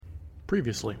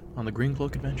Previously on the Green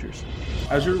Cloak Adventures.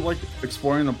 As you're like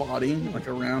exploring the body, like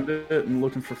around it and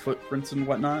looking for footprints and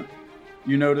whatnot,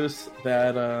 you notice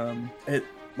that it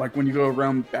like when you go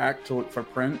around back to look for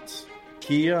prints,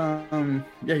 he's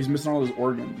missing all his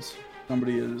organs.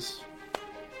 Somebody has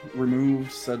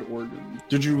removed said organ.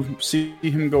 Did you see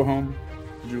him go home?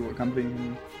 Did you accompany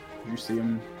him? Did you see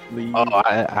him leave?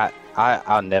 Oh,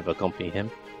 I'll never accompany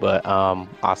him. But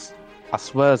I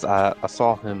swear I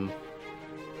saw him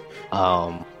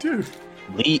Dude,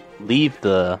 leave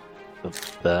the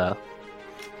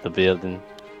building.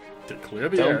 to clear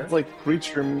the air, Sounds like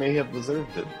creature may have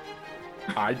deserved it.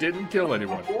 I didn't kill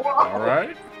anyone.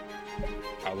 Alright?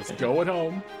 I was going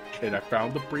home, and I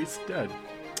found the priest dead.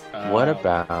 What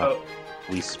about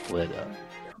we split up?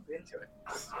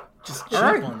 Just All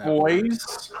right,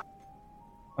 boys.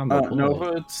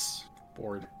 Nova, it's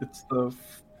Bored. the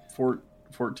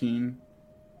 14.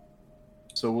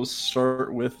 So we'll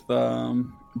start with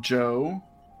Joe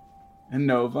and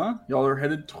Nova. Y'all are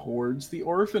headed towards the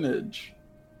orphanage.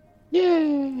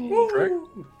 Yay! Correct?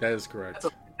 That is correct.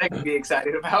 That's I can be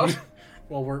excited about.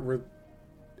 Well, we're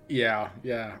yeah,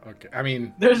 okay. I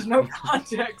mean, There's no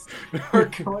context for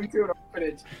going to an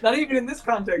orphanage. Not even in this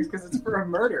context, because it's for a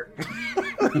murder.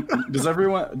 Does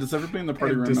everybody in the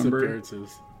party and remember? disappearances.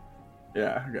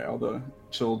 Yeah, okay, all the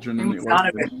children It in was the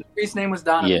orphanage. Donovan. The priest's name was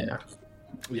Donovan. Yeah.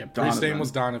 Yeah, priest's name Donovan.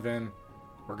 was Donovan.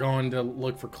 We're going to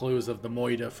look for clues of the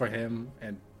Moida for him,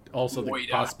 and also the Moida.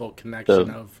 possible connection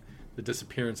of the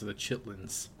disappearance of the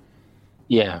Chitlins.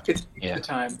 Yeah. It's Yeah. the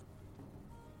time.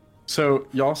 So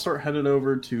y'all start headed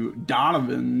over to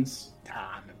Donovan's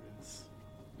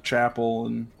chapel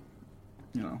and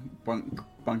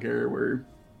bunk area where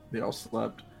they all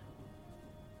slept.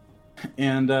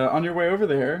 And on your way over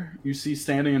there, you see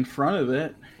standing in front of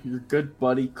it your good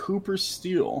buddy Cooper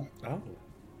Steele. Oh,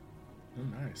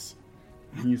 nice.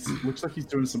 Looks like he's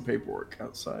doing some paperwork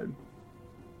outside.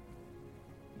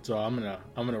 So I'm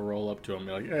gonna roll up to him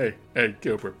and be like, hey,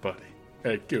 Cooper, buddy.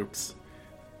 Hey, Coops.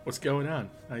 What's going on?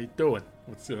 How you doing?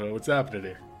 What's happening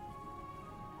here?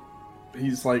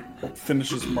 He's like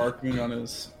finishes marking on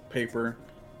his paper.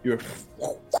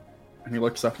 And he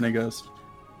looks up and he goes,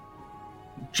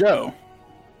 Joe,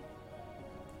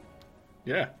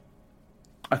 Yeah.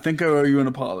 I think I owe you an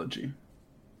apology.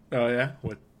 Oh yeah.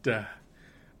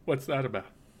 What's that about?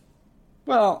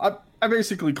 Well, I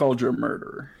basically called you a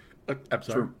murderer. I'm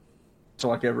sorry. To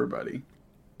like everybody.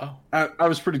 Oh. I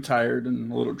was pretty tired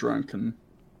and a little drunk and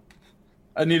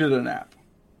I needed a nap.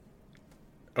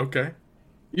 Okay.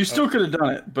 You still could have done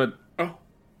it, but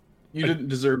you I- didn't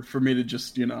deserve for me to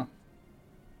just, go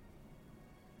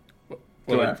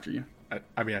after you.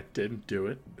 I mean, I didn't do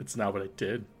it. It's not what I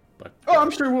did. But Oh,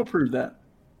 I'm sure we'll prove that.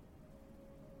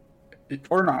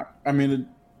 Or not. I mean, it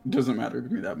doesn't matter to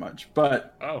me that much.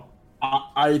 But Oh.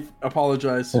 I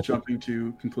apologize for jumping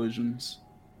to conclusions.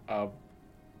 What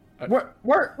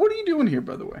are you doing here,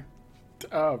 by the way?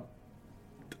 I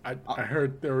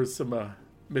heard there was some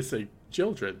missing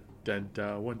children, and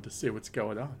wanted to see what's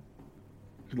going on.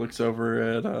 He looks over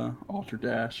at Alter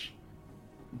Dash.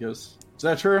 He goes, "Is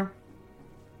that true?"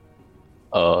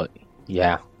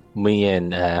 Yeah. Me and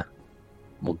my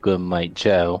good mate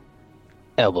Joe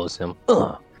elbows him.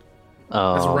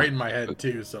 That's right in my head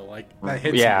too. So like that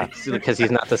hits Yeah, me. because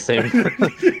he's not the same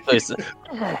person.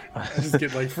 I just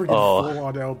get like freaking Oh. full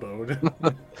on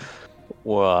elbowed.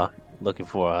 We're looking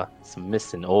for some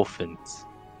missing orphans.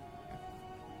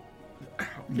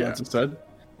 Yeah, as I said.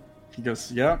 He goes,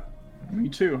 "Yeah, me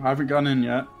too. I haven't gone in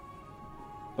yet,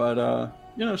 but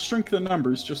strengthen the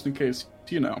numbers just in case.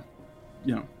 A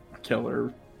killer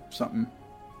or something.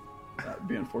 That'd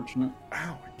be unfortunate."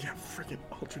 Ow! Yeah, freaking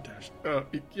Ultra Dash.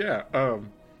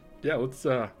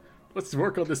 Let's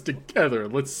work on this together.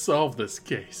 Let's solve this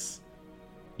case.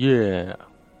 Yeah.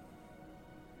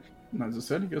 And as I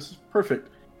said, he goes, "Perfect.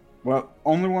 Well,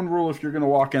 only one rule if you're gonna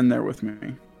walk in there with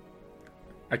me.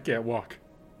 I can't walk.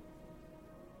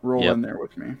 Roll Yep. in there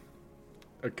with me.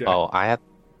 Okay. Oh, I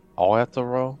have to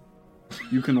roll?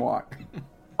 You can walk."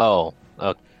 Oh,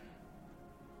 okay.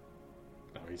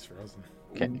 Oh, he's frozen.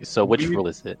 So which We need- rule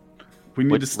is it? We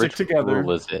need Which to stick which together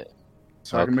rule is it?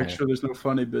 so I can make Okay. sure there's no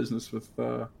funny business with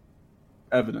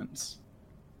evidence.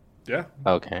 Yeah,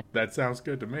 Okay. that sounds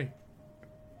good to me.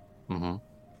 Mm-hmm.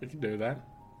 We can do that.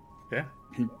 Yeah.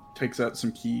 He takes out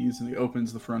some keys and he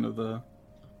opens the front of the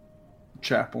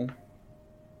chapel.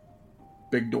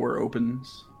 Big door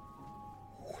opens.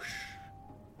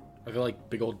 I feel like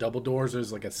big old double doors.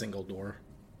 There's like a single door.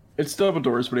 It's double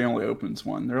doors, but he only opens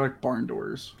one. They're like barn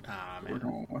doors. Ah, We're man,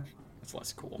 going with that's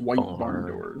less cool. white barn Barn.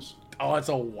 doors. Oh, it's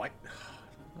all white.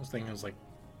 I was thinking it was like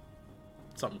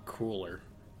something cooler.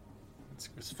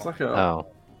 It's like a Oh,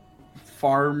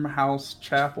 farmhouse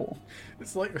chapel.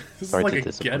 It's like this is Sorry like to a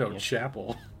disappoint ghetto you.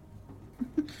 chapel.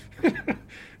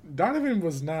 Donovan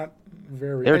was not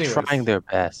very. they're Anyways, trying their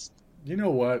best. You know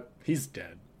what? He's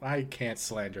dead. I can't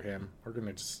slander him. We're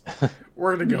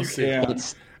gonna go You see. can't. Him.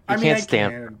 It's, I you mean, can't I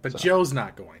stand. can, but so. Joe's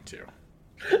not going to.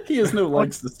 He has no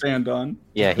legs to stand on.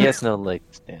 Yeah, he has no leg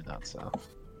to stand on. So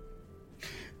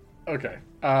Okay.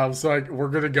 We're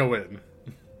gonna go in.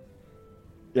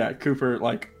 Yeah, Cooper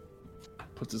like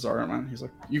puts his arm on. He's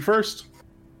like, "You first."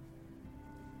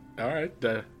 All right.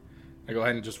 I go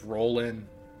ahead and just roll in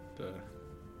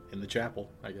the chapel.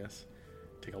 I guess.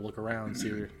 Take a look around.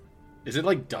 See. Is it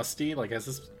like dusty? Like has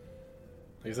this?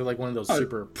 Like, is it like one of those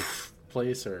super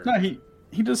place or? No,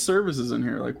 he does services in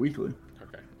here like weekly,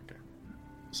 Okay.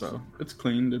 so it's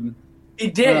cleaned and He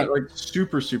did. like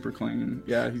super clean.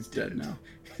 Yeah, he's dead now.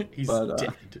 He's But,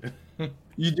 dead.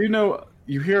 You do know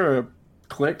you hear a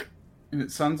click, and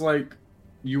it sounds like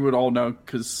you would all know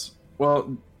because,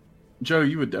 well, Joe,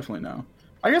 you would definitely know.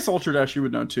 I guess Ultra Dash, you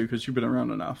would know too because you've been around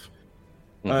enough.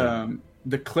 Mhm.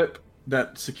 The clip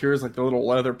that secures like the little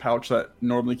leather pouch that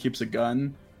normally keeps a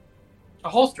gun. A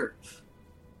holster.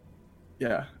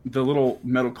 Yeah, the little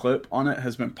metal clip on it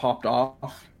has been popped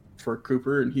off for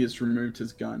Cooper, and he has removed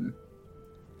his gun.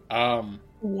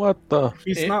 what the?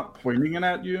 He's not pointing it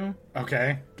at you,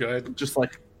 Okay. Good. just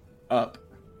like up.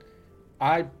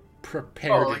 I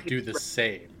prepare Oh, to do the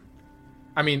same.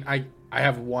 I mean, I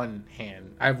have one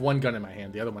hand. I have one gun in my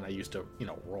hand. The other one I used to,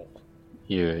 roll.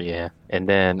 Yeah. And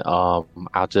then I'll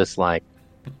just like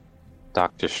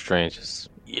Doctor Strange.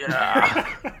 Yeah.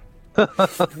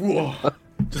 Whoa.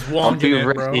 Just I'll be wonging it,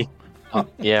 bro. ready.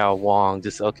 Yeah, Wong.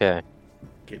 Just okay.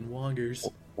 Getting wongers.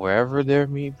 Wherever there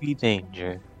may be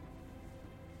danger.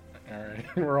 All right,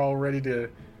 we're all ready to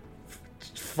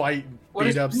fight, What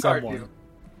beat does up Toongar someone. do? Well,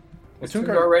 Is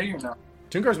Toongar ready or not?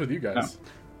 Toongar's with you guys.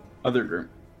 Other group.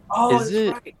 Oh, Is that's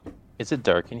it- right. Is it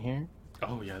dark in here?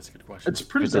 Oh yeah, that's a good question. It's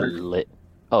pretty Is it dark. lit?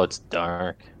 Oh, it's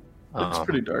dark. It's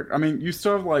pretty dark. I mean, you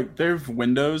still have like there's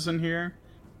windows in here,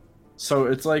 so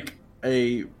it's like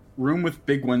a room with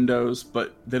big windows,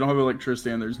 but they don't have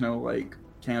electricity and there's no like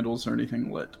candles or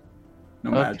anything lit.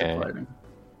 No magic Okay. lighting.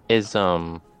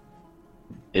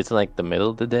 It's like the middle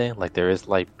of the day. Like there is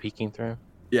light peeking through.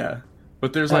 Yeah,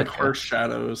 but there's like Okay. harsh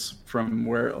shadows from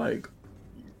where like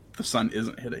the sun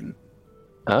isn't hitting.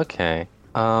 Okay.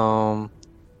 I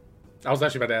was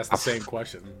actually about to ask the same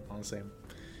question on the same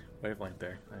wavelength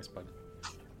there. Nice, bud.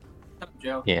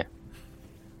 Joe. Yeah.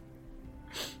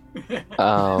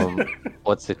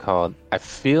 What's it called? I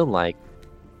feel like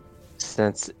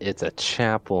since it's a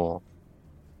chapel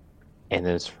and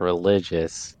it's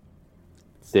religious,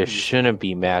 there shouldn't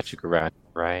be magic around,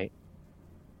 right?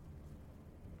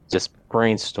 Just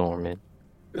brainstorming.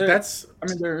 That's I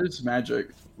mean, there is magic.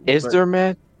 Is but- there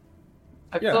magic?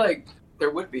 I Yeah. feel like there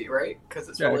would be, right? Because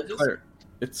it's religious.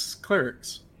 It's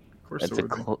clerics. Of course, It's there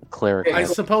a would be. cleric. Yeah. I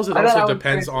suppose it I thought also I was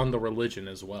depends crazy. on the religion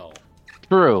as well.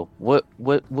 True. What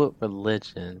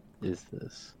religion is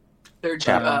this? They're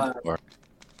Chapel. Or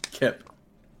Kip.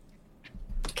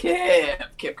 Kip.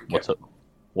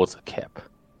 what's a kip?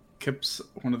 Kip's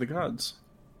one of the gods.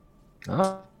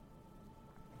 Oh.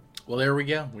 Well, there we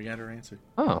go. We got our answer.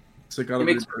 Oh. It's a god He of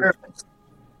makes rebirth. pyramids.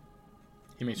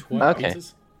 He makes what? Okay.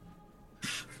 Pizzas?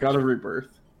 God of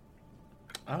rebirth.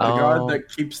 Oh, The Oh. god that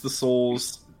keeps the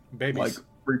souls babies. like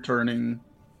returning,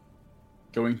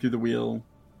 going through the wheel.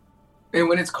 And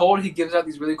when it's cold, he gives out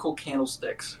these really cool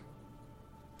candlesticks.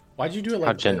 Why'd you do it like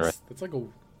How generous. this? That's like a.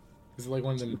 Is it like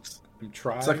one of them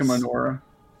tribes? It's like a menorah.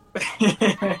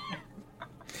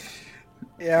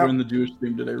 Yeah. We're in the Jewish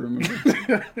theme today, remember?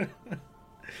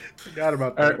 Forgot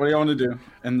about All that. right, what do you want to do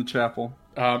in the chapel?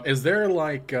 Is there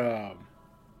like, I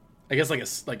guess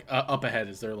like up ahead?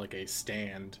 Is there like a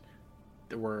stand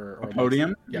that or A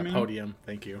podium? Yeah, you mean? podium.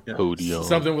 Thank you. Yeah. Podium.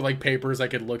 Something with like papers I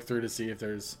could look through to see if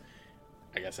there's,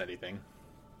 I guess, anything.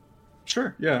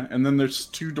 Sure, yeah. And then there's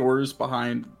two doors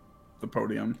behind the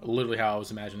podium. Literally how I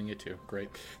was imagining it too. Great.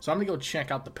 So I'm gonna go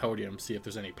check out the podium, see if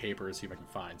there's any papers, see if I can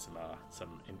find some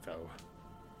info.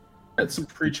 Had some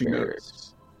preaching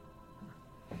notes.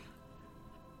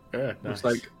 Yeah, nice. Looks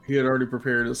like he had already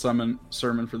prepared a sermon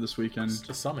for this weekend.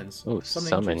 Just summons. Oh, Something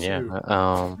summon, keeps yeah.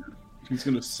 you- He's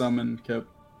going to summon Kip.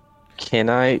 Can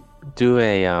I do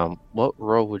a what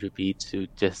role would it be to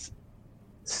just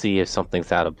see if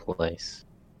something's out of place?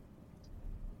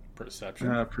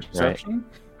 Perception. Perception?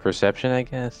 Perception, I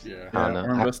guess. Yeah. I don't Yeah, know.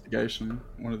 or investigation.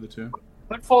 One of the two.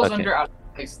 What falls Okay. under out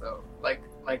of place though? Like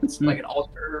like an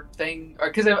altar thing?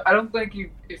 Because I don't think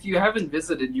if you haven't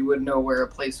visited, you would know where a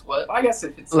place was. I guess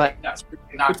if it's Like- that's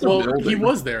not. It's a Well, building. he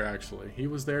was there actually. He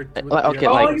was there. with Like, the okay,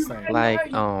 other like- guys saying.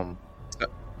 Like,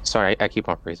 sorry, I keep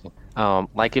on phrasing.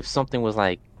 Like if something was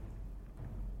like,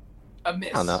 A miss.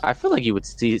 I don't know, I feel like you would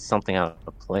see something out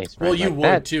of place, right? Well, you Like, would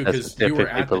that too, doesn't because you were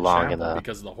typically at the belong chapel in a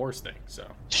because of the horse thing. So,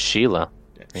 Sheila.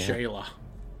 yeah. Yeah. Shayla.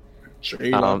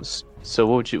 Shayla. So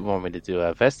what would you want me to do?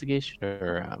 Investigation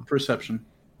or Perception.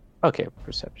 okay,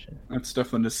 perception. That's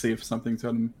definitely to see if something's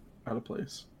out of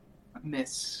place. A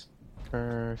miss.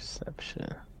 Perception.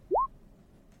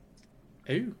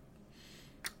 Ew.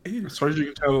 Ew. As far as you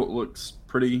can tell, it looks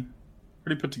pretty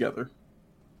put together.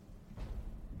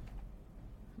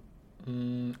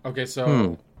 Okay,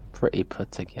 so Pretty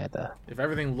put together. if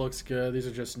everything looks good, these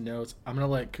are just notes. I'm gonna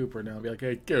let Cooper know. Be like,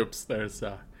 hey, Coops, there's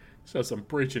some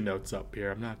preaching notes up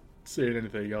here. I'm not seeing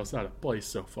anything else out of place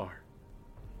so far.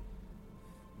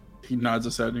 He nods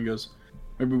his head and he goes,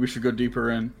 "Maybe we should go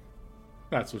deeper in."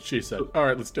 That's what she said. All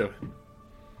right, let's do it.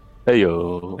 Hey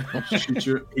yo.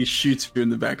 He shoots you in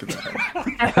the back of the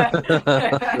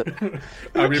head.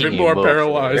 I'm even King more Wolf.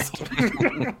 paralyzed.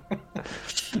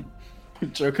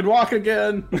 Joe can walk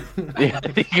again. Yeah,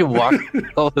 I think you walk.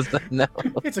 What was that? No.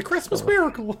 It's a Christmas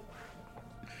miracle.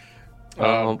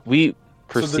 We So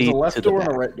proceed there's a left to the door back.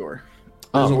 and a right door.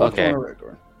 There's a Oh, left okay. door and a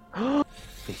right door.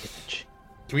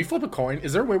 Can we flip a coin?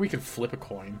 Is there a way we could flip a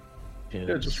coin?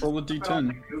 Yeah, just roll a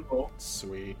d10. Google.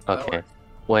 Sweet. Okay.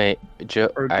 Wait, Joe.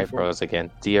 Or I D4. froze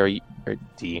again. D, are you or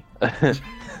D?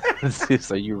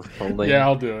 Zeus, are you rolling? Yeah,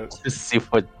 I'll do it. To see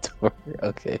what door.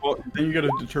 Okay. Well, then you got to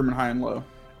determine high and low.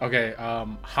 Okay,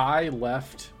 high,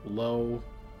 left, low,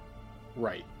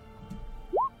 right.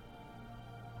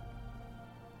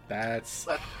 That's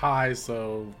high,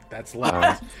 so that's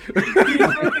left.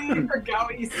 You forgot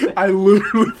what you said. I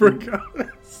literally forgot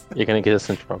this. You're gonna get us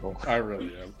in trouble. I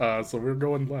really am. So we're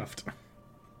going left.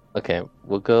 Okay,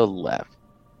 we'll go left.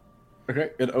 Okay,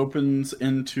 it opens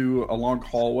into a long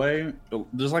hallway.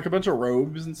 There's like a bunch of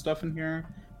robes and stuff in here,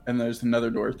 and there's another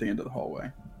door at the end of the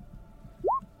hallway.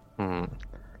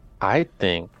 I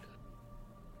think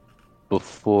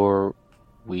before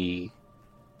we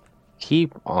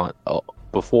keep on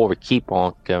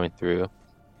going through,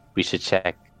 we should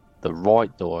check the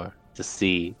right door to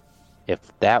see if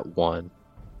that one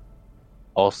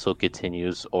also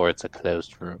continues or it's a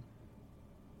closed room.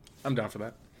 I'm down for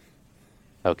that.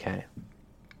 Okay.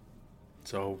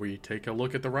 So we take a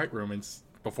look at the right room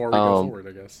before we go forward,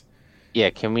 I guess. Yeah,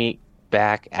 can we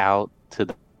back out to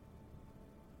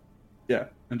Yeah,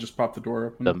 and just pop the door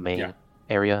open. the main Yeah.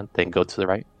 area, then go to the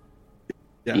right?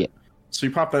 yeah. So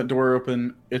you pop that door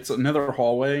open. It's another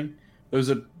hallway. There's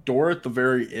a door at the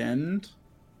very end,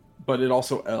 but it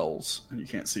also L's, and you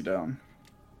can't see down.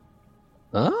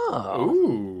 Oh.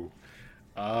 Ooh.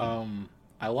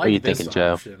 I like What are you this thinking,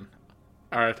 Joe? option.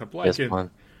 All right, I'm This liking.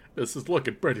 one. This is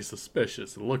looking pretty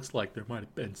suspicious. It looks like there might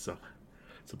have been some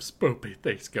spoopy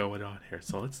things going on here.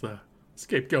 So let's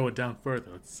keep going down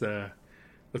further.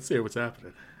 Let's see what's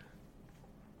happening.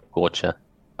 Gotcha.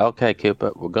 Okay,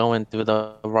 Cooper, we're going through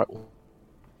the right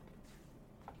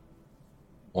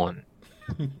one.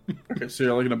 Okay, so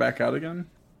you're looking to back out again?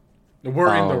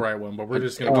 We're in the right one, but we're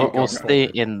just gonna keep We'll going stay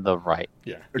forward. in the right.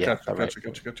 Yeah. Yeah, Gotcha, all right.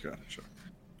 gotcha.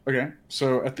 Okay,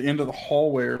 so at the end of the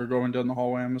hallway, or going down the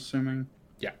hallway, I'm assuming,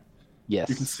 Yes.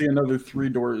 you can see another 3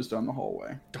 doors down the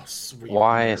hallway. Oh, sweet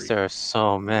Why Mary. is there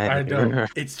so many? I know.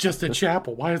 It's just a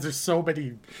chapel. Why is there so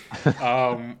many?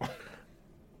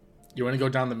 You want to go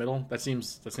down the middle? That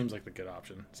seems like the good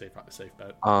option. Safe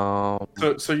bet.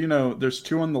 So there's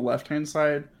 2 on the left-hand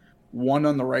side, 1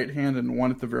 on the right hand, and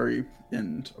 1 at the very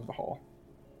end of the hall.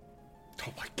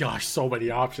 Oh my gosh, so many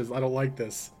options. I don't like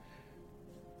this.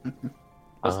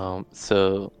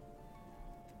 So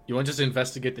You want to just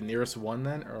investigate the nearest one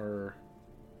then, or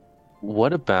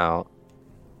what about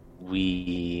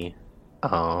we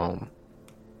can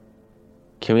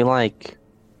we like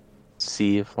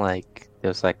see if like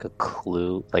there's like a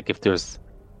clue, like if there's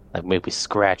like maybe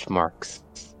scratch marks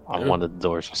on Ooh. one of the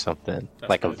doors or something. That's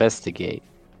like good. investigate.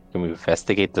 Can we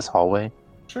investigate this hallway?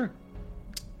 Sure.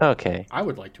 Okay. I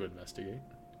would like to investigate.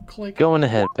 Click. Going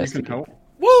ahead, You can investigate. help.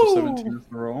 Woo! So 17 is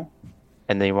the roll.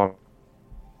 And then you want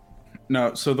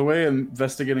No, so the way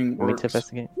investigating me to works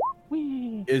investigate?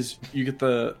 Whee! is you get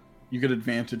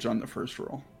advantage on the first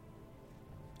roll.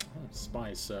 Oh,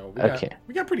 spies. So Okay.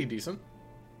 we got pretty decent.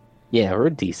 Yeah, we're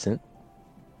decent.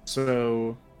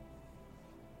 So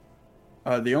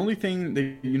the only thing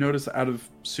that you notice out of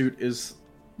suit is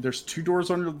there's 2 doors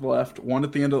on the left, 1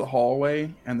 at the end of the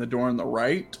hallway, and the door on the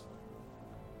right.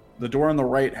 The door on the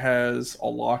right has a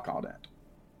lock on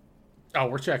it. Oh,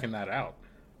 we're checking that out.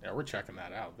 Yeah, we're checking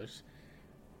that out.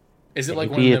 Is it like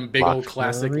one Maybe of them it's big old locked for a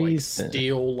classic like reason.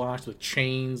 steel locks with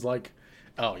chains? Like,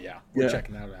 oh yeah, we're Yeah.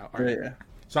 checking that out. All right. Yeah.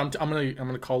 So I'm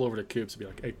gonna call over to Coops and be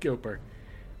like, hey Cooper,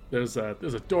 there's a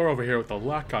door over here with a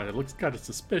lock on it. It looks kind of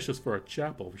suspicious for a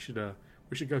chapel. We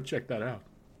should go check that out.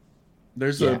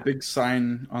 There's Yeah. a big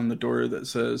sign on the door that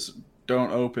says,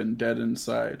 "Don't open, dead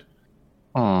inside."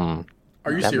 Hmm.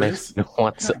 Are you That serious? makes me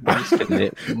want to open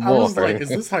it I more. was like, is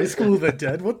this High School of the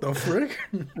Dead? What the frick?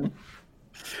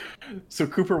 So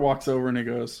Cooper walks over and he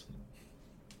goes,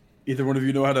 "Either one of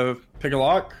you know how to pick a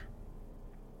lock?"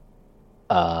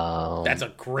 That's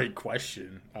a great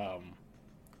question.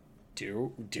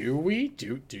 Do we?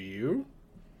 Do you?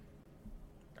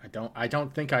 I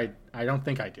don't think I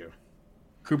do.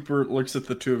 Cooper looks at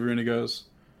the two of you and he goes,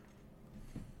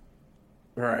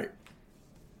 "All right.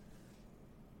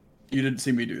 You didn't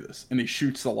see me do this." And he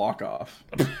shoots the lock off.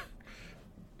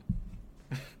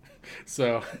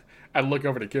 So I look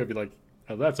over to Kid and be like,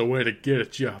 oh, that's a way to get a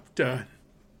job done.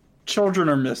 Children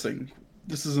are missing.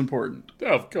 This is important.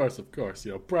 Oh, of course.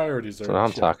 You know, priorities are. That's what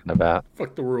I'm talking about.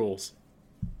 Fuck the rules.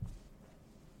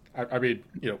 I mean,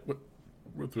 you know,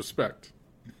 with respect.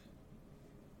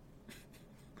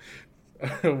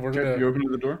 We're Okay, gonna. you open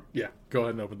the door? Yeah, go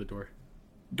ahead and open the door.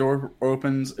 Door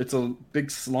opens. It's a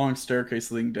big, long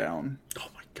staircase leading down. Oh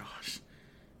my gosh.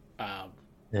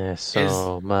 There's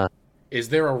so much. Is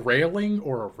there a railing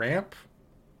or a ramp?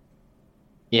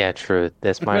 Yeah, true.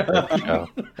 That's my first show.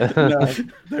 No,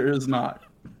 there is not.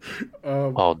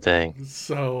 Oh dang.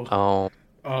 So.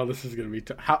 Oh, This is gonna be.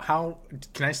 How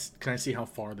can I see how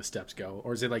far the steps go,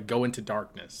 or is it like go into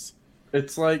darkness?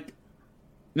 It's like,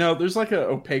 no, there's like a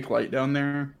opaque light down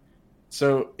there.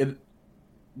 So it,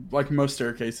 like most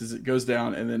staircases, it goes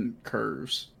down and then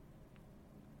curves.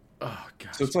 Oh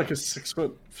gosh. So it's like a 6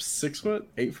 foot,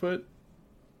 8 foot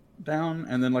down,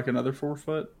 and then like another 4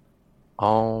 foot.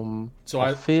 So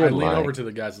I feel lean like- over to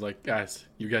the guys like, guys,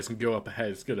 you guys can go up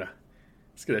ahead. It's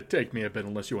gonna take me a bit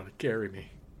unless you want to carry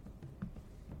me.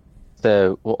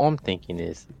 So what I'm thinking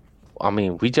is, I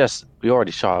mean, we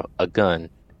already shot a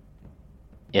gun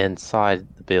inside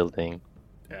the building,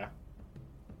 Yeah.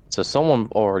 so someone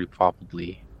already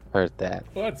probably heard that.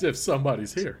 Well, that's if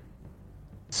somebody's here.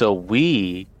 So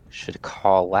we should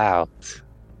call out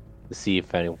to see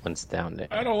if anyone's down there.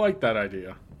 I don't like that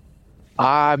idea.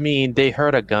 I mean, they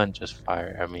heard a gun just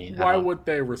fire. I mean, Why would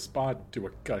they respond to a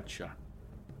gunshot?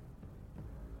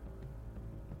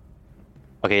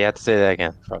 Okay, you have to say that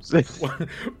again.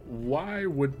 Why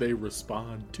would they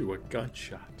respond to a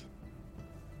gunshot?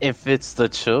 If it's the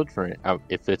children,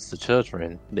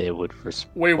 they would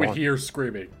respond. We would hear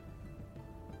screaming.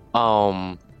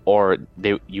 Or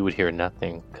you would hear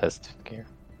nothing because care.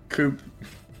 Coop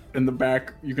in the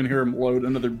back, you can hear him load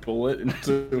another bullet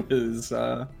into his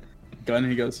gun.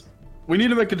 He goes, "We need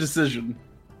to make a decision."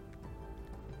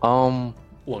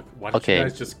 Look, why don't Okay. you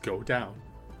guys just go down?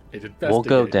 We'll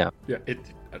go down. Yeah,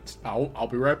 I'll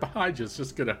be right behind you.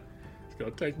 It's gonna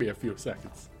take me a few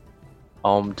seconds.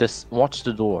 Just watch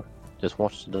the door. Just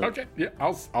watch the door. Okay, yeah,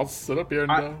 I'll sit up here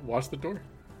and watch the door.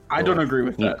 I don't agree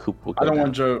with Me and that. Coop will I go don't down.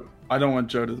 want Joe. I don't want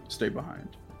Joe to stay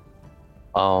behind.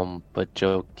 But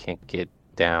Joe can't get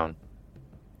down.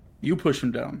 You push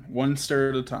him down one stair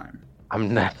at a time.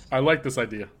 I'm not. I like this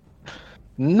idea.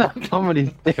 Not how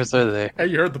many stairs are there? Hey,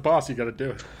 you heard the boss. You got to do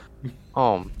it.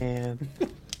 Oh man.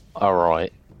 All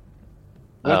right.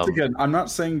 Once again, I'm not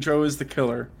saying Joe is the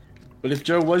killer, but if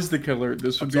Joe was the killer,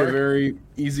 this would I'm be a sorry? very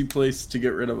easy place to get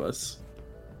rid of us.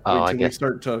 Oh, Wait I till we guess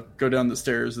start to go down the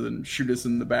stairs and then shoot us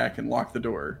in the back and lock the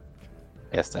door.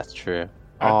 that's true.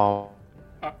 I'm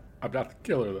not the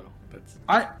killer though. That's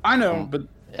I know, but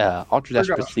Ultra Dash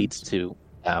Forgot. proceeds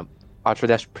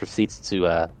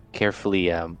to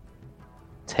carefully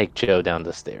take Joe down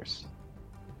the stairs.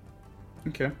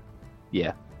 okay.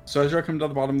 Yeah. So as you come down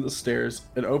the bottom of the stairs,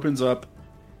 it opens up.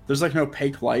 There's like an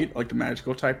opaque light, like the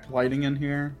magical type lighting in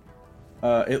here.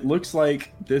 It looks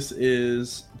like this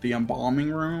is the embalming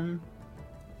room.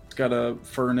 It's got a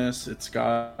furnace. It's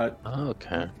got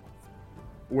Okay.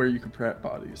 where you can prep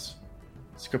bodies.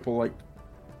 It's a couple like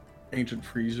ancient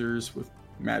freezers with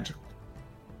magic.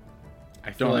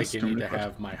 I feel Don't like ask you too need many to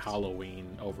have questions. my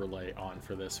Halloween overlay on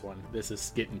for this one. This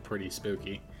is getting pretty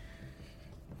spooky.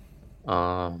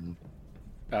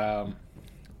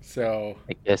 So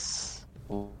I guess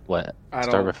what? I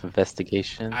Start don't- with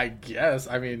investigation. I guess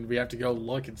we have to go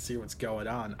look and see what's going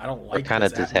on. I don't We're like kind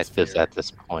of this detectives atmosphere. at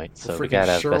this point, so we Freaking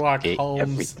gotta Sherlock investigate Holmes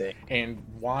everything. and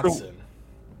Watson.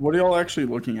 What are y'all actually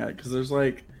looking at? Because there's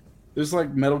like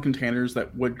metal containers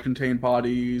that would contain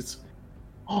bodies.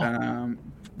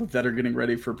 that are getting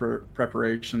ready for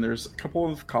preparation. There's a couple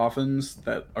of coffins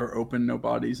that are open, no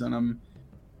bodies in them.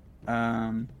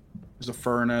 There's a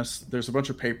furnace. There's a bunch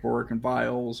of paperwork and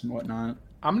vials and whatnot.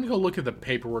 I'm going to go look at the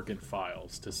paperwork and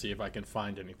files to see if I can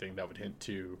find anything that would hint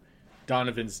to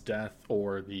Donovan's death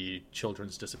or the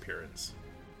children's disappearance.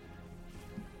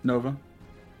 Nova?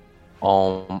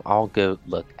 I'll go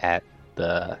look at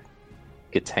the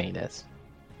containers.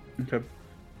 Okay.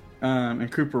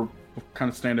 And Cooper will kind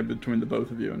of stand in between the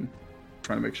both of you and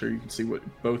trying to make sure you can see what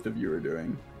both of you are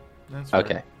doing. That's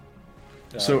Okay.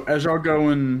 So as y'all go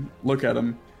and look at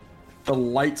them, the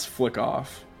lights flick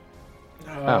off.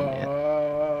 man.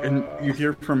 And you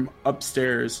hear from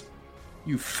upstairs,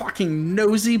 "You fucking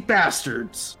nosy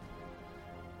bastards!"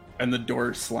 And the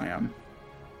doors slam.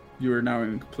 You are now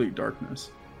in complete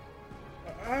darkness.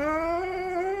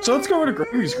 So let's go over to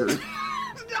Gravy's group.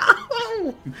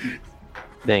 No!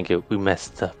 Thank you. We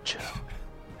messed up, Joe.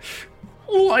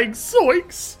 Like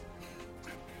zoinks!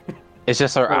 It's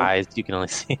just our eyes. You can only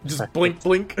see. Just blink,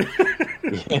 blink.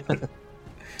 Yeah.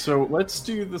 So let's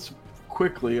do this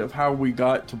quickly of how we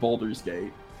got to Baldur's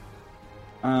Gate.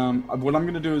 What I'm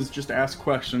going to do is just ask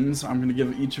questions. I'm going to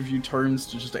give each of you turns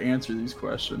to just answer these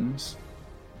questions.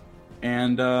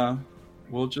 And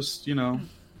we'll just,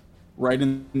 write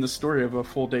in the story of a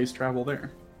full day's travel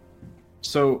there.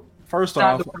 So, first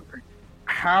off,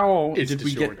 how did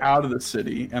we get out of the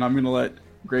city? And I'm going to let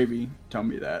Gravy tell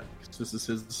me that, because this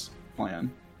is his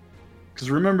plan.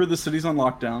 Because remember, the city's on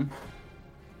lockdown.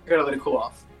 I gotta let it cool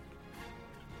off.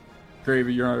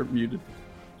 Gravy, you're muted.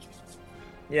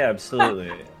 Yeah,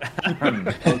 absolutely. I'm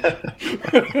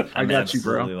got you,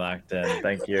 bro. absolutely locked in.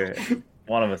 Thank you.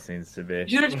 One of us needs to be. You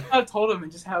should have just kind of told him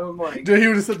and just have him like. Dude, he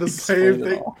would have said the same Explain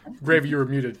it thing. all. Gravy, you were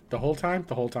muted the whole time?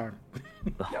 The whole time.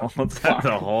 The whole time,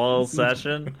 the whole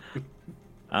session.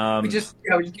 We just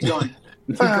keep going.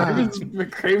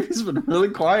 Gravy's been really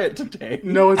quiet today.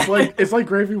 No, it's like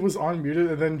Gravy was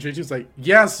unmuted, and then JJ's like,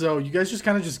 "Yeah, so you guys just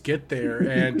kind of just get there,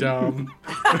 and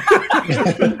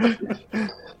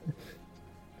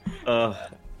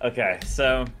Okay,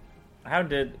 so how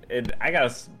did it? I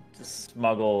gotta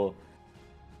smuggle.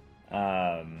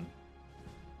 Yeah,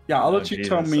 I'll let you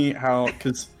tell me how,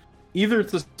 because either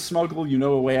it's a smuggle,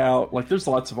 a way out. Like, there's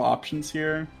lots of options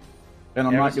here, and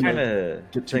I'm not going to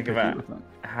get too think picky about with them.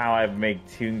 how I make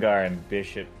Toongar and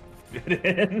Bishop fit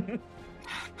in.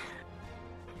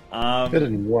 Fit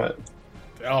in what?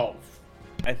 oh,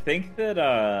 I think that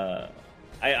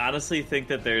I honestly think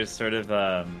that there's sort of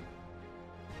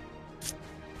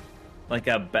like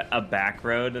a back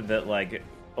road that like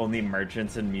only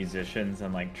merchants and musicians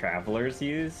and like travelers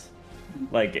use.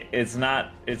 Like it's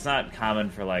not common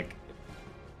for like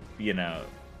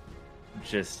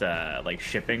just like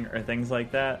shipping or things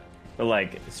like that. But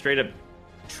like straight up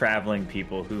traveling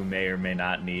people who may or may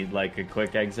not need like a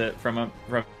quick exit from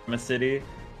a city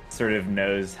sort of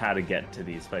knows how to get to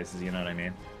these places, you know what I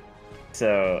mean?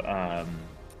 So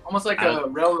Almost like a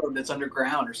railroad that's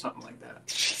underground or something like that.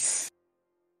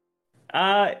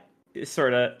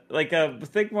 Sort of like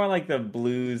think more like the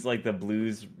blues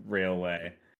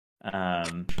railway.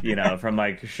 From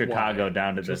like Chicago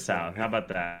down to the south. How about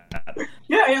that?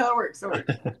 Yeah, that works.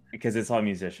 Because it's all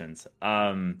musicians.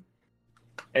 And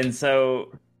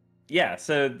so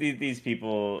these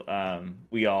people,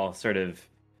 we all sort of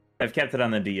have kept it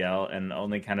on the DL and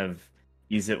only kind of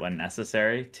use it when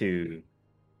necessary to,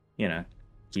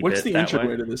 keep What's it the that entryway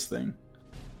way. to this thing?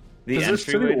 The There's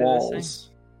entryway city to walls. this thing?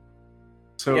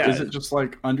 So Yeah. is it just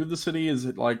like under the city? Is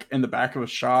it like in the back of a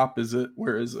shop?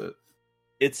 Where is it?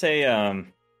 It's a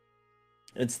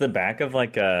it's the back of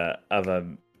like a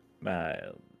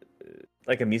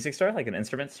music store, like an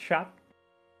instruments shop.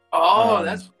 Oh,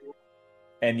 that's cool.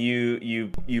 And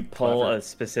you pull Clever. a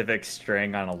specific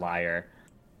string on a lyre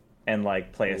and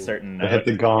like play a certain note. I hit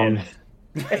the gong.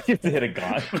 And you have to hit a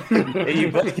gong. And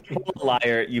you pull a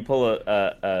lyre, you pull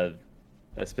a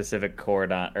specific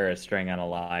chord on, or a string on a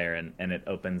lyre, and it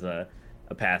opens a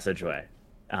passageway,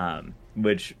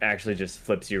 which actually just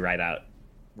flips you right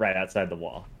outside the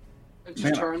wall. It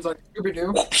just turns like Scooby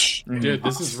Doo. dude,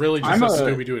 this is really just I'm a a-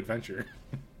 Scooby-Doo adventure.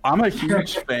 I'm a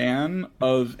huge fan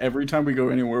of every time we go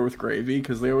anywhere with Gravy,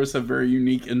 because they always have very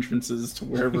unique entrances to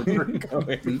wherever we're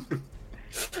going.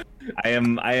 I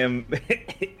am an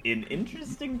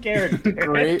interesting character.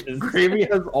 Gravy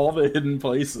has all the hidden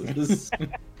places.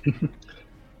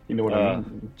 You know what I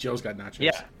mean? Joe's got nachos.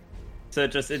 Yeah. So it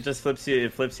just flips you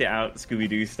out Scooby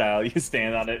Doo style. You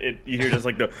stand on it, you hear just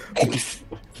like the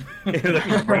it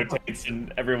like rotates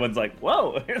and everyone's like,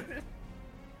 whoa.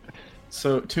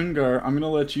 So Toongar, I'm gonna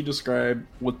let you describe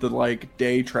what the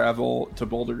day travel to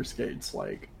Baldur's Gate's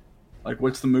like. Like,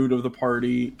 what's the mood of the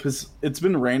party? Because it's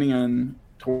been raining in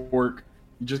Torque.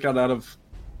 You just got out of,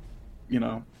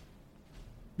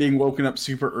 being woken up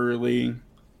super early.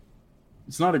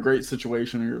 It's not a great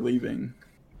situation when you're leaving.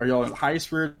 Are y'all in high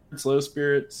spirits, low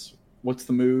spirits? What's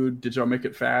the mood? Did y'all make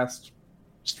it fast?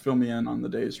 Just fill me in on the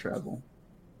day's travel.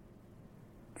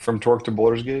 From Torque to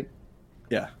Baldur's Gate?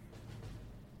 Yeah.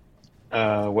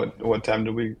 What time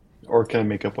did we... Or can I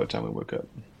make up what time we woke up?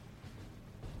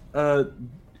 Was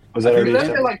I that think already... We left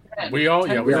at like 10. We all,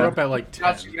 10 we were Yeah. up at like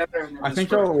got 10. together and then I think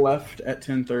dispersed. y'all left at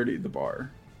 10:30 the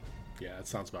bar. Yeah, that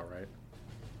sounds about right.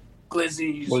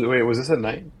 Glizzies. Wait, was this at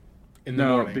night? In the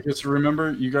No, morning. because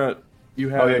remember, you had...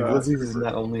 Oh yeah, Glizzy's is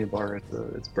not only a bar,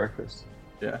 it's breakfast.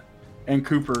 Yeah. And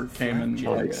Cooper came and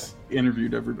Oh, like yeah.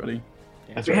 interviewed everybody.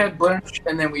 That's We right. had brunch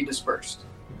and then we dispersed.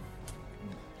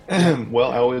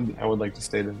 Well, I would like to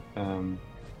state that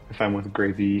if I'm with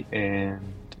Gravy and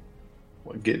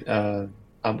Gideon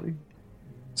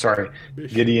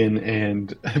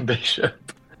and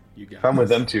Bishop. You got If I'm with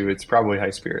this. them two, it's probably high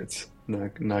spirits.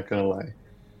 Not gonna lie.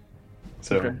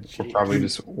 So Okay. we're probably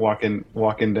just walking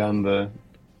down the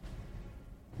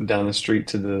street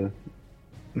to the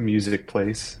music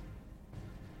place.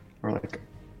 We're like,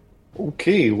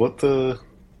 okay, what the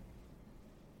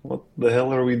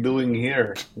hell are we doing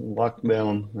here?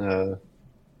 Lockdown.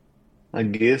 I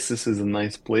guess this is a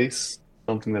nice place.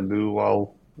 Something to do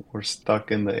while we're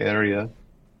stuck in the area.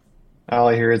 All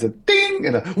I hear is a ding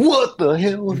and a what the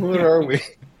hell? Where are we?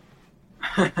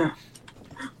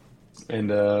 And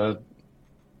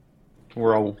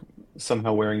we're all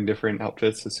somehow wearing different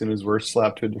outfits as soon as we're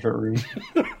slapped to a different room.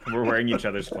 We're wearing each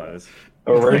other's clothes.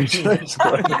 Or wearing each other's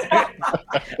clothes.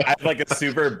 I have like a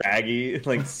super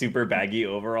baggy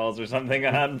overalls or something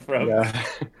on from. Yeah.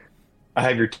 I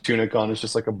have your tunic on. It's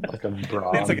just like a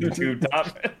bra. It's like a tube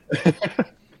top.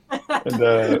 And,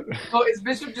 Oh, is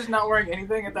Bishop just not wearing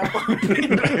anything at that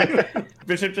point?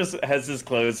 Bishop just has his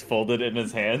clothes folded in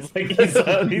his hands, like he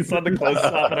saw the clothes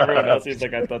swap, and everyone else he's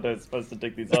like, I thought I was supposed to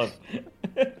take these off.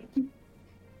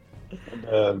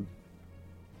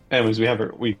 anyways,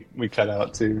 we cut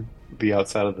out to the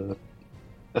outside of the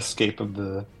escape of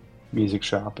the music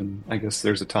shop, and I guess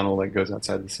there's a tunnel that goes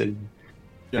outside the city,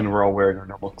 and we're all wearing our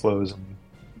normal clothes. And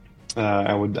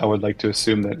I would like to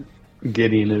assume that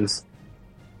Gideon is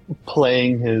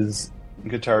playing his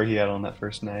guitar he had on that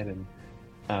first night and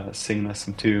singing us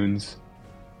some tunes,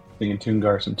 singing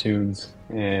Toongar some tunes,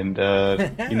 and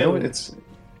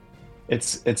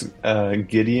it's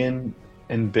Gideon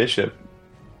and Bishop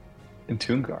and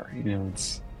Toongar.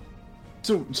 It's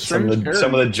So some of the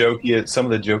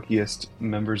jokiest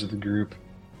members of the group.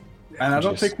 and I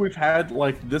don't just- think we've had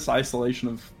like this isolation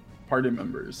of party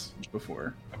members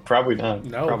before. Probably not.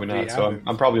 No, probably we not. So haven't.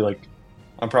 I'm probably like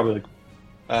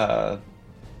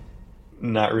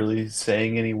not really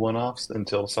saying any one-offs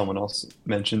until someone else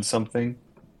mentions something,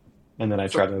 and then I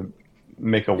try to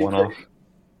make a one-off.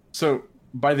 So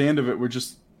by the end of it,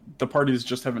 the party's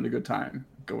just having a good time.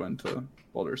 Go into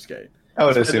Baldur's Gate. I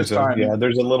would At assume this so. time- Yeah,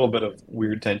 there's a little bit of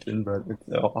weird tension, but it's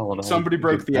all in all, Somebody it's a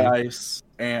broke good the time. ice,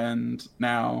 and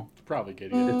now Probably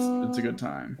Gideon. it's a good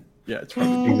time. Yeah, it's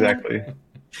probably Exactly.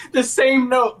 The same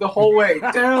note the whole way.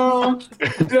 Down,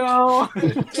 down.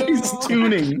 He's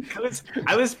tuning.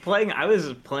 I was playing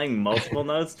multiple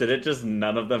notes. Did it just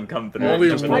none of them come through? Only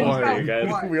Except for the one. one you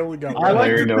guys? We only got I one. like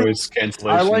There to no think- is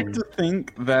cancellation. I like to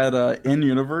think that in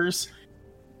universe,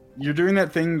 you're doing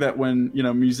that thing that when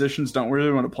musicians don't really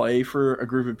want to play for a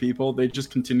group of people, they just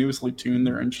continuously tune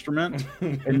their instrument,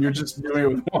 and you're just doing it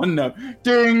with one note.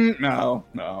 Ding, no,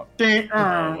 ding.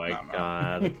 Oh my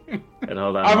god! And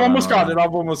hold on, I've hold on, almost hold got on. it.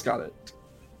 I've almost got it.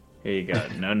 Here you go.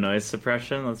 No noise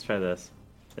suppression. Let's try this.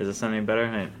 Is this any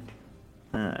better?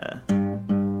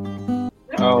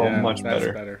 Oh, Yeah, much that's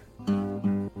better.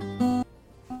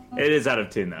 It is out of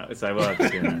tune though, so I will have to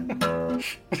tune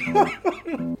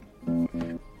it.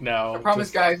 No. I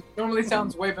promise, guys, it normally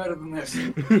sounds way better than this.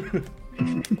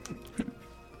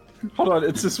 Hold on,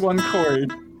 it's this one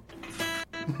chord.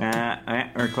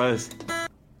 We're close.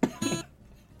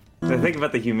 The thing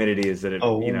about the humidity is that it,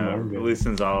 Oh, my God.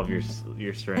 loosens all of your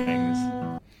strings.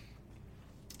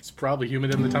 It's probably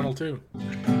humid in the tunnel too.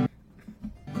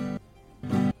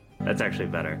 That's actually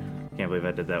better. Can't believe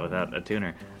I did that without a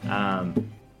tuner. Yeah,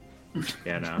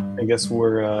 no. I guess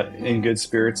we're in good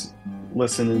spirits,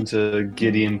 listening to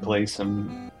Gideon play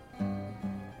some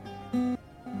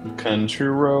country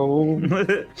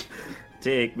road.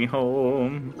 Take me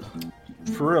home.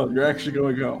 For real, you're actually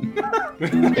going home.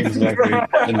 Exactly,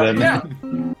 and then Yeah.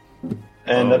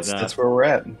 and Oh, that's where we're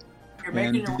at. You're And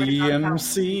making your way downtown.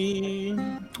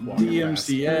 DMC, Walking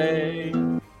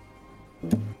DMCA.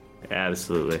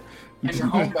 Absolutely. And you're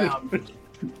homebound.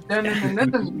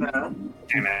 Da-na-na-na-na-na.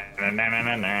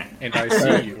 And I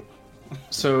see you.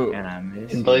 So, And I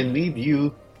miss And you. I need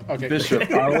you. Okay.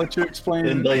 Bishop, I'll let you explain.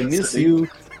 And I miss city. you.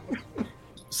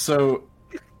 So,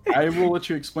 I will let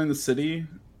you explain the city,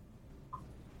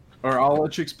 or I'll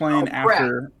let you explain Oh, crap.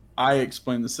 after I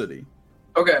explain the city.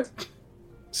 Okay.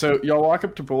 So, y'all walk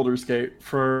up to Baldur's Gate.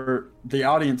 For the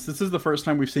audience, this is the first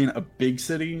time we've seen a big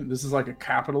city. This is like a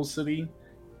capital city.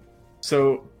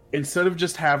 So, instead of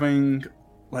just having,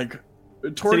 like,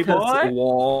 Torque boy? has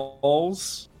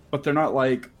walls, but they're not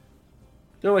like,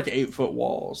 they're like 8-foot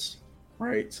walls,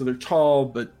 right? So they're tall,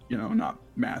 but, you know, not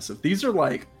massive. These are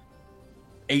like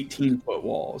 18-foot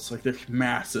walls. Like, they're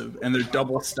massive, and they're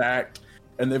double stacked,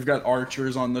 and they've got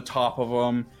archers on the top of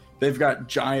them. They've got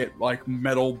giant, like,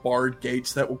 metal barred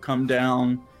gates that will come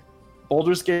down.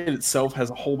 Baldur's Gate itself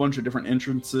has a whole bunch of different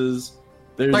entrances.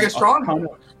 There's Like a stronghold. ton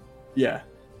of- yeah.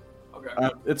 Okay.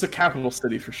 It's a capital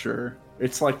city for sure.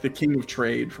 It's like the king of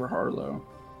trade for Harlow.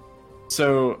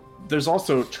 So there's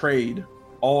also trade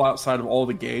all outside of all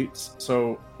the gates.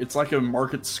 So it's like a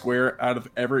market square out of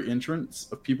every entrance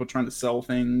of people trying to sell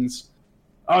things.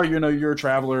 Oh, you know, you're a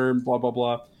traveler and blah, blah,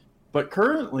 blah. But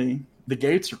currently, the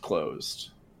gates are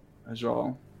closed as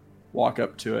y'all walk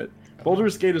up to it.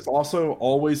 Baldur's Gate is also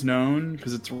always known,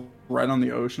 because it's right on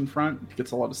the ocean front. It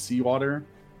gets a lot of seawater.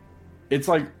 It's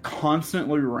like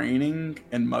constantly raining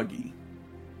and muggy.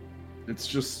 It's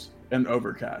just an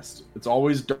overcast. It's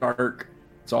always dark.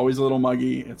 It's always a little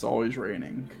muggy. It's always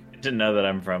raining. To know that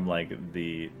I'm from like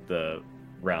the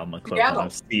realm of Seattle.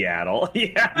 Seattle.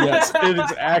 Yeah. Yes, it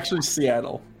is actually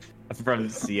Seattle. I'm from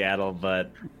Seattle,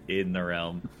 but in the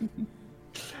realm.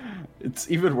 It's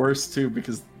even worse too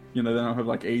because, you know, they don't have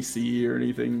like AC or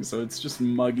anything, so it's just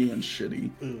muggy and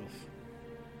shitty. Ugh.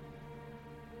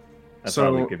 That's So-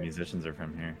 why all the good musicians are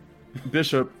from here.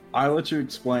 Bishop, I'll let you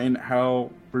explain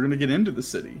how we're going to get into the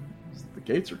city. The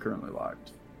gates are currently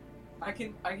locked. I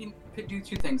can do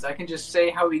two things. I can just say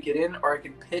how we get in, or I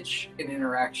can pitch an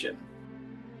interaction.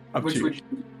 Up Which to you. would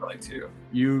you like to?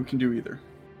 You can do either.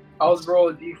 I'll just roll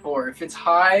a d4. If it's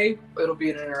high, it'll be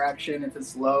an interaction. If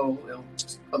it's low,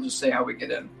 I'll just say how we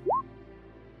get in.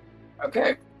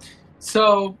 Okay.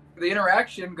 So the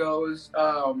interaction goes,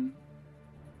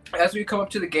 as we come up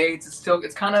to the gates,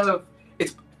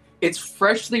 it's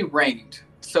freshly rained.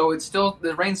 So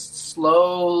the rain's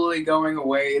slowly going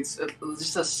away. It's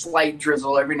just a slight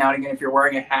drizzle every now and again. If you're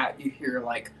wearing a hat, you hear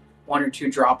like one or two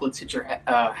droplets hit your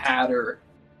hat, or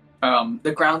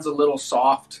the ground's a little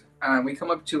soft. We come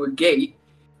up to a gate,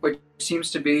 which seems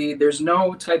to be, there's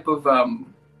no type of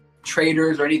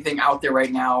traders or anything out there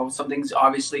right now. Something's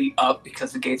obviously up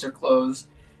because the gates are closed.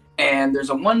 And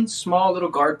there's one small little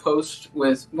guard post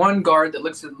with one guard that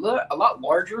looks a lot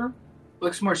larger,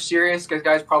 looks more serious. This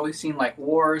guy's probably seen like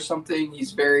war or something.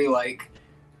 He's very like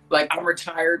I'm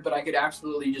retired, but I could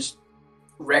absolutely just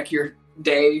wreck your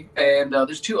day. And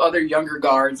there's two other younger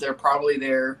guards that are probably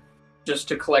there just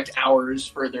to collect hours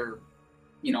for their,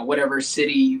 you know, whatever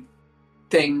city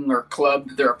thing or club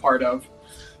that they're a part of.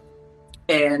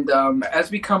 And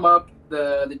as we come up,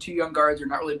 the two young guards are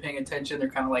not really paying attention. They're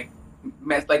kind of like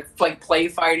play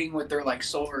fighting with their like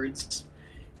swords.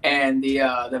 And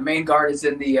the main guard is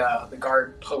in the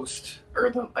guard post,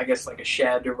 or I guess like a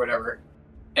shed or whatever.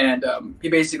 And he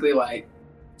basically like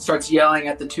starts yelling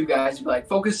at the two guys, be like,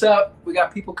 "Focus up! We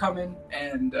got people coming,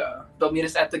 and they'll meet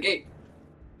us at the gate."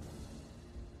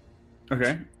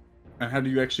 Okay. And how do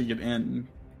you actually get in?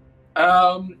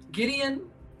 Gideon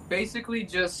basically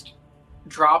just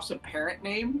drops a parent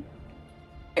name,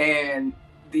 and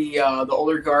the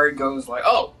older guard goes like,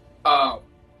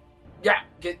 yeah,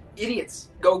 get idiots,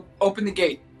 go open the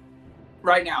gate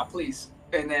right now, please.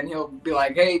 And then he'll be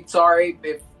like, "Hey, sorry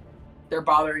if they're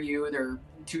bothering you. They're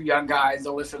two young guys.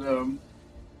 Don't listen to them."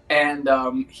 And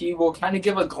he will kind of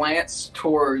give a glance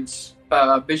towards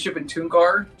Bishop and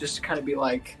Toongar, just to kind of be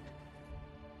like,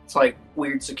 it's like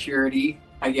weird security,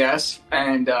 I guess.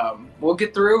 And we'll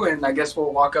get through, and I guess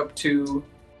we'll walk through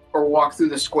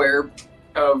the square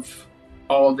of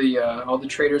all the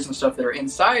traders and stuff that are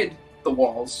inside the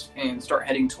walls, and start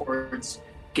heading towards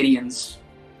Gideon's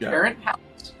parent house.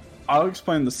 I'll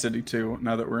explain the city too,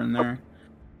 now that we're in there.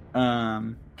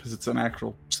 Because it's an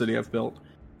actual city I've built.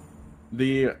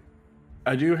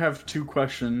 I do have two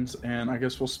questions, and I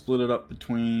guess we'll split it up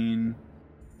between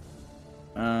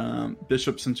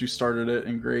Bishop, since you started it,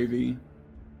 and Gravy.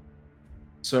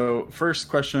 So, first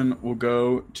question will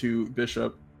go to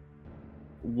Bishop.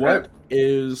 What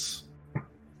is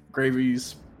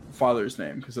Gravy's father's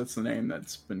name? Because that's the name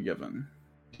that's been given.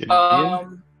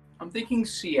 I'm thinking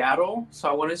Seattle, so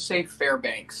I want to say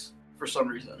Fairbanks for some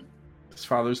reason. His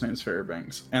father's name is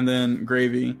Fairbanks. And then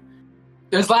Gravy,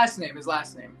 His last name.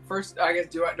 First, I guess.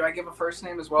 Do I give a first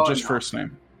name as well? just first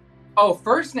name. Oh,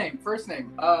 first name.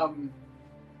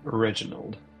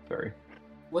 Reginald. Sorry.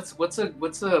 What's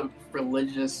a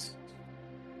religious?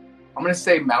 I'm gonna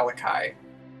say Malachi.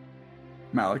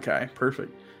 Malachi.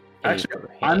 Perfect. Actually,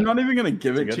 I'm not even going to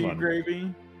give it to you,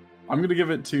 Gravy. I'm going to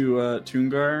give it to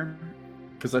Toongar,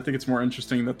 because I think it's more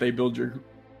interesting that they build your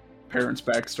parents'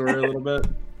 backstory a little bit.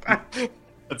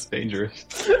 That's dangerous.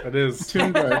 It is.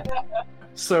 Toongar.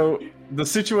 So the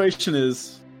situation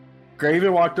is, Gravy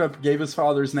walked up, gave his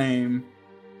father's name,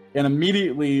 and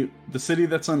immediately the city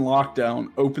that's on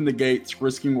lockdown opened the gates,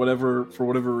 risking for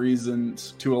whatever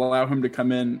reasons, to allow him to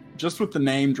come in just with the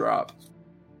name drop.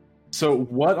 So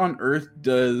what on earth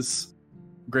does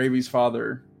Gravy's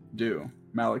father do,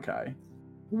 Malachi?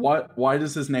 Why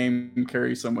does his name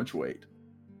carry so much weight?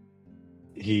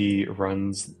 He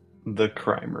runs the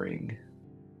crime ring.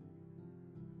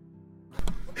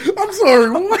 I'm sorry,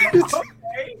 what?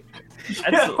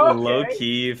 That's low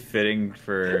key fitting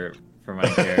for my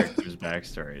character's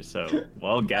backstory. So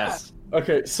well guessed.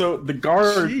 Okay, so the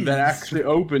guard Jeez. that actually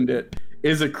opened it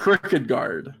is a crooked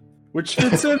guard, which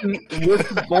fits in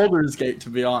with Baldur's Gate, to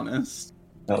be honest.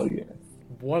 Hell yeah.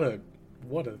 What a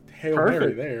Hail Perfect.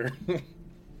 Mary there.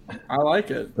 I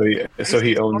like it. So, yeah, so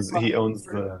he owns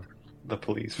the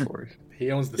police force.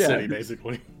 He owns the Yeah. city,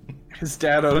 basically. His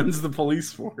dad owns the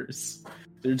police force.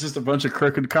 They're just a bunch of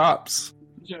crooked cops.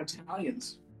 You're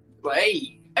Italians.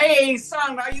 Hey,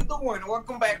 son, how you doing?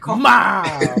 Welcome back home.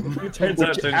 Mom! Turns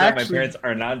out my actually- parents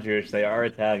are not Jewish; they are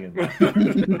Italian.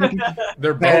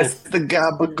 They're both. the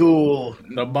gabagool.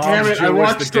 The mom's Damn it, I Jewish, the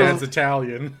watched dad's the-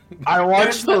 Italian. I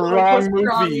watched the wrong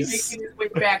movies. Making his way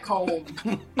back home.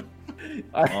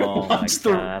 Oh my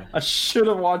God. I should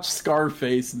have watched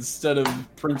Scarface instead of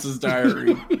Princess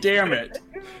Diary. Damn it.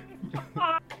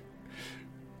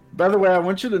 By the way, I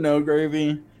want you to know,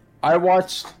 Gravy, I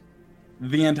watched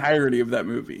the entirety of that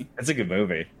movie. It's a good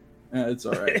movie. It's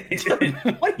alright.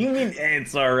 What do you mean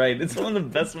it's alright? It's one of the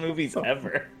best movies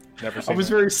ever. Never I seen was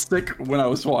it. very sick when I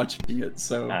was watching it,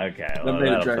 so Okay, That well, made it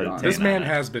that'll drag put a on. taint This man on it.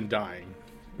 has been dying.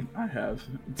 I have.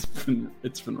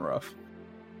 It's been rough.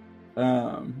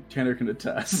 Tanner can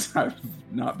attest. I've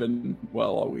not been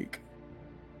well all week.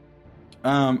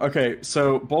 Okay,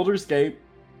 so Baldur's Gate,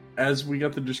 as we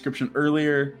got the description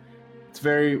earlier, it's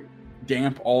very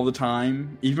damp all the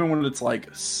time. Even when it's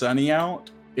like sunny out,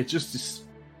 it just is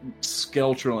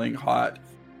skeltering hot.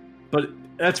 But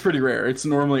that's pretty rare. It's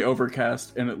normally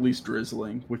overcast and at least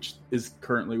drizzling, which is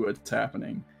currently what's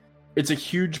happening. It's a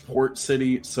huge port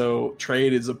city, so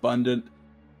trade is abundant.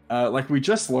 Like we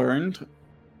just learned,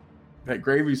 that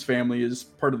Gravy's family is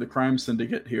part of the crime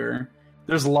syndicate here.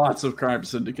 There's lots of crime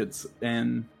syndicates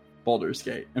in Baldur's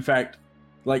Gate. In fact,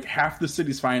 like half the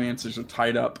city's finances are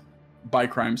tied up by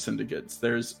crime syndicates.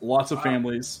 There's lots of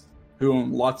families who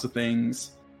own lots of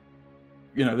things.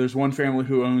 You know, there's one family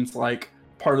who owns like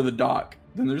part of the dock.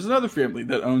 Then there's another family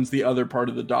that owns the other part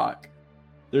of the dock.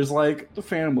 There's like the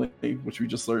family, which we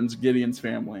just learned is Gideon's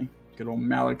family. Good old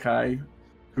Malachi,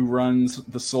 who runs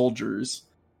the soldiers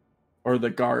or the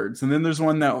guards. And then there's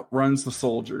one that runs the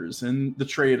soldiers and the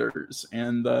traders.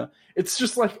 And it's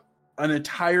just like an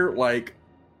entire like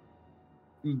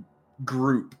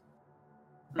group,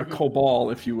 a cabal,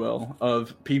 if you will,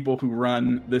 of people who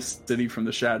run this city from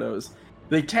the shadows.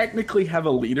 They technically have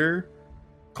a leader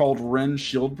called Ren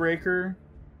Shieldbreaker.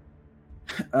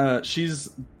 She's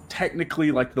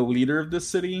technically like the leader of this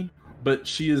city, but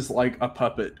she is like a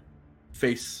puppet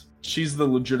face. She's the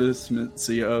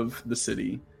legitimacy of the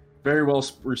city. Very well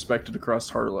respected across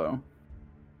Harlow.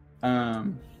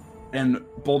 And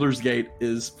Baldur's Gate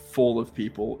is full of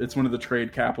people. It's one of the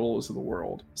trade capitals of the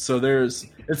world. So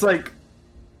it's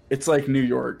like New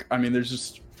York. I mean, there's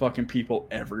just fucking people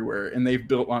everywhere, and they've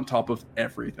built on top of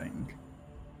everything.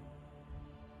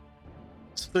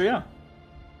 So yeah,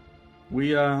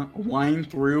 we wind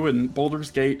through, and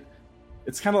Baldur's Gate,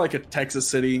 it's kind of like a Texas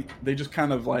city. They just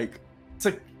kind of like, it's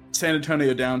like San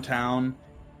Antonio downtown.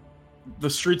 The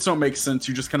streets don't make sense.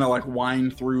 You just kind of like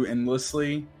wind through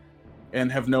endlessly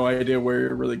and have no idea where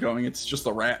you're really going. It's just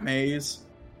a rat maze.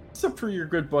 Except for your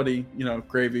good buddy,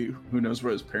 Gravy, who knows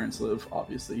where his parents live.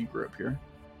 Obviously, he grew up here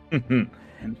and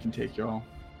can take you all.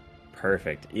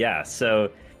 Perfect. Yeah, so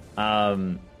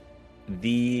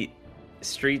the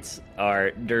streets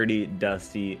are dirty,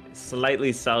 dusty,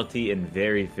 slightly salty, and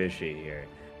very fishy here.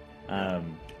 And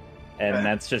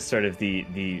that's just sort of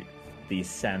the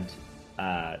scent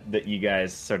that you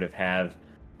guys sort of have.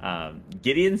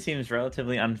 Gideon seems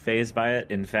relatively unfazed by it.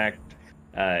 In fact,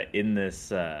 in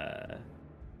this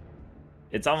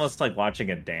It's almost like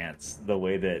watching a dance, the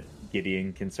way that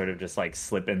Gideon can sort of just like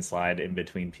slip and slide in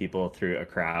between people through a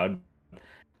crowd,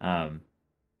 to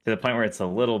the point where it's a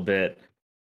little bit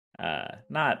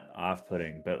not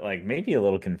off-putting, but like maybe a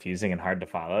little confusing and hard to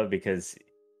follow because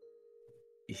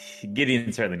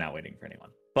Gideon's certainly not waiting for anyone.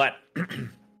 But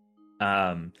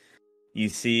you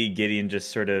see Gideon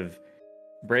just sort of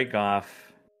break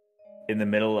off in the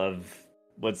middle of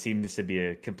what seems to be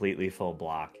a completely full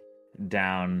block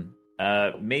down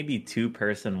maybe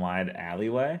 2-person wide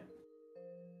alleyway.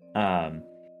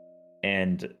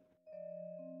 And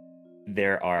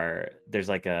there's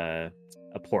like a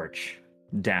porch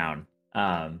down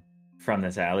from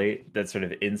this alley that's sort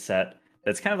of inset.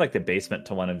 That's kind of like the basement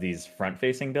to one of these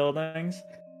front-facing buildings.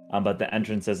 But the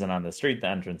entrance isn't on the street. The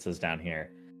entrance is down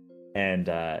here. And,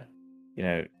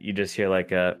 you just hear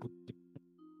like a...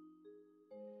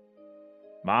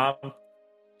 Mom?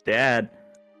 Dad?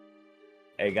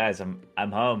 Hey, guys, I'm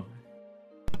home.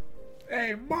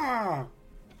 Hey, Ma!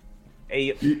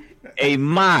 Hey,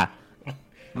 Ma!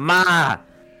 Ma!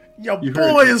 Your You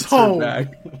boy heard is it home! back.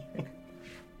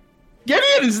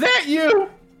 Gideon, is that you?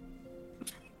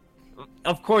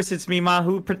 Of course it's me, Ma.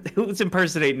 Who's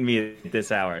impersonating me at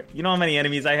this hour? You know how many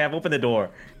enemies I have? Open the door.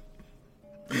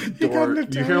 You got an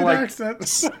You hear Italian like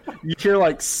accent. you hear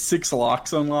like 6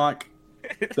 locks unlock.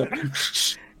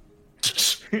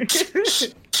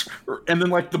 And then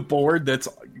like the board that's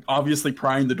obviously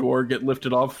prying the door get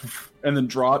lifted off and then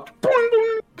dropped.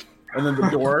 And then the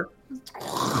door.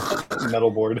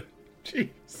 Metal board. Jeez.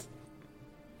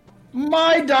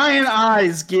 My dying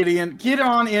eyes, Gideon. Get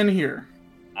on in here.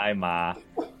 Hi, Ma.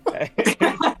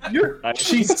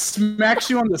 She smacks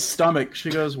you on the stomach. She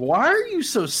goes, "Why are you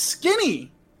so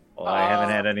skinny? Well, I haven't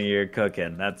had any of your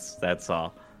cooking. That's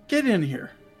all. Get in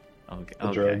here." Okay.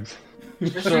 The drugs.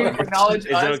 Does she acknowledge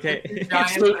Is us? it okay? as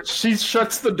giant- So she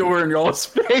shuts the door in y'all's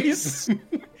face.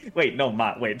 Wait, no,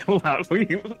 Ma. Wait, hold on. We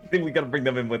gotta bring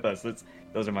them in with us.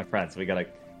 Those are my friends. We gotta.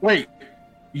 Wait,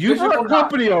 you brought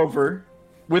company over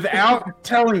without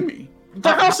telling me.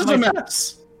 The house is a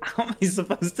mess. How am I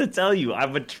supposed to tell you?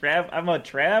 I'm a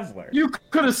traveler. You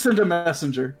could have sent a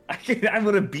messenger. I'm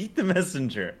gonna beat the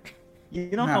messenger. You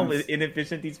know how Nice.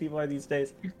 inefficient these people are these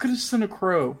days. You could have sent a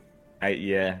crow.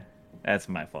 Yeah, that's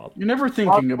my fault. You're never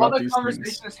thinking While about the these conversation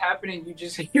things. is happening, you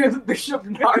just hear the bishop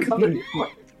knock on the door.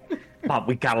 Pop,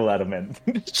 we gotta let him in.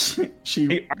 She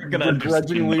They aren't gonna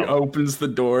begrudgingly understand, though. opens the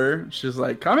door. She's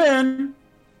like, "Come in."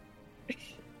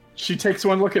 She takes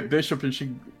one look at Bishop and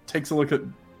she takes a look at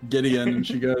Gideon and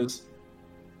she goes,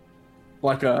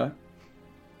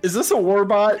 "Is this a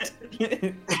warbot?"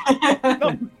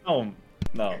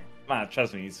 No. Ma,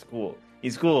 trust me, he's cool.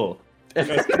 He's cool.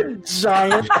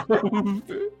 Giant.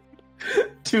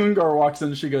 Toongar walks in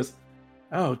and she goes,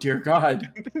 "Oh dear God."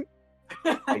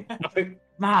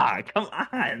 Ma, come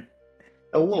on.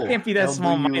 Hello. You can't be that How do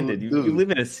small-minded. You do?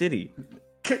 live in a city.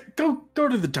 Go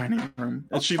to the dining room.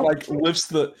 And she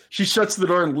she shuts the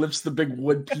door and lifts the big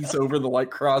wood piece over the like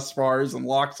crossbars and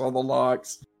locks all the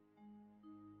locks.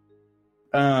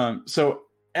 So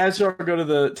as y'all go to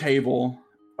the table,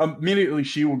 immediately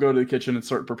she will go to the kitchen and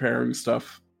start preparing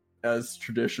stuff as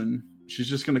tradition. She's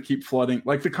just gonna keep flooding.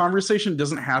 Like the conversation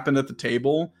doesn't happen at the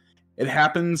table. It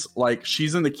happens like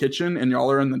she's in the kitchen and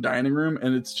y'all are in the dining room,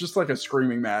 and it's just like a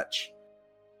screaming match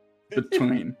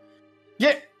between.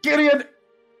 Gideon,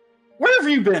 where have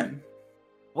you been?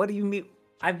 What do you mean?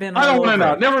 I've been. I don't want to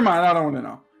know. Never mind. I don't want to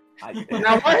know.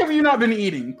 Now, why have you not been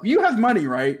eating? You have money,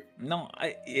 right? No,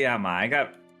 Ma. I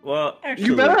got. Well, actually,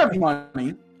 You better have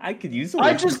money. I could use.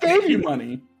 I just gave you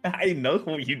money. I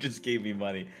know you just gave me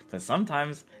money, but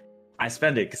sometimes I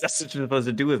spend it because that's what you're supposed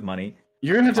to do with money.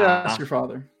 You're gonna have to ask your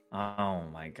father. Oh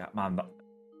my God, Mom!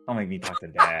 Don't make me talk to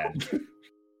Dad.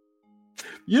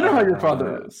 You know how your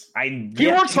father is. He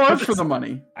works hard for the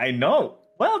money. I know.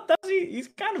 Well, does he? He's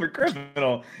kind of a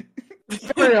criminal.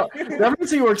 That means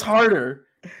he works harder.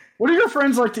 What do your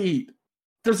friends like to eat?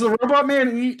 Does the robot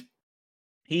man eat?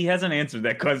 He hasn't answered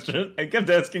that question. I kept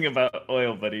asking about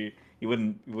oil, but he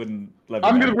wouldn't let me.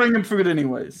 I'm know. gonna bring him food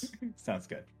anyways. Sounds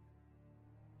good.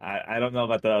 I don't know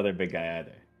about the other big guy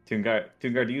either. Toongar,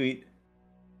 do you eat?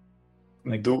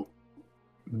 Like- Do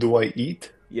I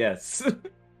eat? Yes.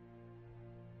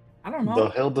 I don't know. The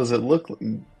hell does it look like?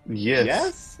 Yes.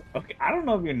 Yes? Okay, I don't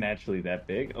know if you're naturally that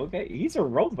big. Okay, he's a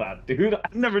robot, dude.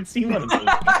 I've never seen one of those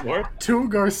before.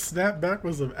 Toongar's snapback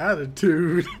was of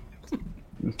attitude.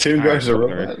 Toongar's a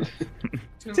Alright, robot.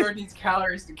 Toongar needs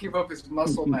calories to keep up his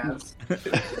muscle mass.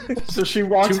 So she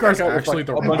walks Toongar's back out with actually like,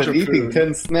 the a I've bunch been of eating food.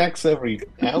 10 snacks every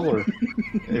hour.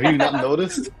 Have you not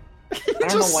noticed? don't know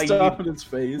Just why you- stuff in his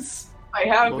face. I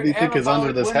have What do you think is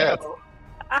under this hat?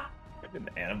 An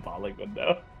anabolic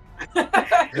window.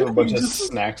 I have a bunch of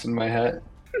snacks in my hat.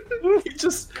 He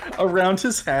just around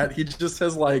his hat, he just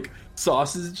has like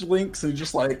sausage links and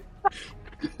just like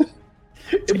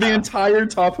the entire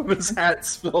top of his hat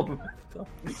filled with stuff.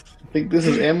 Think this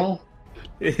is ammo?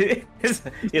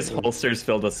 his holster's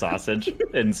filled with sausage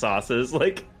and sauces.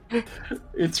 Like,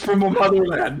 It's from a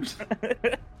motherland.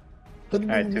 all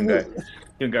right,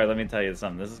 Tungar, let me tell you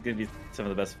something. This is gonna be some of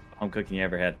the best home cooking you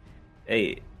ever had.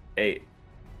 Hey.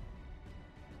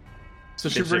 So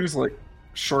she brings like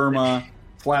shawarma,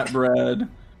 flatbread,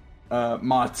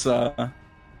 matzah,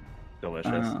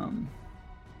 Delicious.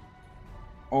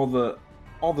 all the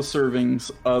servings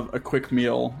of a quick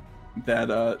meal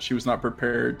that she was not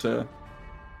prepared to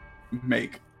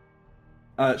make.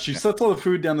 She sets all the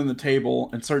food down on the table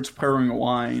and starts pouring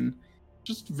wine.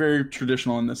 Just very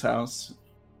traditional in this house.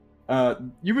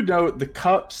 You would know the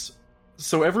cups.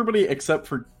 So everybody except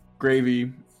for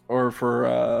Gravy or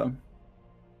for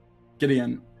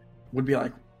Gideon would be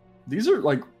like, these are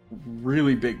like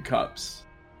really big cups,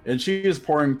 and she is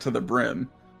pouring to the brim.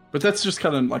 But that's just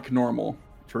kind of like normal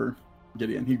for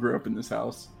Gideon. He grew up in this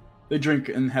house. They drink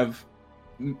and have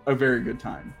a very good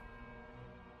time.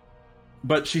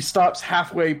 But she stops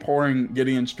halfway pouring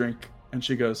Gideon's drink, and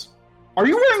she goes, "Are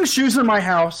you wearing shoes in my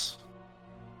house?"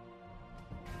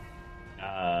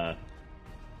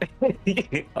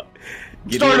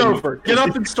 Start over. Get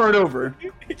up and start over.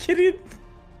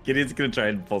 Gideon's gonna try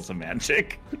and pull some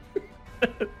magic.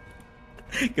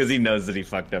 Because he knows that he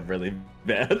fucked up really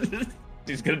bad.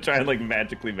 He's gonna try and like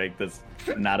magically make this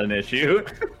not an issue.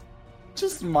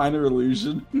 Just minor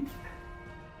illusion.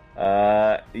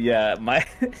 Yeah,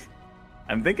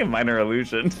 I'm thinking minor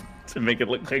illusion to make it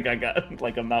look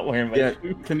like I'm not wearing my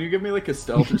shoes. Can you give me like a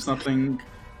stealth or something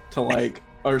to like,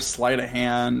 or sleight of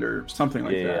hand or something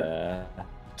like that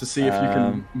to see if you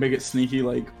can make it sneaky,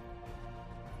 like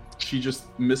she just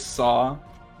missaw.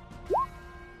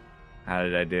 How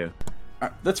did I do?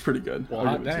 That's pretty good. Well,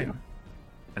 I'll give it to dang. you.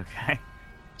 Okay.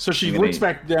 So she looks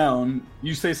back down.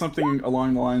 You say something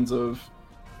along the lines of,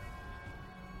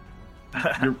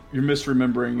 "You're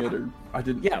misremembering it," or "I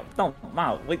didn't." Yeah. No,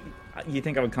 wow. Wait. You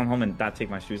think I would come home and not take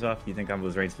my shoes off? You think I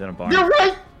was raised in a bar? You're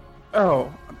right.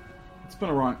 Oh, it's been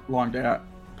a long day. I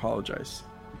apologize.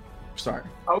 Sorry.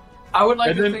 I would like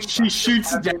And to then think she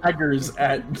shoots daggers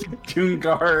at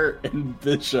Tungar and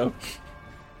Bishop,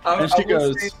 and she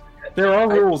goes, "There are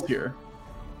rules here."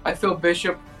 I feel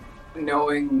Bishop,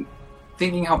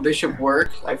 thinking how Bishop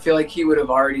works, I feel like he would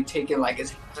have already taken like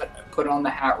his hat, put on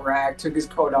the hat rack, took his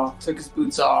coat off, took his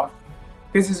boots off,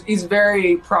 because he's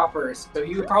very proper. So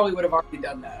he probably would have already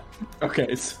done that.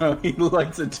 Okay, so he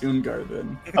likes a Tungar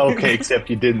then. Okay, except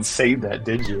you didn't say that,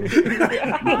 did you?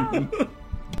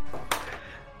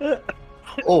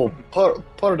 Oh,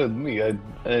 pardon me. I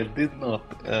did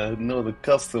not know the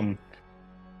custom.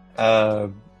 Yeah,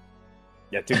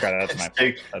 Tungar, that's my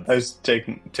fault. I was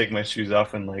take my shoes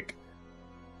off and like,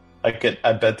 I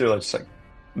bet they're just like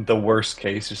the worst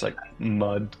case, just like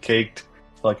mud caked.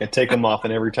 Like I take them off,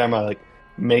 and every time I like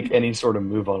make any sort of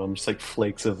move on them, just like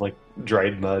flakes of like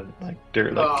dried mud, like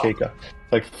dirt, like cake,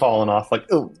 like falling off. Like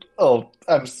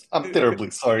I'm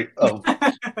terribly sorry. Oh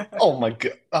my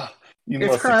god. You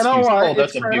It's must quite excuse. alright. Oh,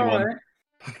 that's It's a big quite one. alright.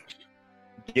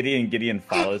 Gideon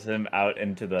follows him out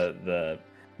into the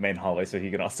main hallway so he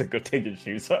can also go take his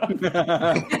shoes off.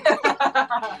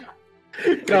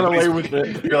 Got away with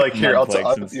it. You're like here. Mud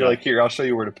flakes and You're like stuff. here. I'll show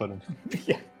you where to put them.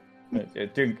 Yeah.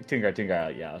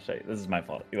 Tungar, yeah, I'll show you. This is my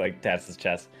fault. He like taps his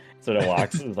chest, sort of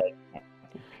walks. It's like,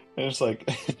 And just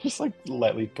like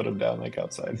lightly put them down like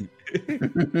outside.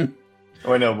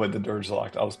 Oh, I know, but the door's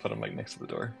locked. I'll just put them like next to the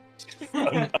door.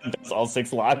 undoes all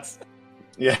 6 locks.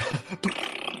 Yeah.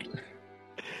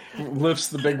 Lifts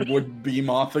the big wood beam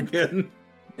off again.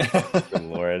 Good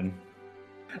lord.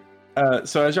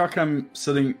 So as y'all come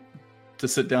to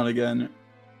sit down again,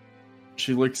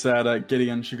 she looks at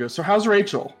Gideon. She goes, "So how's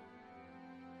Rachel?"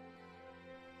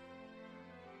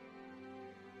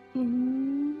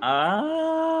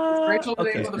 Rachel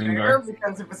okay. able to bear,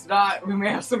 because if it's not, we may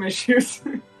have some issues.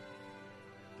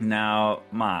 Now,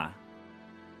 Ma,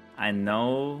 I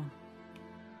know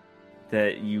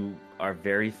that you are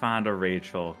very fond of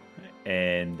Rachel,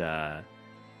 and we're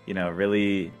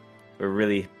really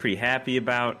pretty happy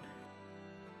about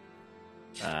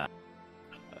the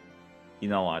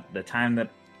time that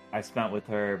I spent with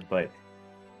her. But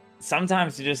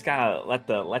sometimes you just gotta let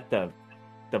the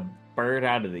bird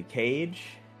out of the cage.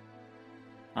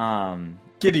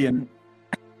 Gideon,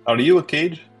 Are you a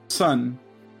cage? son,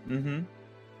 Mm-hmm.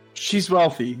 she's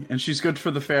wealthy and she's good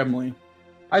for the family.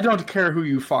 I don't care who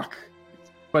you fuck,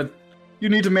 but you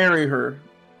need to marry her.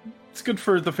 It's good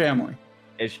for the family.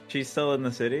 Is she still in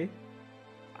the city?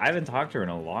 I haven't talked to her in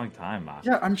a long time, Ma.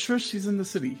 Yeah, I'm sure she's in the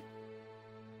city.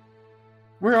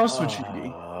 Where else would she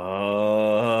be?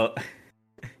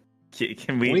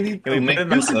 Can we? We need can to we make put in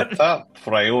this the- a top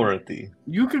priority.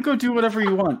 You could go do whatever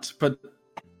you want, but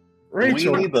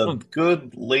Rachel. We need a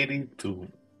good lady to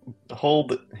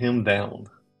hold him down.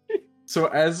 So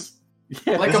as Like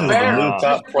This a is the bear. new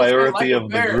top priority Like a of the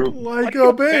bear. group. Like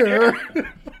a bear.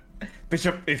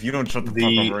 Bishop, if you don't shut the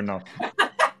The- fuck up right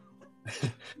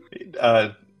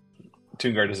now.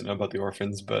 Toongar doesn't know about the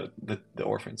orphans, but the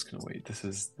orphans can wait. This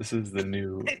is the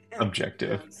new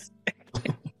objective.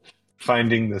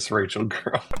 Finding this Rachel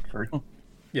girl.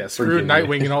 Yeah, screw Forgive me.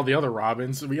 Nightwing and all the other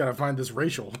Robins. We gotta find this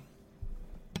Rachel.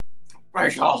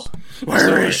 Rachel.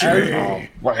 Where is she?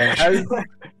 as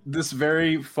this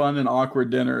very fun and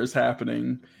awkward dinner is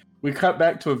happening, we cut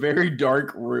back to a very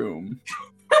dark room.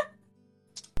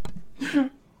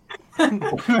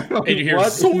 And you hear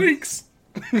What? zoinks.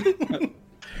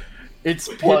 It's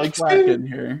pitch Like- black in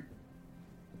here.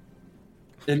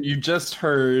 And you just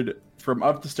heard from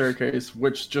up the staircase,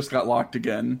 which just got locked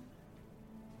again,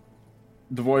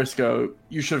 the voice go,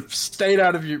 "You should have stayed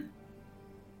out of your...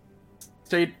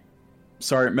 Stayed...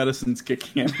 Sorry, medicine's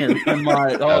kicking in here. Hold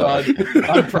on.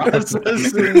 I'm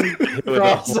processing.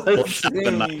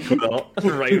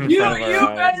 Right in You front of our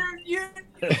eyes. better you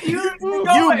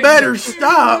You better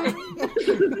stop.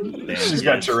 Damn. She's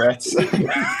got Tourette's.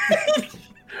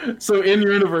 So in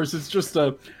universe, it's just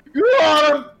a... You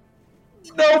ought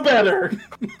to know better.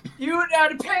 You and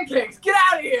out of pancakes. Get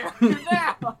out of here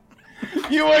now.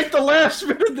 You ate the last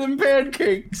bit of them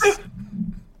pancakes.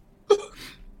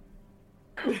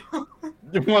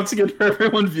 Once again, for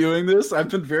everyone viewing this, I've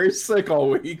been very sick all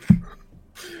week.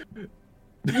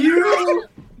 You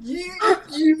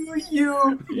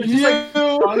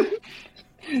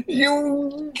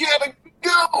gotta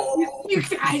go. You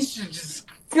guys should just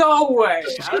go away.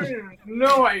 I don't even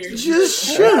know why you're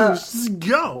Just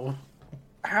go.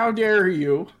 How dare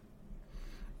you?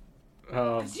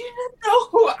 Do you know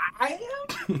who I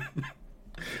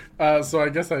am? So I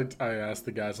guess I asked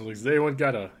the guys. I was like,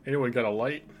 "Does anyone got a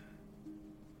light?"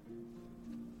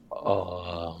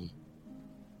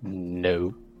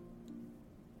 No.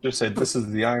 Just said this is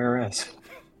the IRS.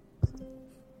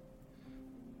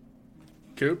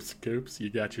 Coops, you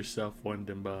got yourself one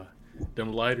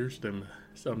them lighters,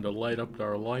 something to light up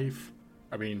our life.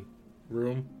 I mean,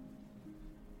 room.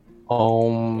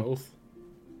 Both.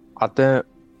 I think,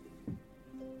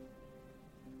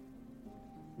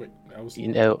 Wait, that was.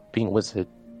 being wizard,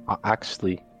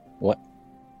 actually, what?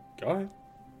 Go ahead.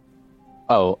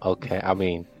 Oh, okay. I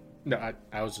mean, No,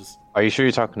 I was just. are you sure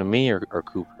you're talking to me or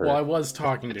Cooper? Well, I was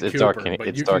talking to It's Cooper, dark in- but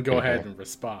it's you can dark go in ahead here. and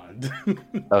respond.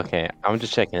 Okay, I'm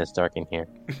just checking. It's dark in here.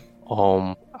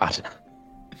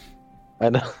 I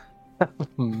know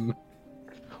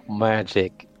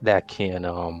magic that can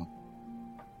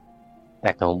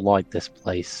light this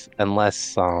place,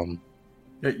 unless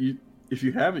Yeah, if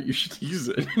you have it, you should use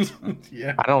it.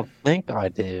 Yeah. I don't think I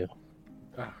do.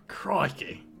 Oh,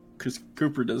 crikey. Because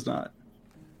Cooper does not.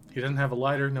 He doesn't have a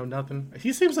lighter, no nothing.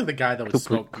 He seems like the guy that would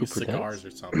smoke Cooper cigars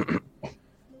or something.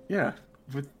 Yeah,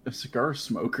 with a cigar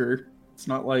smoker. It's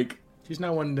not like He's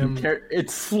not one of them.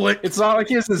 it's not like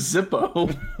he has a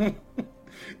Zippo.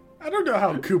 I don't know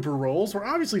how Cooper rolls. We're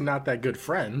obviously not that good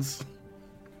friends.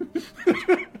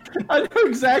 I know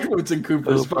exactly what's in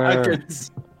Cooper's Cooper.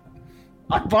 pockets.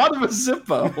 I bought him a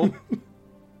Zippo.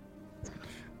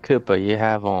 Cooper, you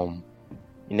have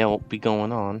you know what be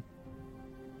going on.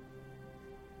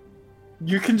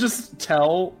 You can just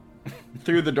tell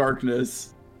through the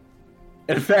darkness.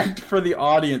 In fact, for the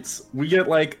audience, we get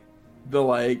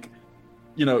the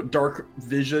dark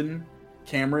vision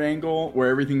camera angle where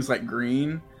everything's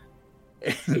green.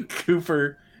 And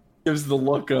Cooper gives the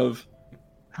look of,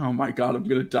 oh my god, I'm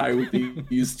gonna die with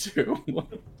these two.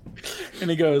 And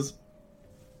he goes,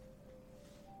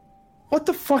 what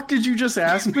the fuck did you just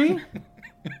ask me?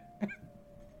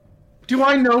 Do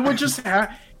I know what just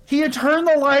happened? He had turned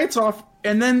the lights off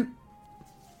and then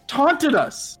taunted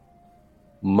us.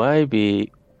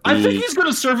 Maybe I think he's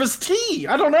gonna serve us tea.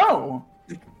 I don't know.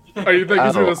 Oh, you think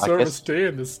he's Oh, going to I serve guess- us tea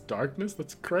in this darkness?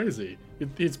 That's crazy.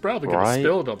 He's probably going to Right.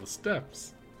 spill it on the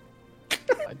steps.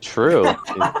 true.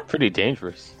 It's pretty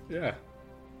dangerous. Yeah.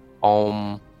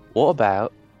 What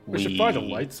about We should find a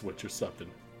light switch or something.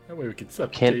 That way we can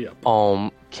set the tea Can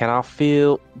up. can I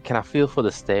feel for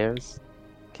the stairs?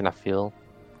 Can I feel?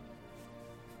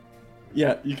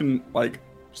 Yeah, you can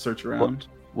search around.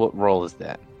 What role is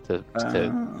that? To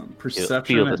Perception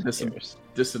feel the at stairs.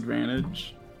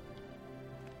 disadvantage.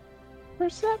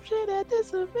 Perception at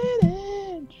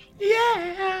disadvantage.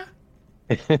 Yeah.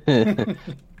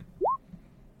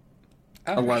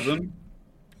 11.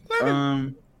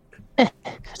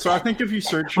 So I think if you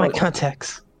search for My like,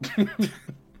 contacts.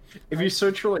 if you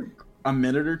search for like a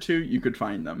minute or two, you could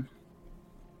find them.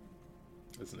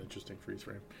 That's an interesting freeze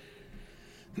frame.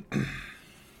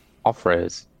 I'll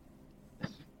froze.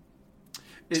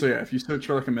 So yeah, if you search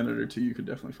for like a minute or two, you could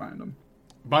definitely find them.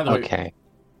 By the way, Okay.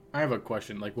 I have a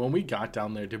question. Like, when we got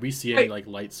down there, did we see any like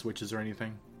light switches or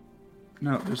anything?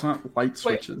 No, there's not light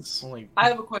switches. Only I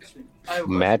have a question.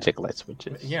 Magic light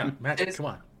switches. yeah, magic. Is- Come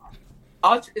on.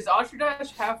 Is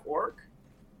Ultradash half orc?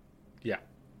 Yeah.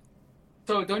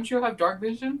 So don't you have dark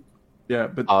vision? Yeah,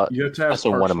 but you have to have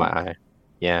Also, one of my partial. eye.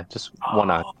 Yeah, just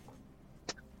one eye.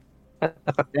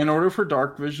 In order for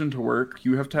dark vision to work,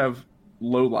 you have to have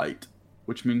low light,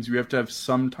 which means you have to have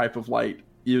some type of light,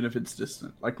 even if it's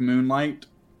distant, like moonlight,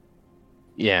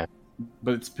 Yeah,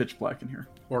 but it's pitch black in here.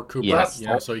 Or Cooper, Yes. you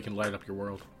know, so you can light up your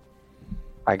world.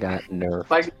 I got nerfed.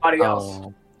 Like everybody else.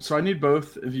 Oh. So I need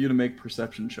both of you to make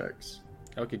perception checks.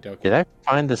 Okay, dokie. Did I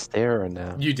find the stair or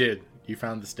no? You did. You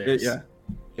found the stairs. Yeah,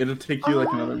 it'll take you like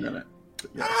another minute.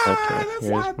 But yeah. Okay,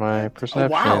 here's my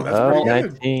perception. wow, that's Oh, pretty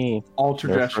good. 19. Alter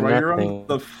No, Dash, for while you're on nothing.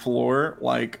 the floor,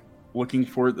 like looking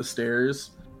for the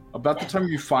stairs, about the time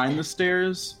you find the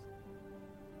stairs,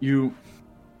 you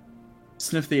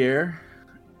sniff the air.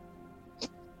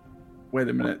 Wait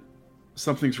a minute.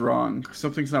 Something's wrong.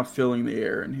 Something's now filling the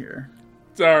air in here.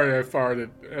 Sorry, I farted.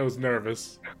 I was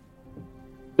nervous.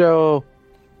 Joe,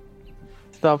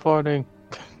 stop farting.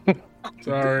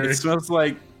 Sorry. It smells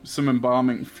like some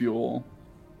embalming fuel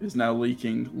is now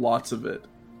leaking, lots of it.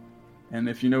 And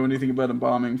if you know anything about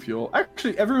embalming fuel,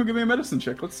 actually, everyone give me a medicine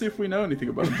check. Let's see if we know anything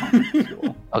about embalming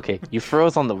fuel. Okay, you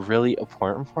froze on the really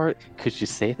important part. Could you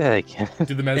say that again?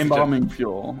 Do the medicine Embalming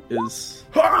fuel is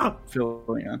check.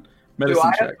 filling in. Do Medicine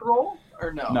I check. have to roll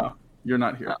or no? No, you're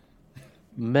not here.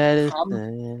 Medicine. I'm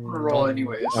gonna roll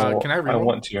anyways. Can I I reroll?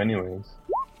 want to anyways.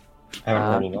 I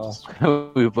haven't heard it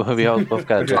all. we all both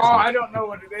got Okay. Oh, I don't know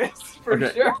what it is for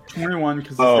Okay. sure. 21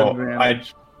 because it's Oh, got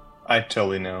advantage. I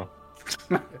totally know.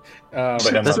 But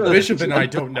That's what- Bishop and I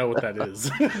don't know what that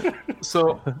is.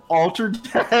 So, Alter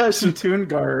Dash and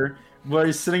Toongar, while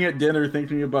he's sitting at dinner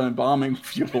thinking about embalming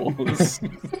fuels,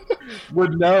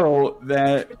 would know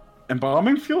that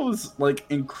embalming fuel is like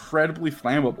incredibly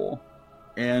flammable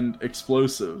and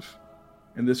explosive.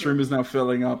 And this room is now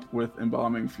filling up with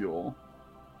embalming fuel.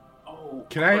 Oh,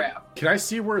 Can I crap.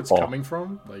 see where it's Oh. coming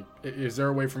from? Like, is there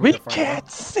a way for me We to find can't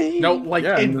out? see. No, like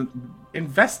Yeah, and,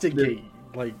 investigate.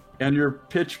 Like, and your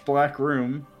pitch black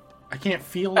room. I can't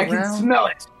feel I around. can smell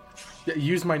it. Yeah,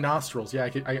 use my nostrils. Yeah,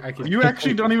 I could. You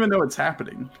actually don't even know it's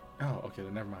happening. Oh, okay.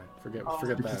 Then never mind. Forget Oh.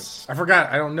 that. Because- I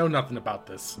forgot. I don't know nothing about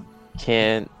this.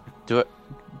 Do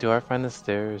I find the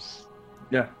stairs?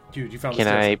 Yeah. Dude, you found Can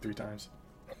the stairs I- like 3 times.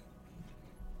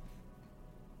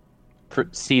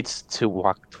 Proceeds to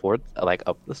walk toward, like,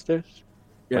 up the stairs.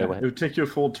 Yeah, Wait. it would take you a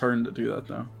full turn to do that,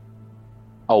 though.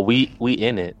 Oh, we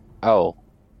in it. Oh,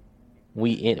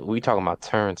 we talking about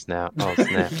turns now. Oh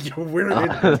snap. We're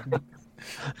in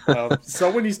it.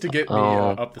 Someone needs to get me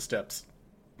up the steps.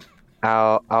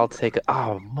 I'll take it.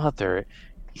 Oh mother,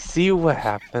 you see what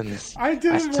happens? I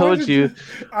didn't. I told want you. to-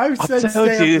 I said told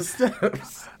stay you. up the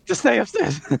steps. Just stay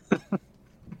upstairs.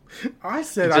 I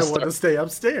said Just I want to stay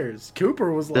upstairs.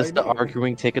 Cooper was Does like, the no.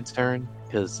 arguing take a turn?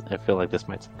 Because I feel like this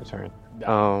might take a turn.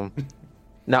 No.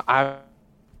 Now I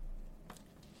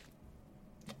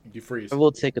You freeze.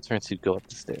 will take a turn to go up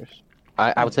the stairs.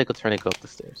 I will take a turn to go up the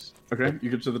stairs. Okay, you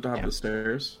get to the top Yeah. of the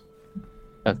stairs.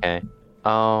 Okay.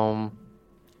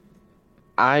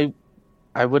 I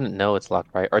wouldn't know it's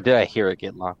locked, right? Or did I hear it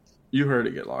get locked? You heard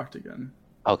it get locked again.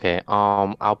 Okay.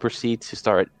 I'll proceed to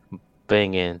start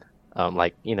banging.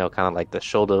 Like kind of like the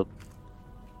shoulder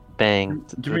bang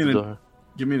Give through me the the- door.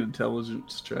 Give me an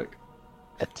intelligence check.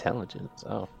 Intelligence.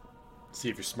 Oh, See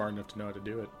if you're smart enough to know how to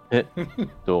do it.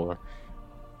 door.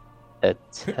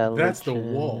 Intelligence. That's the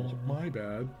wall. My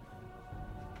bad.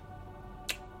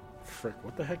 Frick,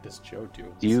 what the heck does Joe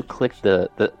do? Do you click the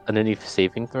underneath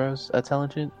saving throws?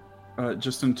 Intelligent.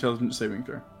 Just intelligence saving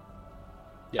throw.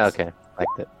 Yes. Okay,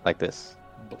 like this.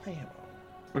 Blam.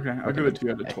 Okay, I'll give it to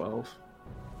you out of 12.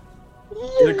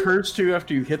 It occurs to you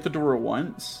after you hit the door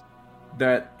once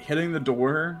that hitting the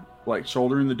door, like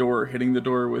shouldering the door or hitting the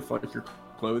door with like your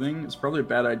clothing is probably a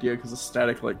bad idea because of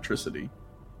static electricity.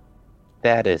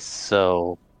 That is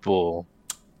so bull.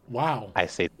 Wow. I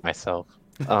say to myself.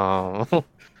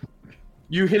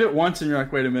 You hit it once and you're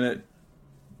like, wait a minute.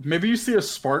 Maybe you see a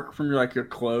spark from your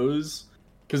clothes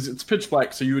because it's pitch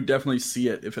black, so you would definitely see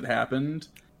it if it happened.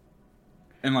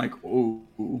 And like, oh,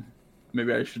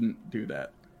 maybe I shouldn't do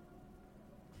that.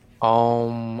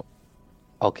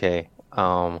 Okay.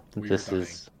 We This are dying.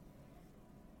 is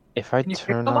if I Can you pick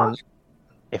turn the on lock?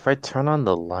 if I turn on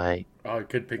the light, Oh, I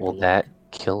could pick will the that lock.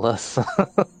 kill us?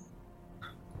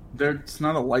 There's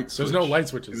not a light switch. There's no light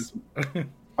switches.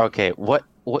 Okay. What?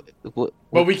 But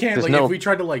we can't, There's like, no. if we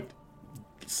tried to, like,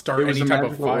 start It was any a type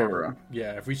of magical fire. aura.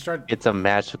 Yeah, if we start. It's a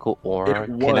magical aura. It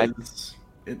Can I? was.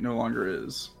 It no longer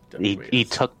is. He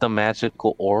took the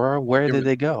magical aura. Where It did was-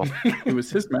 they go? It was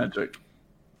his magic.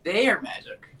 They are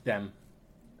magic. Them.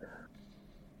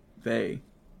 They.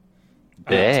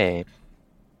 They.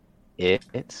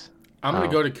 It. I'm gonna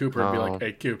Oh, go to Cooper and be oh. like,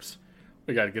 "Hey, Coops,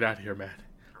 we gotta get out of here, man.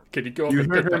 Can you go up You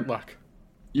and heard get him. that lock?"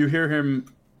 You hear him,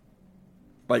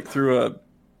 like through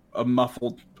a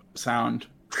muffled sound.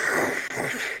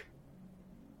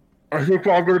 I think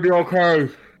I'm gonna be okay.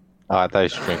 Oh, I thought he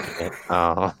was drinking it.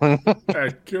 Oh.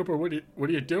 Hey, Cooper, what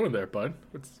are you doing there, bud?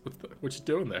 What you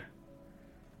doing there?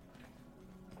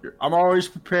 I'm always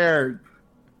prepared.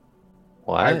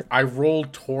 What? I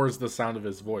rolled towards the sound of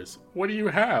his voice. What do you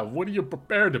have? What are you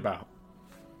prepared about?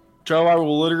 Joe, I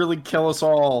will literally kill us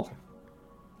all.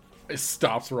 It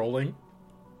stops rolling.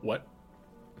 What?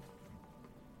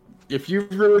 If you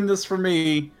ruin this for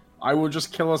me, I will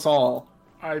just kill us all.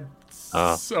 I'm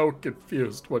Oh. so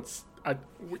confused.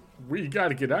 We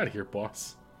gotta get out of here,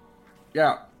 boss.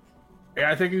 Yeah.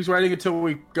 I think he's waiting until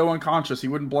we go unconscious. He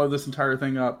wouldn't blow this entire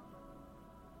thing up.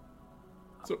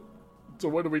 So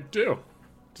what do we do?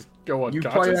 Just go You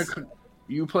unconscious?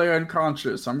 play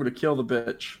unconscious. I'm gonna kill the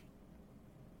bitch.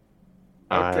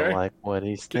 Okay. I like what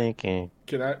he's thinking.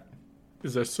 Can I?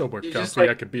 Is there so much You just, comfy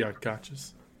I like- could be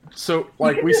unconscious? So,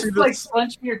 like, You we can see just, like, this.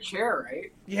 punch in your chair,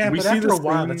 right? Yeah, We but see after a this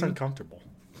while, thing- that's uncomfortable.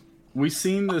 We've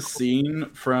seen this scene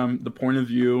from the point of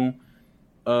view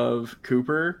of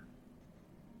Cooper,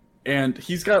 and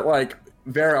he's got, like,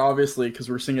 very obviously, because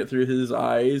we're seeing it through his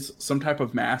eyes, some type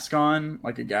of mask on,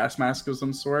 like a gas mask of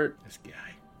some sort. This guy.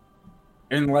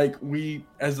 And, like, we,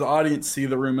 as the audience, see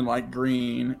the room in, like,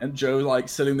 green, and Joe, like,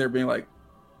 sitting there being like,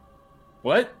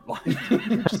 what? Like,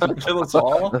 just kill us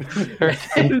all?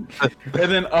 And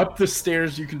then up the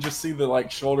stairs, you can just see the, like,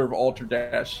 shoulder of Alter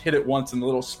Dash hit it once and the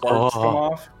little sparks come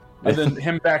off. And then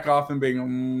him back off and being,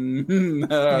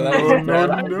 that was a bad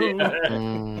idea.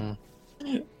 Mm,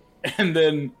 And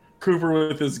then Cooper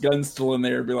with his gun still in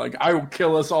there be like, I will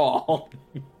kill us all.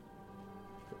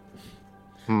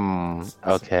 It's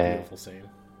okay. a beautiful scene.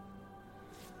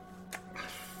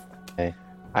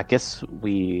 I guess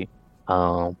we.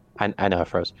 I know I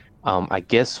froze. I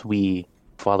guess we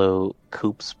follow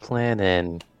Coop's plan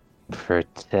and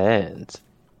pretend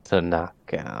to knock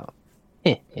out.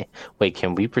 Wait,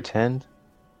 can we pretend?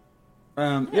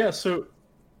 Yeah, so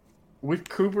with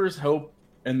Cooper's help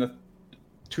and the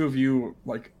two of you,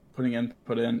 like, putting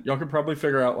input in, y'all could probably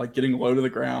figure out, like, getting low to the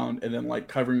ground and then, like,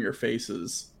 covering your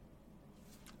faces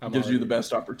gives you the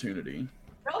best opportunity.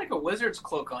 Got like a wizard's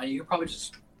cloak on. You could probably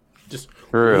just.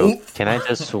 True. Whoop. Can I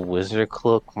just wizard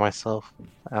cloak myself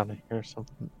out of here or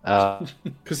something?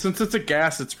 Because since it's a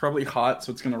gas, it's probably hot,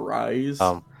 so it's going to rise.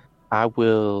 I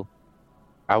will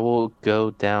go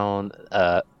down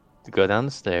the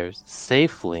stairs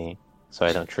safely so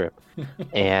I don't trip,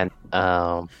 and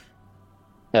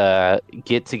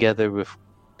get together with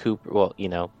Cooper. Well,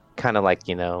 kind of like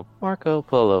Marco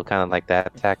Polo, kind of like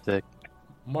that tactic.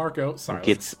 Marco, silence.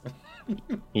 Gets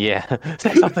yeah,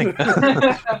 say something.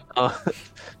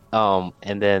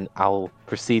 And then I'll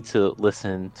proceed to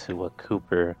listen to what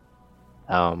Cooper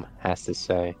has to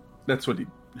say. That's what he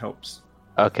helps.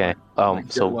 Okay. Like,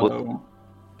 get So low,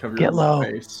 cover get your low.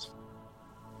 face.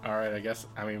 All right, I guess.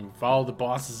 I mean, follow the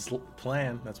boss's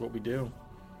plan. That's what we do.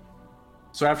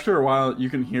 So after a while, you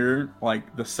can hear,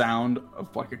 like, the sound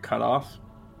of, like, a cutoff,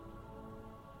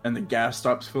 and the gas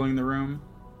stops filling the room.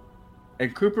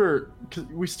 And Cooper, 'cause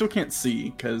we still can't see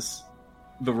because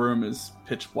the room is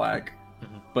pitch black.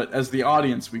 Mhm. But as the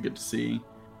audience, we get to see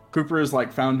Cooper has,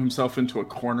 like, found himself into a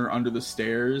corner under the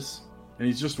stairs, and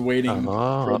he's just waiting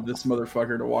for this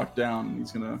motherfucker to walk down, and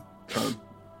he's gonna try to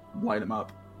light him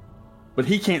up. But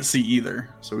he can't see either,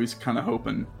 so he's kind of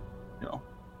hoping,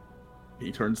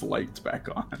 he turns the lights back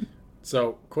on.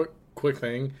 So, quick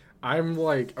thing. I'm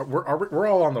like, we're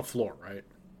all on the floor, right?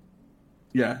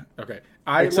 Yeah, Okay.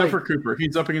 except for Cooper,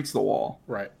 he's up against the wall.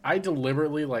 Right. I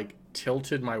deliberately, like,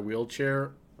 tilted my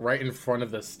wheelchair right in front of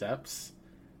the steps,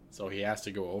 so he has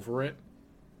to go over it.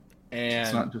 And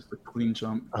It's not just a clean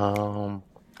jump.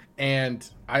 And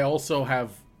I also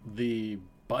have the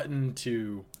button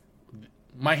to.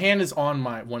 My hand is on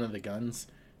one of the guns,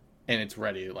 and it's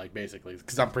ready, like, basically,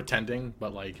 because I'm pretending.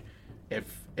 But, like,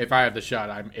 if I have the shot,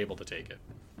 I'm able to take it.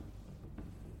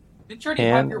 Did you already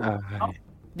have Can your. I?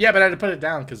 Yeah, but I had to put it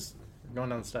down because we're going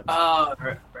down the steps. Oh,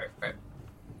 right.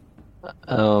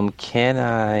 Can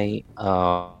I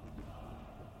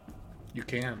You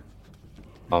can.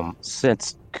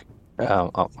 since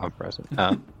I'm frozen.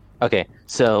 Okay,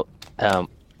 so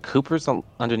Cooper's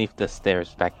underneath the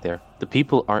stairs back there. The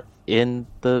people aren't in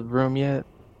the room yet.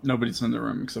 Nobody's in the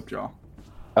room except y'all.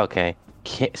 Okay,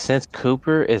 since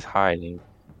Cooper is hiding,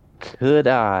 could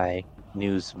I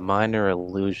use minor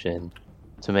illusion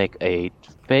to make a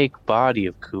fake body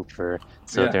of Cooper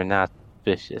so Yeah. they're not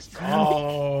suspicious?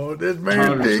 Oh, this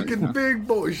man thinking big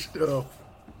boy stuff.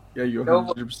 Yeah, you No,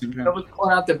 100% can. Nobody's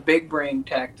pulling out the big brain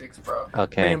tactics, bro.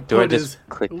 Okay, Man, do I put just his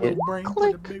click little it? brain, put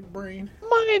Click a big brain.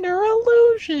 minor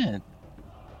illusion.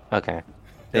 Okay,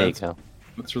 there you That's- go.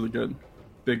 That's really good.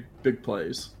 Big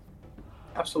plays.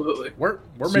 Absolutely. We're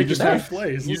So you making just big have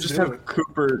plays. you Let's just do have it.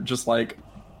 Cooper just like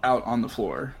out on the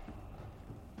floor.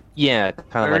 Yeah,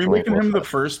 kind Are of you like making him the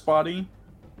first body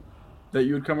that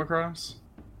you would come across?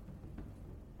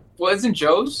 Well, isn't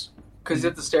Joe's? Because he's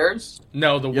at the stairs?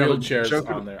 No, the Yeah, but wheelchair's Joe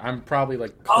could- on there. I'm probably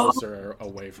like Oh. closer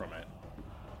away from it.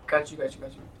 Got you.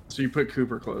 So you put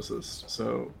Cooper closest.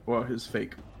 So his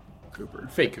fake Cooper.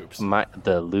 Fake hoops.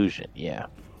 the illusion. Yeah.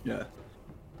 Yeah.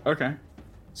 Okay.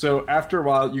 So after a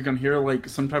while, you can hear like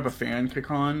some type of fan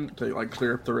kick on to like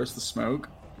clear up the rest of the smoke,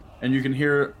 and you can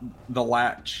hear the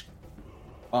latch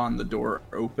on the door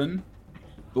open.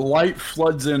 The light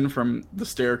floods in from the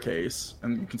staircase,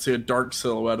 and you can see a dark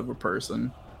silhouette of a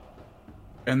person.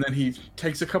 And then he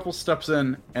takes a couple steps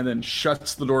in, and then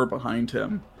shuts the door behind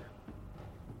him.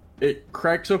 It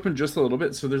cracks open just a little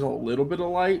bit, so there's a little bit of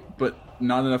light, but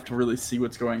not enough to really see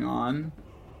what's going on.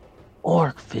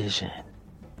 Orc vision.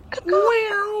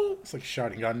 It's like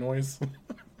shotgun noise.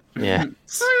 Yeah.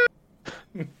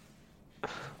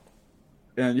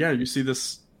 And yeah, you see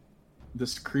this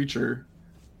creature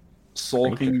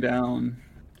sulking down.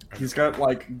 He's got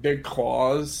like big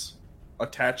claws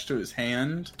attached to his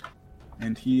hand,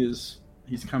 and he's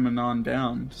coming on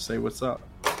down to say what's up.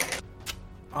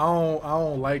 I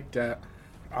don't like that.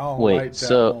 I don't Wait, like that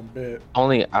so- one bit.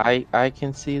 Only I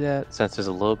can see that since there's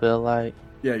a little bit of light.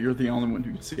 Yeah, you're the only one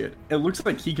who can see it. It looks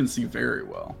like he can see very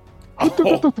well. Oh,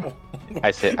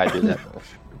 I do that.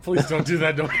 please don't do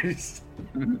that noise.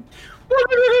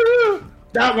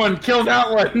 That one, kill that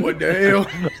one. What the hell?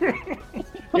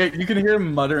 Yeah, you can hear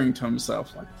him muttering to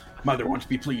himself, like, "Mother won't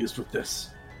be pleased with this.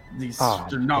 These Oh,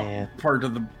 are not man. part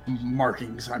of the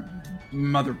markings.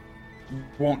 Mother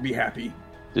won't be happy.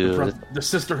 Dude, The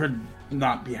sisterhood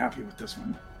not be happy with this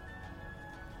one."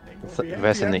 it's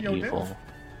Resident Evil.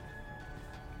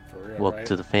 For real, Welcome right?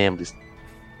 to the family.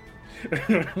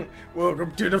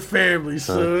 Welcome to the family,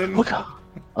 son.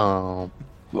 Welcome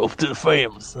to the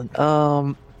family,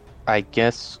 son. I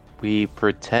guess we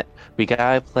pretend we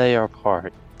gotta play our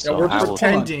part. So Yeah, we're I will-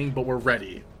 pretending, but we're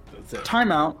ready. That's it.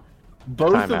 Timeout.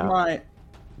 Both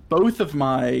of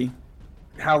my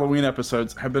Halloween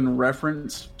episodes have been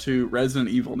referenced to Resident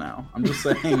Evil now. I'm just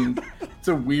saying it's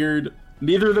a weird.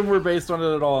 Neither of them were based on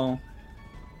it at all,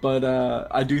 but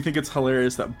I do think it's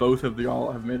hilarious that both of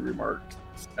y'all have made remarks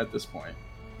at this point.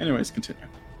 Anyways, continue.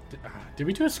 Did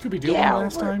we do a Scooby Doo Yeah, one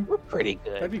last time? we're pretty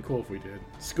That'd good. be cool if we did.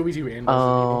 Scooby Doo and Resident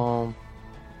Evil.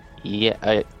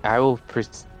 Yeah, I will.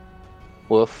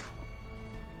 Woof.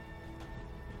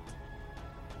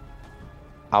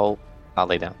 I'll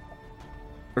lay down.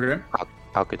 Okay.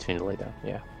 I'll continue to lay down.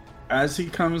 Yeah. As he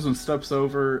comes and steps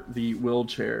over the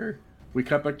wheelchair, we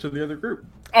cut back to the other group.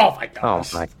 Oh my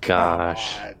gosh. Oh my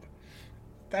gosh. God.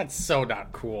 That's so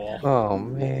not cool. Oh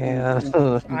man.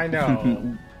 I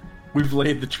know. We've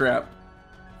laid the trap.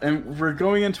 And we're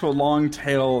going into a long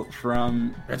tale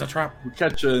from It's a trap.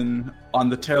 Ketchin on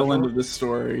the tail end of this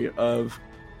story of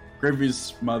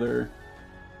Gravy's mother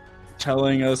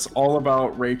telling us all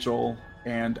about Rachel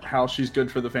and how she's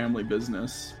good for the family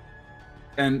business.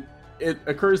 And it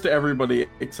occurs to everybody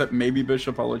except maybe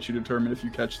Bishop. I'll let you determine if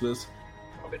you catch this.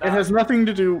 It has nothing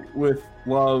to do with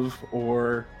love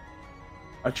or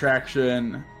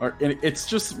attraction, or it's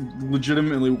just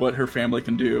legitimately what her family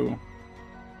can do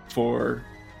for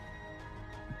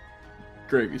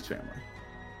Gravy's family.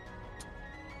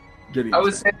 I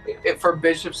would say, for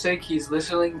Bishop's sake, he's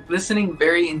listening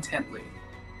very intently.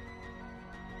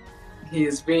 He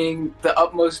is being the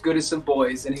utmost goodest of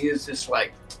boys, and he is just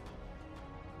like,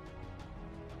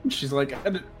 She's like,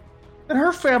 and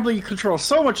her family controls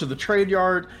so much of the trade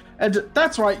yard, and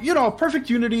that's why, perfect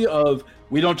unity of,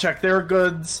 we don't check their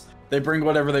goods, they bring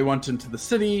whatever they want into the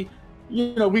city,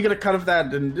 we get a cut of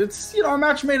that, and it's, a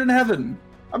match made in heaven.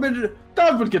 I mean,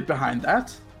 God would get behind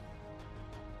that.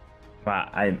 Wow,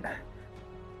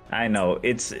 I know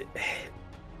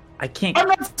I can't. I'm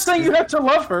not saying you have to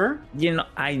love her. You know,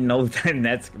 I know that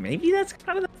that's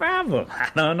kind of the problem. I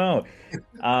don't know.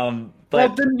 But Well,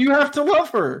 then you have to love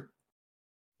her.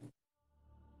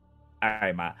 all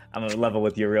right, Ma, I'm gonna level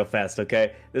with you real fast,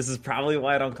 okay? This is probably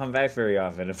why I don't come back very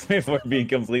often. If we're being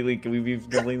completely, can we be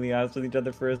completely honest with each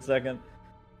other for a second,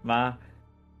 Ma?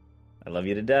 I love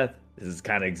you to death. This is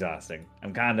kind of exhausting.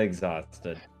 I'm kind of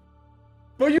exhausted.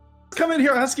 Well, you come in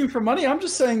here asking for money. I'm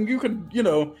just saying you could,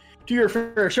 do your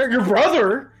fair share. Your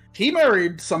brother, he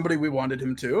married somebody we wanted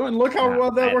him to, and look how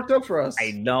well that worked out for us.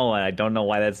 I know, and I don't know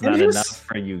why that's not enough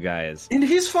for you guys. And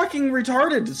he's fucking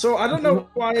retarded, so I don't know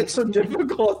why it's so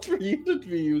difficult for you to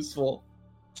be useful.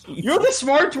 You're the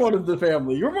smart one of the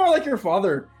family. You're more like your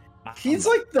father. He's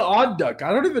like the odd duck.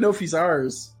 I don't even know if he's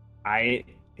ours.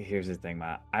 Here's the thing,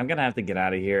 Ma. I'm gonna have to get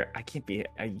out of here. You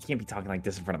can't be talking like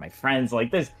this in front of my friends.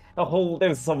 Like there's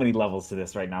so many levels to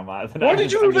this right now, Ma. Why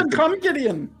did you even come,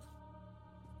 Gideon?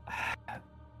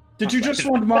 Did you just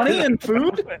want money and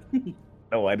food?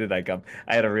 No, why did I come?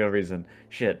 I had a real reason.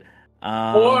 Shit.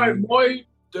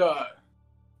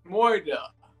 Moida.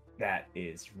 That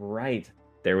is right.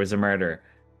 There was a murder,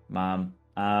 Mom.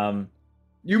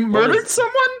 You murdered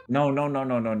someone?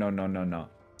 No.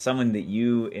 Someone that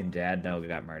you and Dad know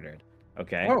got murdered.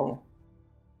 Okay. Oh.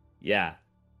 Yeah.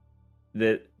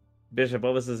 The Bishop.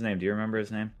 What was his name? Do you remember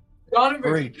his name?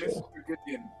 Donovan. Rachel.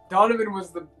 Donovan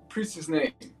was the priest's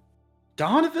name.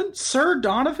 Donovan? Sir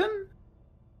Donovan?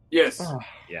 Yes. Oh,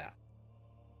 Yeah.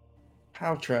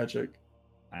 how tragic.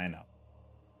 I know.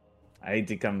 I hate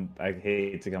to come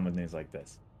with news like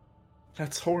this.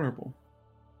 That's horrible.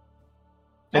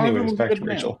 Anyways, Donovan was back a to good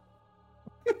man. Rachel.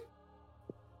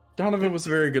 Donovan was a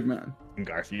very good man.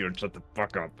 Garfield, shut the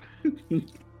fuck up.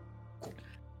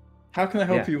 How can I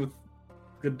help Yeah. you with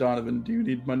good Donovan? Do you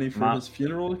need money for his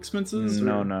funeral expenses?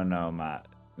 No, or- Matt.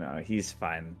 No, he's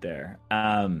fine there.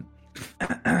 No,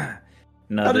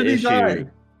 How the did he issue, die?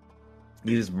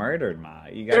 He was murdered, Ma.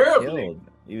 He got Terribly. killed.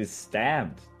 He was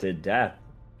stabbed to death.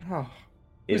 Oh,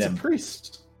 he's a In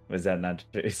priest. Was that not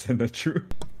true? Is that not true?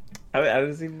 How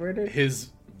was he murdered? His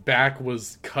back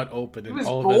was cut open and was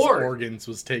all of his gored. organs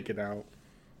was taken out.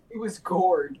 He was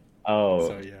gored. Oh,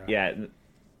 So, yeah.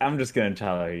 I'm just gonna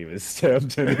tell her he was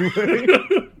stabbed anyway.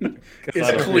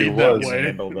 It's clean that way.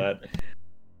 Handle that.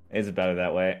 It's better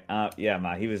that way. Yeah,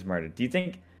 Ma, he was murdered. Do you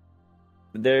think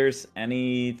there's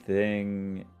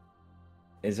anything?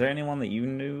 Is there anyone that you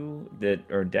knew that,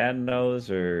 or Dad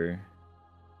knows, or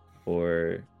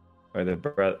the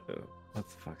brother? What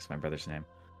the fuck's my brother's name?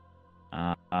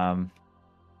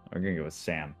 We're gonna go with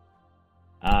Sam.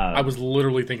 I was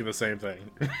literally thinking the same thing.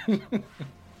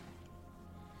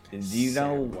 Do you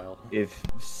know Samwell. if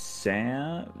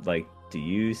Sam, do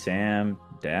you, Sam,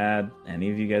 Dad, any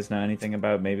of you guys know anything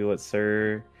about maybe what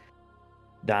Sir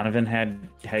Donovan had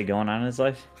going on in his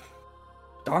life?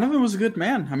 Donovan was a good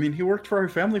man. I mean, he worked for our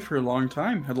family for a long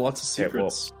time. Had lots of Okay, well,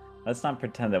 secrets. let's not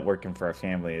pretend that working for our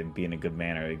family and being a good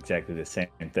man are exactly the same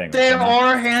thing. They okay?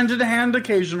 are hand in hand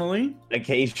occasionally.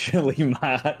 Occasionally,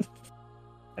 not.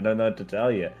 I don't know what to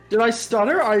tell you. Did I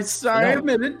stutter? I No.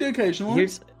 admitted occasionally.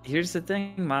 Here's the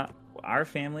thing, Ma. Our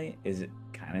family is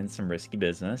kind of in some risky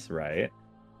business, right?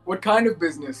 What kind of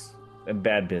business? A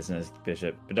bad business,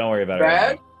 Bishop. But don't worry about it. Right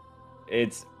Bad? now.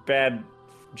 It's bad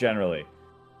generally.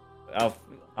 I'll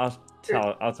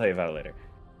tell you about it later.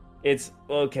 It's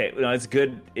okay. No, it's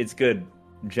good. It's good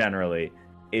generally.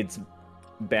 It's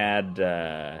bad.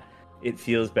 It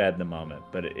feels bad in the moment,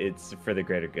 but it's for the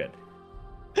greater good.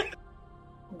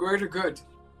 Greater good.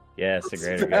 Yes, the It's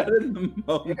greater bad good. in the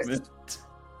moment.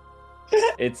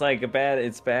 It's like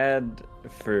it's bad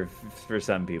for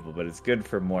some people, but it's good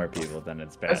for more people than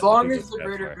it's bad. As long for as people the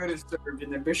it's bad greater for. good is served,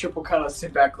 and the bishop will kind of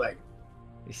sit back like,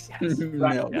 Yes.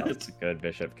 Nailed Yeah, it. it's good,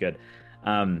 Bishop. Good.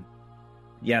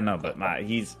 Yeah, no, but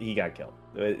he got killed.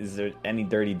 Is there any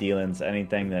dirty dealings?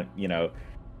 Anything that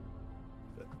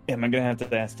Am I gonna have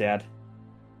to ask Dad?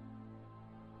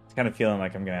 It's kind of feeling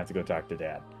like I'm gonna have to go talk to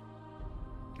Dad.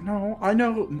 No, I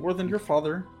know more than your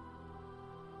father.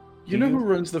 You know who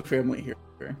runs the family here.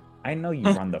 I know you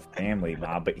run the family,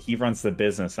 Ma, but he runs the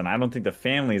business, and I don't think the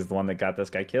family is the one that got this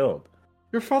guy killed.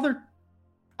 Your father...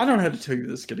 I don't know how to tell you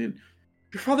this, Gideon.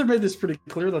 Your father made this pretty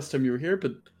clear last time you were here,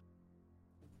 but...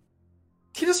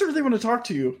 he doesn't really want to talk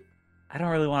to you. I don't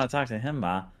really want to talk to him,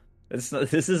 Ma. This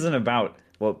isn't about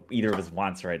what either of us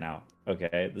wants right now,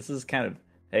 okay? This is kind of,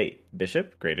 hey,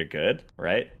 Bishop, greater good,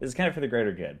 right? This is kind of for the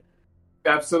greater good.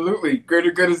 absolutely,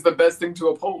 greater good is the best thing to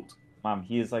uphold. Mom,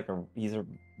 he's like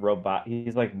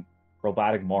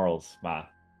robotic morals, Ma.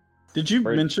 Did you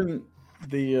First- mention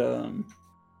the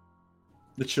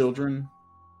children?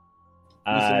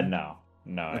 No.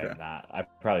 No, I Okay. have not. I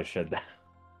probably should.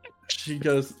 She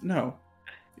goes, no.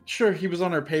 Sure, he was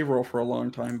on our payroll for a long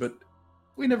time, but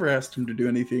we never asked him to do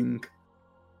anything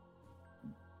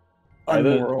Are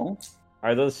those- unmoral.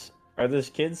 Are those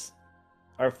kids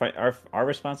our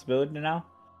responsibility now?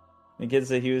 The kids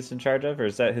that he was in charge of, or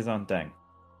is that his own thing?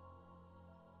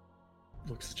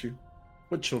 Looks at you.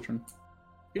 What children?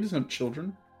 He doesn't have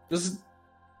children. Does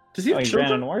he Oh, have he ran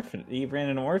children? He ran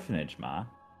an orphanage, Ma.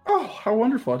 Oh, how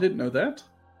wonderful! I didn't know that.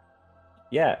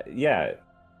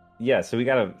 Yeah. So we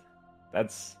gotta.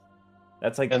 That's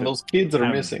like. And the- those kids are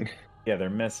um, missing. Yeah, they're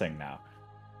missing now.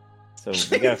 So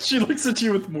we gotta. She looks at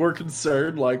you with more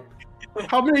concern, like,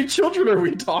 how many children are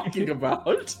we talking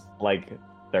about? Like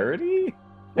 30?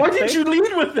 Why did you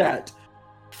lead with that?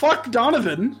 Fuck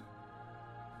Donovan.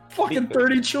 Fucking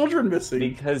 30 children missing.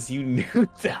 Because you knew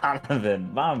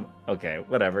Donovan. Mom, okay,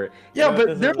 whatever. Yeah, You know what, but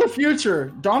this they're is- the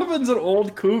future. Donovan's an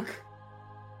old kook.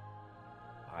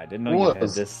 I didn't know you had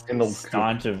Was this an old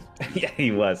staunch of... Yeah,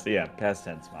 he was. Yeah, past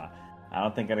tense, Ma. I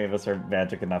don't think any of us are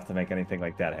magic enough to make anything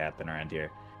like that happen around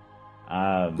here.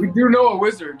 We do know a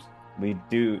wizard. We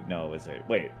do know a wizard.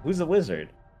 Wait, who's a wizard?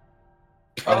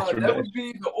 Archer That Dash. would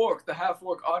be the orc, the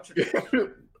half-orc archer.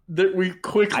 That we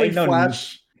quickly I know-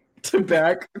 flash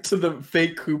back to the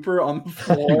fake Cooper on the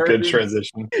floor. Good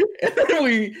transition. And then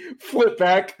we flip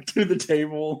back to the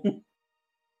table.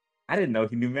 I didn't know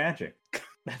he knew magic.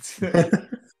 That's...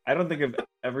 I don't think I've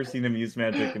ever seen him use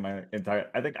magic in my entire...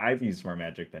 I think I've used more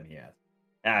magic than he has.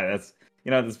 That's...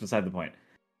 That's beside the point.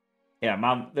 Yeah,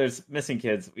 Mom, there's missing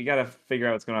kids. We gotta figure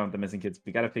out what's going on with the missing kids.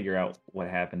 We gotta figure out what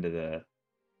happened to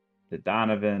the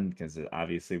Donovan, because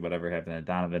obviously whatever happened to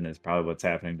Donovan is probably what's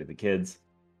happening to the kids.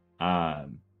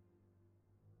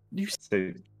 You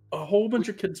So, a whole bunch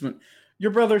of kids went.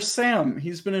 Your brother Sam,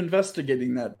 he's been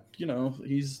investigating that.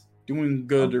 He's doing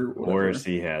good or of whatever. course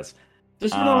he has.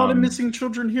 There's been a lot of Um, missing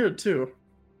children here too.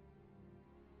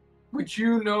 Would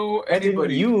you know Why didn't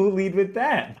anybody? you lead with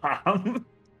that, Mom?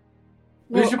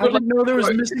 Well, Bishop I would didn't know there was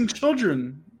like- missing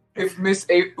children. If Miss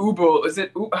Ubel, is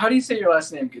it? How do you say your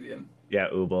last name, Gideon? Yeah,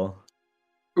 Ubel.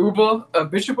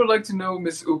 Ubel. Bishop would like to know,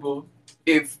 Miss Ubel,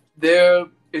 if there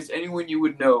is anyone you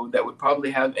would know that would probably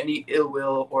have any ill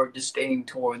will or disdain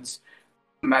towards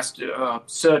Master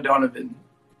Sir Donovan,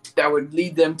 that would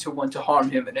lead them to want to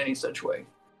harm him in any such way.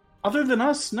 Other than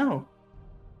us, no.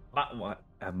 What?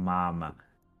 Mom.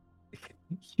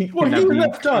 You Well, he cannot be-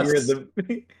 left us.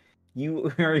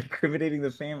 You are incriminating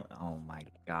the family. Oh my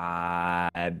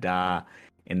god.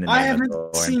 In the I name of haven't the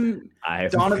Lord, seen I am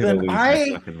Donovan. gonna lose my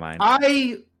fucking mind.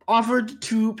 I offered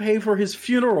to pay for his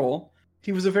funeral.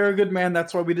 He was a very good man.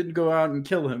 That's why we didn't go out and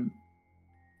kill him.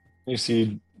 You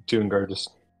see Tungar just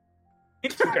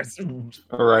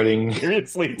writing.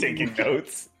 Seriously taking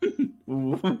notes.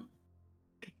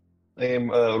 I am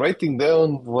writing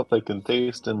down what I can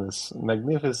taste in this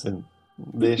magnificent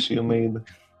dish you made.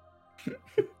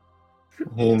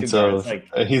 Hints Tungar of is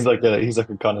like- he's like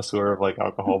a connoisseur of like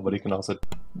alcohol, but he can also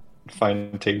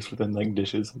find taste within like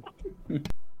dishes.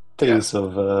 Taste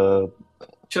of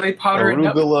Chili powder and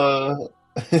nutmeg. arugula,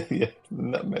 yeah,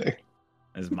 nutmeg.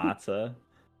 Is matzah?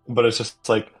 But it's just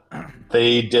like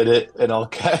they did it in all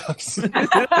caps.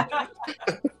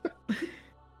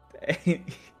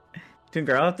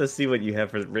 Tungar, I'll have to see what you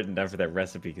have written down for that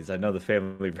recipe, because I know the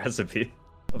family recipe.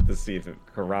 I'll have to see if it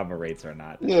corroborates or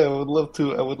not. Yeah, I would love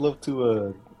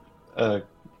to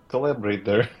collaborate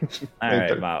there. All right,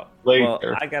 Later. Mao. Later.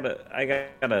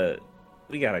 Well,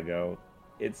 we gotta go.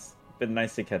 It's been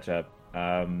nice to catch up.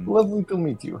 Lovely to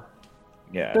meet you.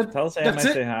 Yeah, That- tell Sam I that's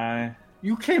it? say hi.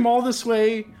 You came all this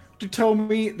way to tell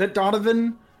me that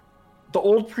Donovan, the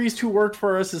old priest who worked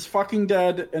for us, is fucking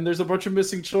dead, and there's a bunch of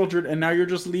missing children, and now you're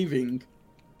just leaving.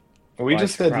 We Well, I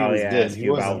just should said he probably was dead. ask He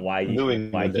you about wasn't why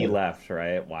doing he dead. left,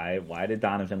 right? Why did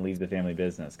Donovan leave the family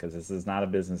business? Because this is not a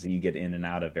business that you get in and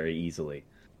out of very easily.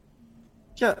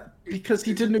 Yeah, because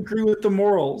he didn't agree with the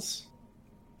morals.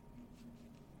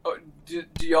 Oh, do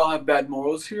y'all have bad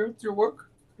morals here at your work?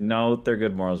 No, they're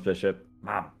good morals, Bishop.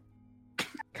 Mom,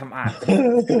 come on.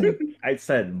 I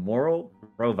said moral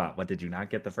robot. What did you not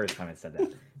get the first time I said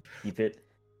that? Keep it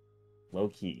low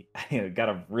key. I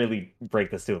gotta really break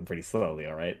this to him pretty slowly,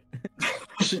 all right?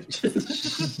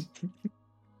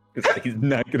 Because he's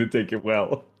not gonna take it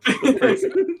well.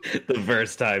 The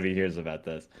first time he hears about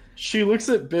this. She looks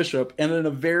at Bishop and in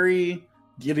a very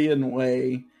Gideon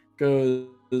way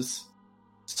goes,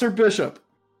 Sir Bishop,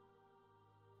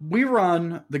 we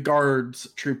run the guards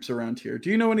troops around here. Do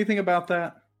you know anything about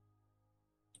that?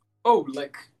 Oh,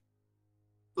 like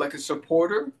a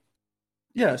supporter?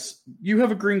 Yes, you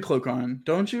have a green cloak on,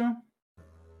 don't you?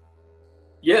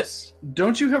 Yes,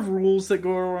 Don't you have rules that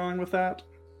go along with that?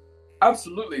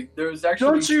 absolutely. There's actually.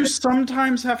 Don't you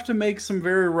sometimes have to make some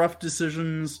very rough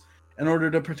decisions in order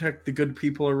to protect the good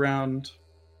people around?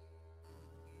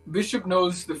 Bishop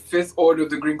knows the fifth order of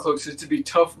the Green Cloaks is to be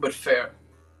tough but fair.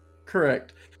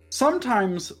 Correct.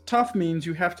 Sometimes tough means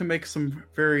you have to make some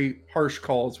very harsh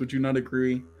calls, would you not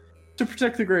agree? To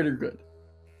protect the greater good.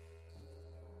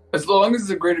 As long as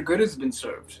the greater good has been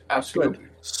served, absolutely. Good.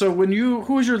 So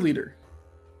who is your leader?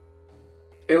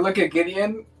 They look at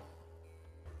Gideon,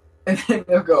 and then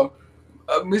they'll go,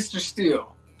 Mr.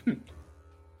 Steele.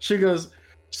 She goes,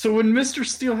 so when Mr.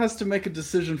 Steele has to make a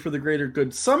decision for the greater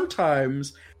good,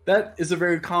 sometimes that is a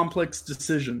very complex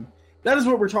decision. That is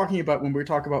what we're talking about when we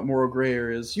talk about moral gray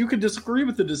areas. You could disagree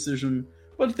with the decision,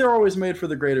 but they're always made for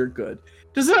the greater good.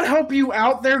 Does that help you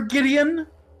out there, Gideon?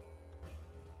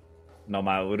 No,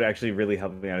 Ma, it would actually really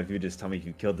help me out if you just tell me if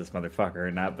you killed this motherfucker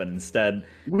or not, but instead...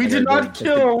 We did not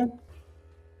kill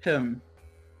him.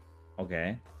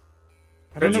 Okay.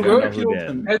 I don't know That's who good. killed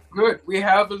him. That's good. We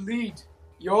have a lead.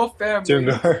 Your family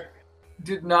Tungar.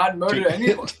 did not murder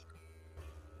anyone.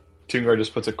 Tungar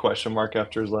just puts a question mark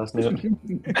after his last name.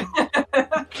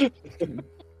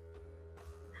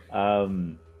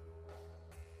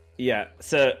 Yeah,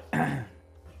 so...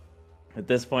 At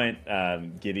this point,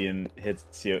 Gideon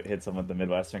hits him with the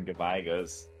Midwestern goodbye,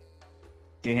 goes,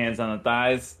 2 hands on the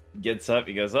thighs, gets up,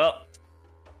 he goes, well,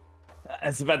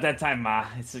 it's about that time, Ma.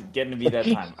 It's getting to be that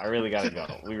time. I really gotta go.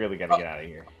 We really gotta get out of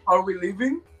here. Are we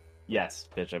leaving? Yes,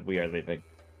 Bishop, we are leaving.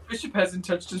 Bishop hasn't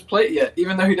touched his plate yet,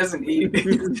 even though he doesn't eat.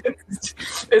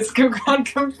 It's gone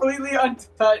completely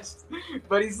untouched.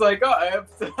 But he's like, oh,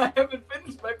 I haven't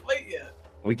finished my plate yet.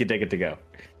 We can take it to go.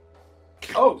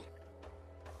 Oh.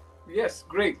 Yes,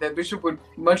 great. That Bishop would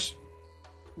much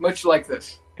like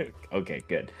this. Okay,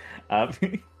 good.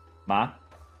 Ma,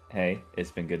 hey,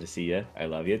 it's been good to see you. I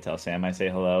love you. Tell Sam I say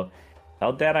hello.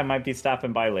 Tell Dad I might be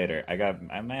stopping by later.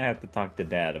 I might have to talk to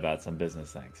Dad about some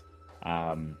business things.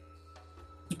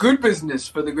 Good business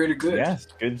for the greater good. Yes,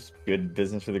 good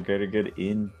business for the greater good.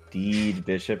 Indeed,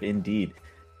 Bishop. Indeed.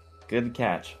 Good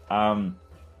catch.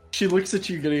 She looks at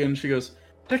you, Gideon, and she goes,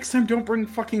 next time don't bring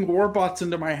fucking warbots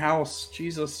into my house.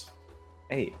 Jesus.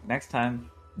 Hey, next time,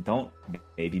 don't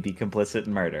maybe be complicit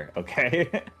in murder, okay?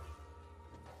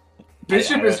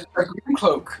 Bishop is a green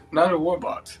cloak, not a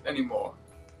warbot anymore.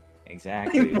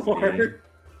 Exactly.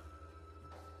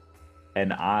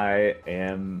 And I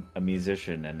am a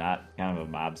musician and not kind of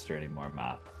a mobster anymore,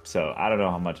 Ma. So I don't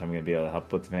know how much I'm going to be able to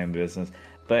help with the family business.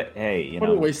 But hey, you What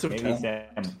know, a waste of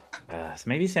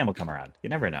maybe Sam will come around. You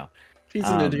never know. He's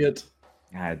an idiot.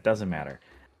 It doesn't matter.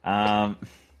 I'm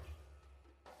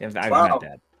Wow. not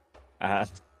dead.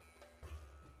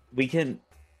 We can.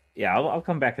 Yeah, I'll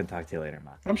come back and talk to you later,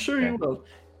 Ma. I'm sure Okay. you will.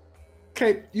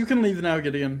 Okay, you can leave now,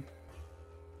 Gideon.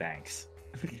 Thanks.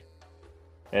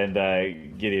 And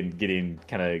Gideon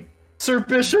kind of. Sir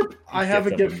Bishop, I have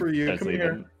a gift for you. Come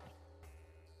here.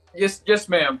 Yes,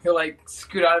 ma'am. He'll like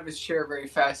scoot out of his chair very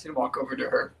fast and walk over to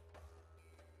her.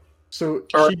 So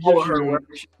Or she follow gives, her you,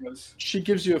 wherever she goes. she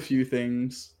gives you a few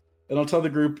things, and I'll tell the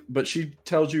group, but she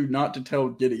tells you not to tell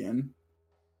Gideon.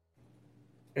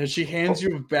 And she hands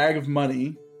you a bag of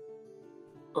money.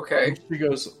 Okay. And she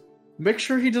goes, make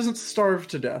sure he doesn't starve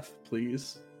to death,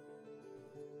 please.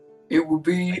 It will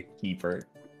be Keeper.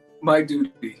 my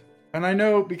duty. And I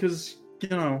know because, you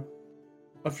know,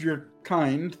 of your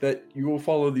kind that you will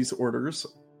follow these orders.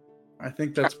 I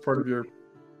think that's part of your...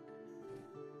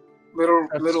 Little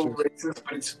That's racist,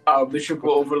 but it's Bishop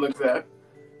will overlook that.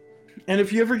 And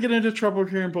if you ever get into trouble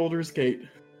here in Baldur's Gate,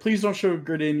 please don't show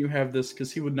Gideon you have this,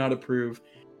 because he would not approve.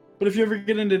 But if you ever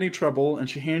get into any trouble and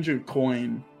she hands you a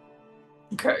coin,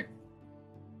 Okay.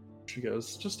 she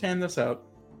goes, just hand this out.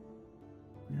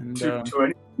 And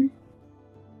To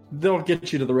they'll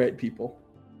get you to the right people.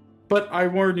 But I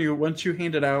warn you, once you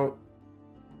hand it out,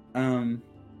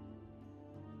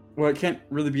 well, it can't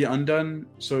really be undone,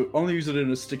 so only use it in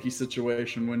a sticky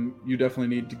situation when you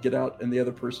definitely need to get out and the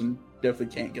other person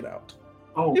definitely can't get out.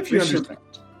 Oh, If you Bishop, understand.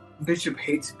 Bishop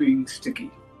hates being sticky.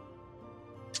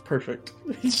 Perfect.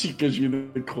 She gives you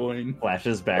the coin.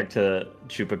 Flashes back to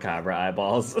Chupacabra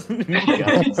eyeballs.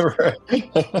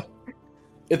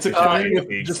 It's a Oh, coin with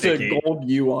being just sticky. a gold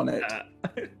U on it.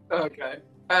 Okay.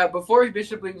 Before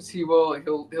Bishop leaves,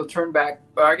 he'll turn back.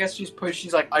 I guess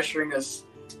she's like ushering us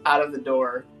out of the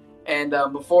door, and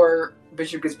before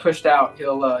Bishop gets pushed out,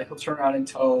 he'll turn around and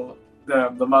tell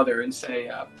the mother and say,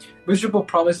 Bishop will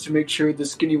promise to make sure the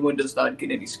skinny one does not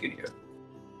get any skinnier.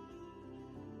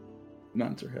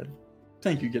 Nods her head.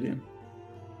 Thank you, Gideon.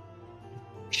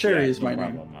 Sherry is my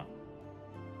name.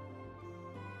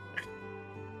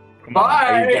 Come on.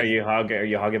 Bye! Are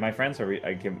you hugging my friends? Are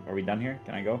we done here?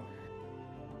 Can I go?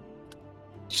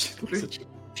 She looks at you.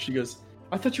 She goes,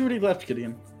 I thought you already left,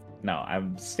 Gideon. No,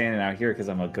 I'm standing out here because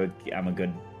I'm a good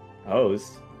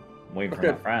host. I'm waiting for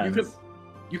my friends.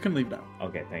 You can leave now.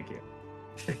 Okay, thank you.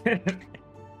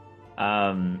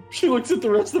 She looks at the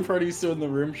rest of the party still in the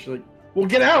room. She's like, well,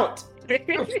 get out!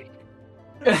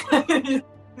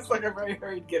 It's like a very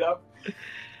hurried get up.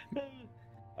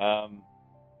 All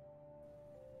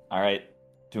right,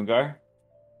 Tungar,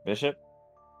 Bishop.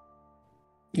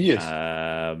 Yes.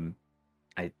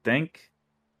 I think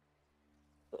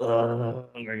we're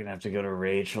gonna have to go to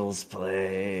Rachel's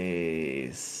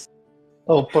place.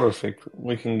 Oh, perfect.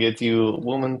 We can get you a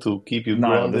woman to keep you No,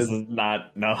 grounded. this is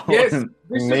not. No. Yes. this is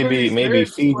what Maybe he's maybe very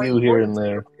feed you here and important.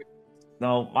 there.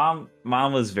 No,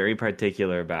 mom was very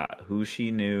particular about who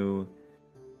she knew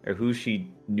or who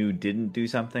she knew didn't do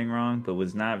something wrong, but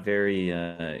was not very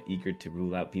eager to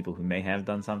rule out people who may have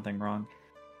done something wrong.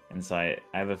 And so I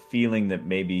have a feeling that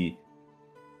maybe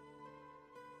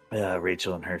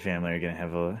Rachel and her family are going to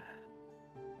have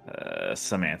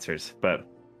some answers, but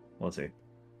we'll see.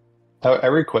 I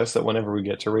request that whenever we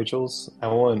get to Rachel's, I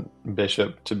want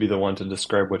Bishop to be the one to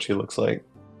describe what she looks like.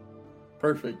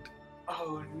 Perfect.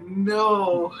 Oh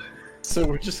no! So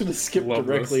we're just gonna skip Love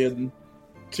directly this.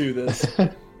 into this.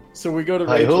 So we go to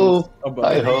Hi Rachel's ho, above.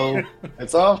 hi ho.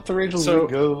 It's off to Rachel's So-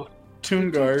 we go.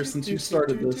 Toongar, since you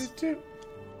started this,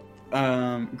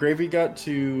 Gravy got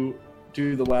to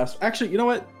do the last. Actually, you know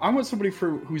what? I want somebody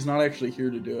who's not actually here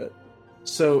to do it.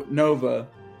 So Nova,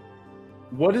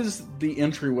 what is the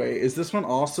entryway? Is this one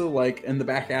also like in the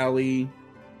back alley,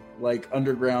 like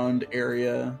underground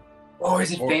area, Oh,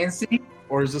 is it Or- fancy?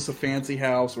 or is this a fancy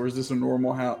house, or is this a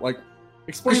normal house? Like,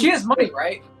 explain. Because she has money,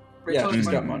 right? Yeah, Rachel she's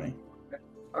has got money.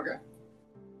 Okay.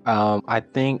 I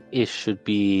think it should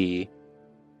be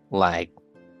like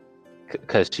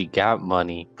because she got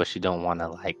money, but she don't want to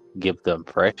like give the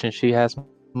impression she has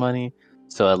money,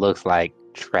 so it looks like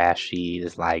trashy.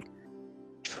 There's like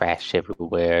trash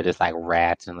everywhere. There's like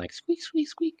rats and like squeak, squeak,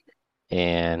 squeak,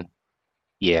 and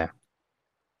yeah,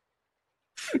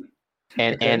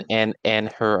 and Okay.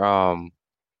 and her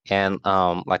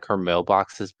like her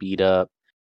mailbox is beat up,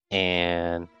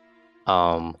 and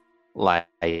like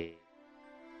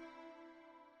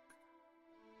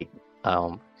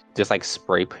just like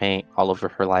spray paint all over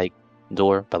her like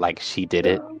door, but like she did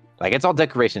it. Like it's all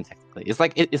decoration technically. It's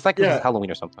like it's like Yeah. it's Halloween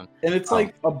or something. And it's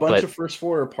like a bunch but- of first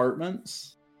floor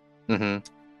apartments, Hmm.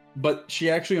 but she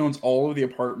actually owns all of the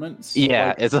apartments. Yeah,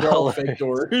 Like, it's they're all hilarious. fake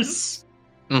doors.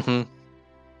 Hmm.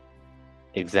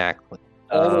 Exactly.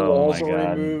 All the Oh walls my are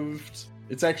God. removed.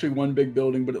 It's actually one big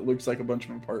building, but it looks like a bunch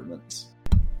of apartments.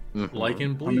 Mhm. Like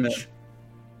in I mean, Bleach.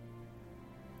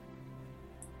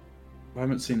 I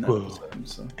haven't seen that Whoa. episode,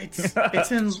 so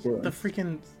It's in Spoiler. the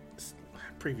freaking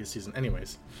previous season.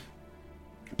 Anyways,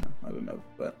 I don't know.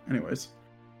 But anyways,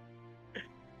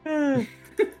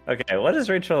 Okay, what does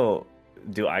Rachel?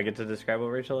 Do I get to describe what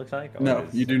Rachel looks like? Or no,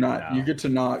 is- you do not. no. You get to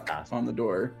knock Awesome. on the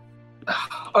door.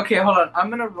 Okay, hold on. I'm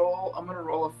gonna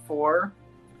roll a 4,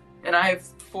 and I have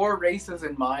 4 races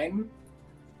in mind,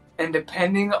 and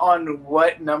depending on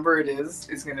what number it is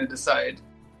gonna decide.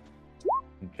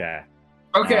 Okay.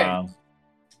 Okay.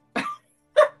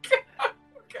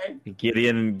 Okay.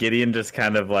 Gideon just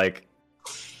kind of like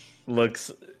looks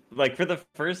like for the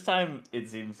first time it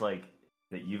seems like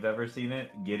that you've ever seen it.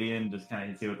 Gideon just kind of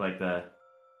hits you with like the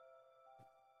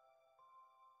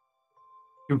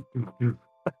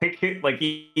like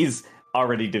he's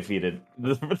already defeated.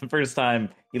 For the first time,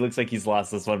 he looks like he's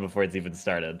lost this one before it's even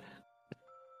started.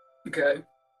 Okay.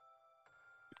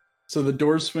 So the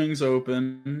door swings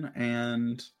open,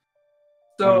 and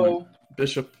So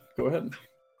Bishop, go ahead.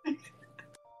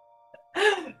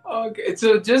 okay,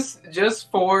 so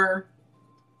just for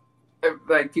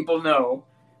like people know,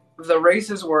 the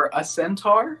races were a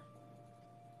centaur,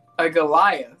 a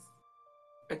Goliath,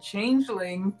 a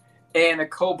changeling, and a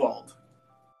kobold.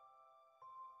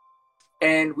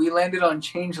 And we landed on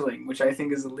changeling, which I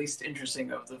think is the least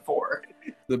interesting of the 4.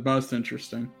 The most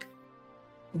interesting.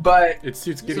 But it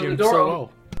suits So Gideon the door so op-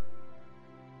 well.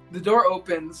 the door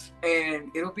opens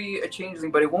and it'll be a changeling,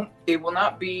 but it will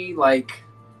not be like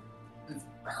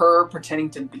her pretending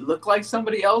to look like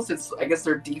somebody else. It's, I guess,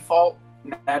 their default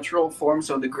natural form,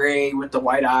 so the gray with the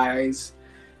white eyes.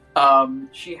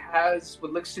 She has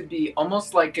what looks to be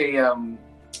almost like a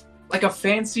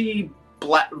fancy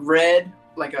red,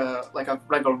 like a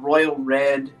royal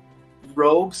red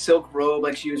robe, silk robe,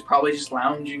 like she was probably just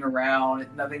lounging around,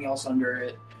 nothing else under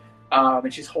it.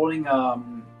 And she's holding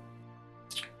it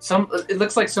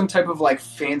looks like some type of like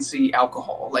fancy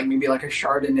alcohol, like maybe like a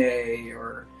Chardonnay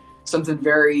or something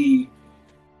very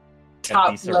top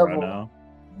Empty level. Serrano.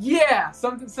 Yeah,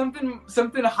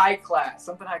 something high class.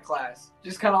 Something high class.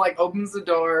 Just kind of like opens the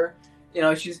door. You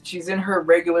know, she's in her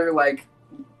regular like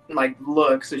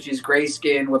look. So she's gray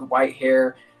skinned with white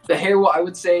hair. The hair, I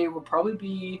would say, will probably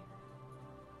be.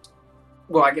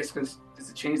 Well, I guess because it's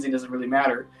a changeling, doesn't really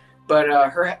matter. But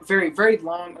her very, very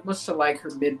long, almost to like her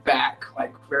mid back,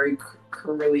 like very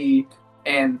curly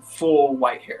and full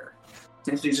white hair.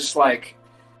 And she's just like,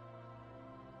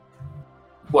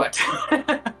 what?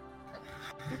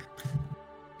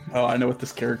 Oh, I know what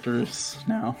this character is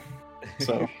now.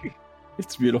 So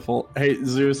it's beautiful. Hey,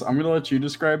 Zeus, I'm gonna let you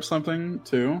describe something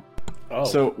too. Oh,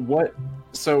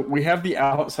 So we have the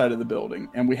outside of the building,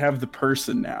 and we have the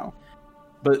person now,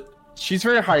 but she's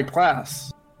very high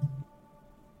class.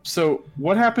 So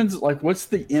what happens? Like, what's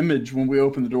the image when we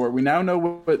open the door? We now know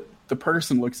what the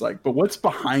person looks like, but what's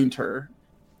behind her?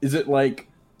 Is it like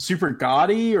super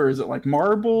gaudy, or is it like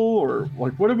marble, or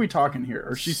like what are we talking here?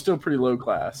 Or she's still pretty low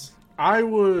class? I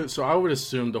would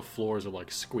assume the floors are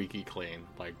like squeaky clean.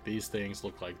 Like these things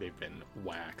look like they've been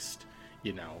waxed.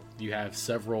 You know, you have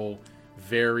several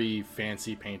very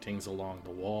fancy paintings along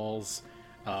the walls.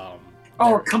 Oh,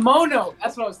 a kimono!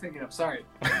 That's what I was thinking of. Sorry.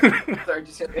 Sorry,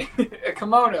 just hit me. A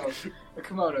kimono.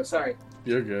 Sorry.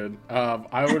 You're good.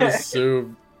 I would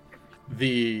assume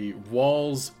the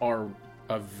walls are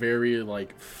a very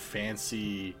like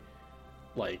fancy,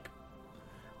 like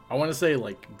I want to say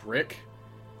like brick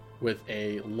with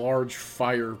a large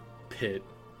fire pit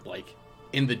like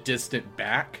in the distant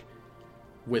back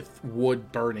with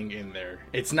wood burning in there.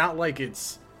 It's not like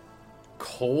it's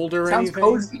cold or Sounds anything.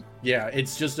 cozy. Yeah,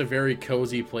 it's just a very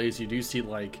cozy place. You do see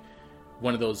like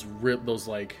one of those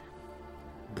like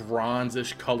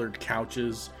bronzish colored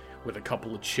couches with a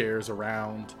couple of chairs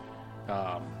around.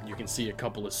 You can see a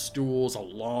couple of stools, a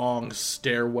long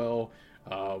stairwell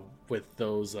with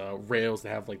those rails that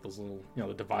have like those little,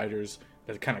 the dividers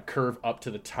that kind of curve up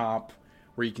to the top,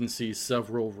 where you can see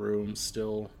several rooms,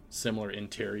 still similar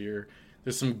interior.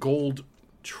 There's some gold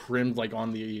trimmed like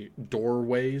on the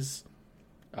doorways.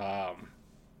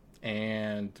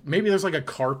 And maybe there's like a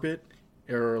carpet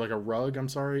or like a rug,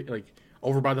 like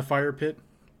over by the fire pit,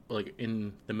 like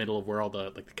in the middle of where all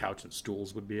the like the couch and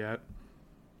stools would be at.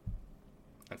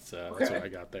 That's what I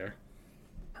got there.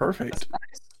 Perfect.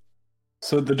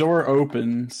 So the door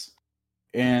opens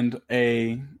and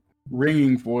a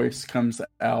ringing voice comes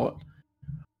out.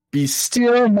 Be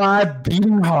still, my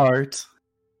beating heart.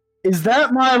 Is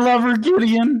that my lover,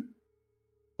 Gideon?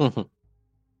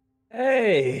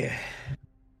 Hey.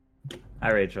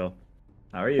 Hi, Rachel.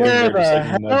 How are you? Where Never the said you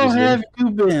hell nudges have him. you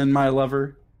been, my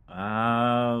lover?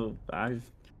 I've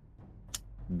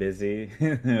busy,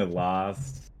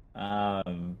 lost. What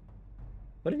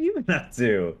have you been up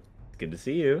to? It's good to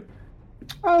see you.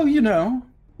 Oh,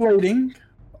 waiting.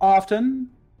 Often.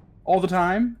 All the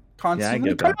time.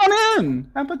 Constantly. get Come that. on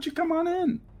in. How about you come on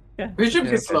in? Yeah. Bishop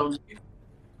yeah, gets lonely.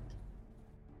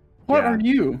 What Yeah. are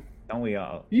you? Don't we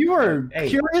all? You are a Hey.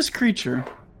 curious creature.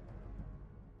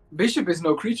 Bishop is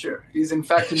no creature. He's in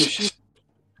fact a machine.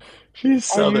 She's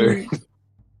southern.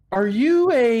 Are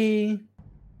you a...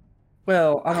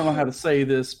 Well, I don't know how to say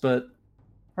this, but...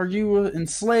 Are you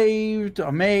enslaved,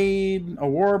 a maid, a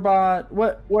warbot?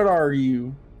 What are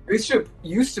you? Bishop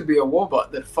used to be a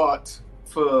warbot that fought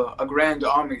for a grand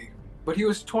army, but he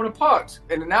was torn apart,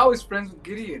 and now he's friends with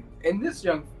Gideon and this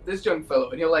young fellow,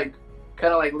 and he'll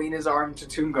kind of lean his arm to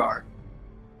Toongar.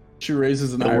 She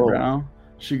raises an Whoa. eyebrow.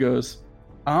 She goes,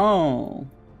 "Oh,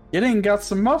 Gideon got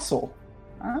some muscle.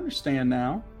 I understand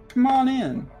now. Come on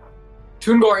in."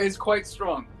 Toongar is quite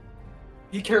strong.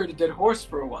 He carried a dead horse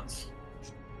for a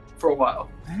while.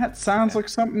 That sounds like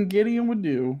something Gideon would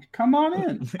do. Come on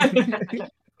in.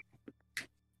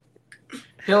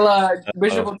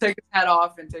 Bishop will take his hat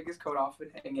off and take his coat off and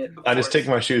hang it. I just take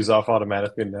my shoes off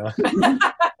automatically now.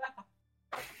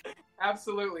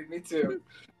 Absolutely, me too.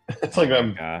 It's like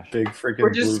I'm Gosh. big freaking We're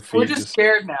blue just feet.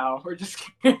 scared now. We're just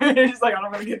scared. It's like I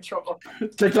don't want to get in trouble.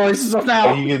 Take the laces off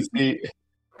now. You can see,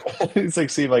 it's like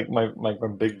see my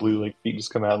big blue feet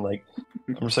just come out and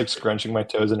I'm just scrunching my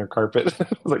toes in her carpet. I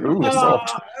was like, ooh,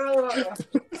 soft.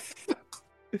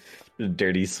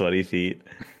 Dirty, sweaty feet.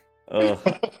 Oh.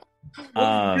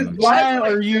 Why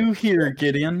are you here,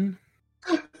 Gideon?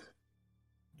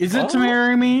 Is it to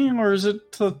marry me, or is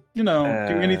it to, do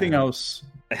anything else?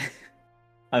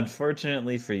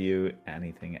 Unfortunately for you,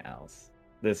 anything else.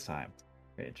 This time,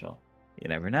 Rachel. You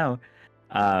never know.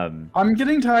 I'm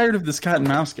getting tired of this cat and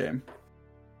mouse game.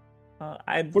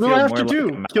 I'd What do feel I have more to like do?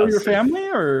 a Kill your mouse if- family,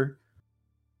 or?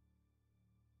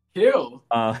 Kill.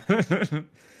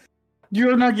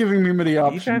 You're not giving me many You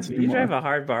options drive anymore. a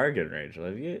hard bargain, Rachel.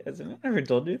 Has anyone ever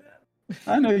told you that?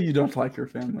 I know you don't like your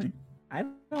family. I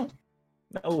don't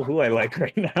know who I like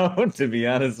right now, to be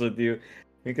honest with you,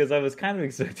 because I was kind of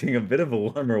expecting a bit of a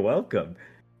warmer welcome.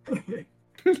 I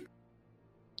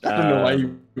don't know why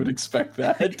you would expect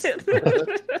that.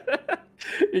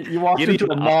 You walked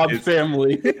into a mob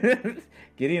family.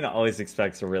 Gideon always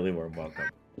expects a really warm welcome.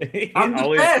 I'm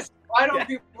the best. Why don't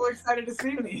people excited to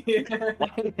see me?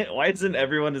 Why isn't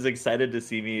everyone as excited to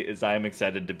see me as I'm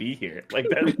excited to be here? Like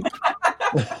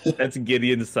that. That's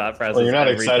Gideon's thought process. Well, you're not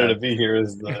every excited time. to be here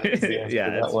is the answer Yeah,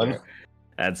 to that that's one. fair.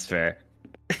 That's fair.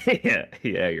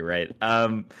 yeah, you're right.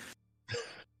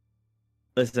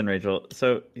 Listen, Rachel.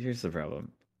 So here's the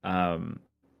problem. I'm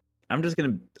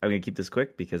gonna keep this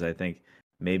quick because I think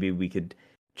maybe we could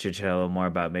chit chat a little more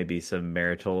about maybe some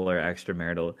marital or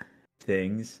extramarital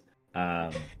things.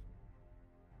 Not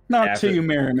After- till you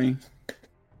marry me.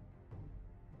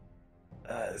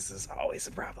 This is always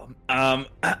a problem.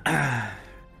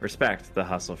 Respect the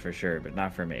hustle for sure, but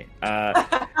not for me.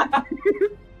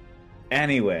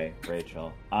 Anyway,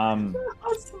 Rachel.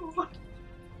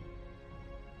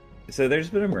 So there's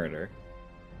been a murder.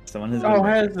 Someone has been Oh,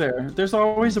 murdered. has there? There's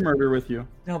always a murder with you.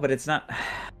 No, but it's not.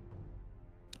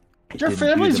 Your didn't do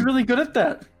family's them. really good at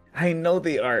that. I know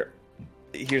they are.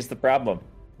 Here's the problem,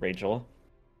 Rachel.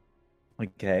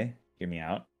 Okay, hear me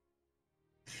out.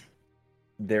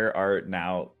 There are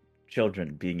now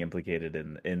children being implicated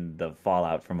in the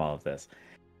fallout from all of this,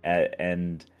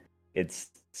 and it's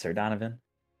Sir Donovan.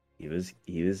 He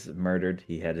was murdered.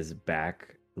 He had his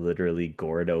back literally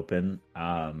gored open.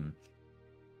 Now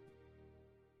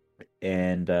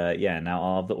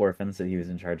all of the orphans that he was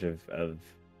in charge of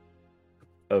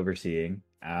overseeing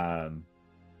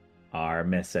are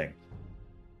missing.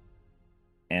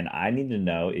 And I need to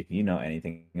know if you know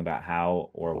anything about how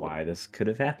or why this could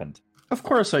have happened. Of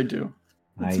course I do.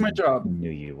 It's my job. I knew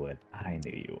you would.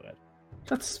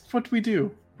 That's what we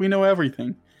do. We know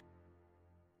everything.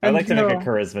 I'd And, like to you make a know,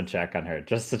 charisma check on her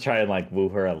just to try and like woo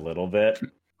her a little bit.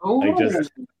 Oh, Like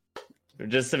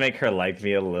just to make her like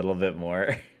me a little bit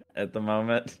more at the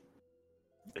moment.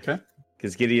 Okay.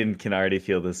 Because Gideon can already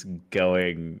feel this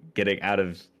getting out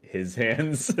of his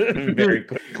hands very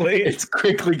quickly. It's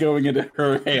quickly going into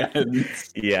her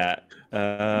hands. Yeah.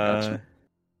 Gotcha.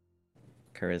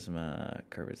 Charisma.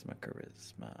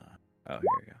 Oh, here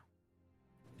we go.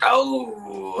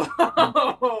 Oh,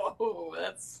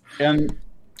 that's And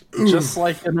just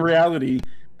like in reality,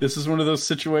 this is one of those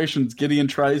situations Gideon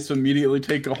tries to immediately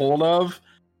take a hold of,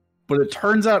 but it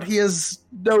turns out he has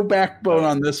no backbone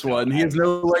on this one. He has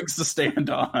no legs to stand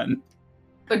on.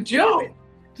 a joke.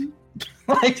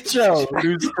 Like Joe,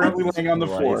 who's currently laying on the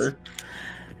floor.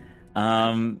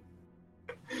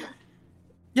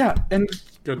 Yeah, and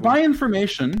Good my one.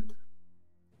 information,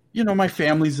 my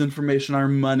family's information, our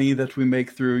money that we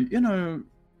make through,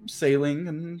 sailing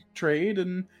and trade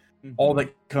and all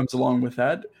that comes along with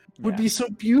that would be so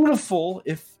beautiful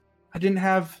if I didn't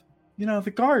have,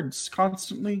 the guards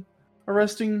constantly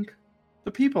arresting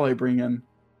the people I bring in.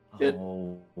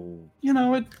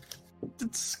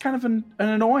 It's kind of an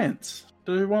annoyance.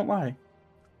 I won't lie.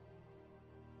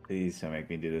 Please don't make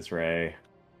me do this, Ray.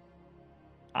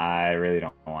 I really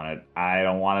don't want it. I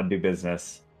don't want to do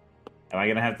business. Am I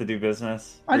gonna have to do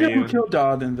business? I for never you? killed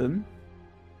Donovan.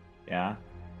 Yeah.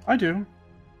 I do.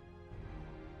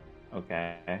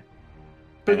 Okay.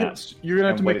 But And, yes, you're gonna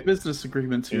have to and make what- business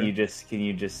agreements here. Can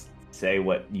you just say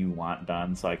what you want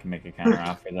done so I can make a counter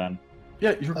offer then?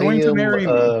 Yeah, you're going to marry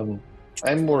me.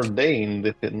 I'm ordained.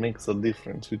 If it makes a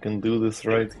difference, we can do this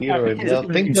right here, right Yeah, now.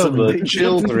 it Think makes of a the big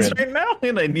children. Right now,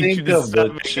 and I need Think you to of stop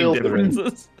the making children.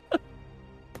 differences.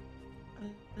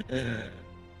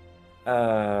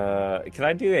 Can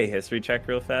I do a history check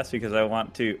real fast because I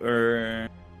want to, or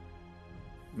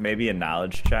maybe a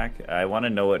knowledge check? I want to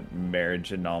know what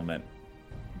marriage annulment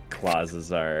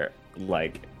clauses are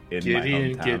like in Gideon my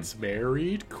hometown. gets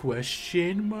married?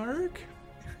 Question mark?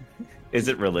 Is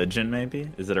it religion?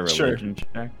 Maybe is it a Sure. religion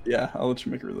check? Yeah, I'll let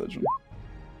you make a religion.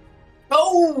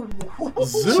 Oh,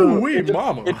 Zooey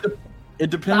mama. It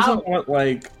depends on Wow.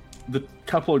 what the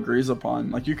couple agrees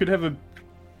upon. Like you could have a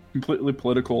completely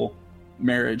political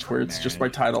marriage where it's just by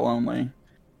Marriage. title only,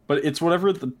 but it's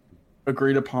whatever the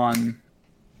agreed upon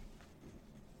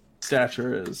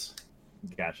stature is.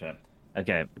 Gotcha.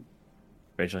 Okay,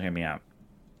 Rachel, hear me out.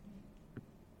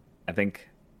 I think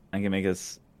I can make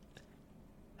us.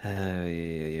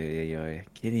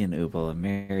 Gideon Ubel, a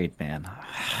married man.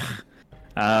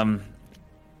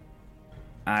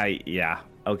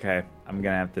 Okay, I'm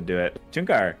gonna have to do it.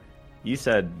 Chunkar, You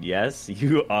said yes.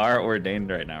 You are ordained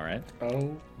right now, right?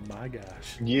 Oh my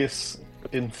gosh. Yes,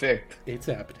 in fact. It's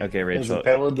happening. Okay, As Rachel. a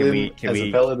paladin, Can we...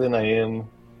 a paladin, I am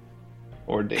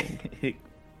ordained.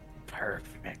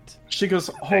 Perfect. She goes,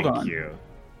 hold Thank on. you.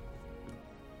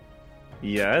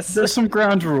 Yes. There's some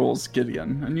ground rules,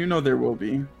 Gideon, and you know there will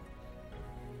be.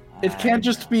 It can't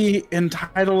just be in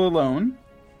title alone.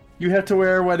 You have to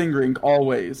wear a wedding ring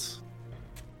always.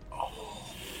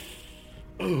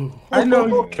 I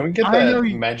know. Can we get I that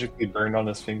know- magically burned on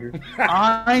his finger?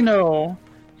 I know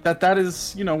that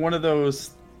is, one of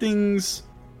those things.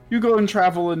 You go and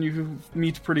travel and you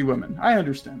meet pretty women. I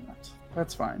understand that.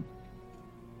 That's fine.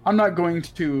 I'm not going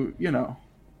to,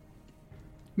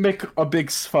 make a big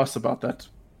fuss about that.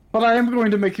 But I am going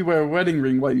to make you wear a wedding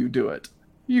ring while you do it.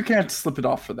 You can't slip it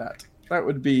off for that. That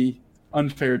would be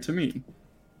unfair to me.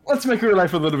 Let's make your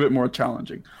life a little bit more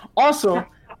challenging. Also,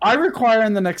 I require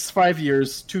in the next 5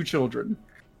 years 2 children.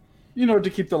 To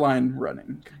keep the line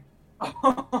running.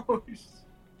 Oh,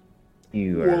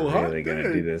 You are Well, really hot gonna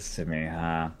dang. do this to me,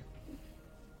 huh?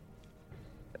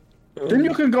 Then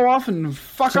you can go off and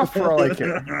fuck up for all I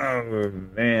care. Oh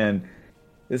man,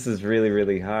 this is really,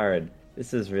 really hard.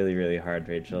 This is really, really hard,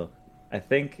 Rachel. I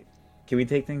think, can we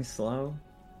take things slow?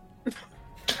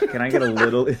 Can I get a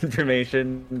little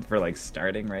information for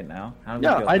starting right now? How do we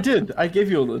Yeah, go I about did. I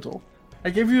gave you a little. I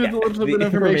gave you a little bit the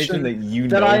of information that you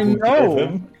that know I who killed know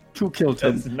him? who killed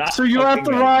him. That's not So you're at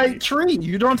the fucking right right. tree.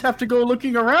 You don't have to go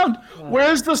looking around.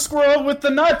 Where's the squirrel with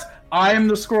the nut? I am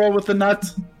the squirrel with the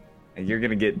nut. You're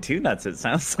gonna get 2 nuts, it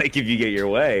sounds like, if you get your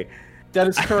way. That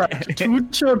is correct. 2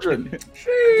 children.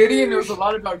 Gideon knows a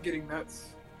lot about getting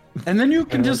nuts. And then you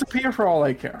can disappear for all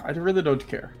I care. I really don't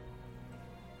care.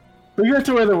 But you have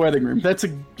to wear the wedding ring. That's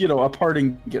a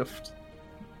parting gift.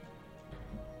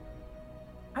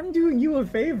 I'm doing you a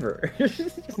favor.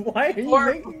 Why are you Or-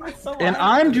 making this so And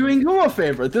hard? I'm doing you a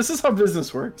favor. This is how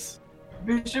business works.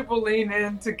 Bishop will lean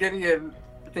into Gideon,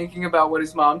 thinking about what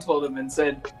his mom told him, and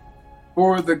said,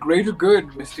 "For the greater good,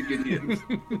 Mr. Gideon."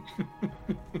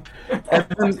 And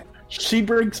then she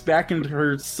breaks back into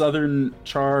her southern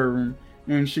charm,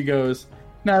 and she goes,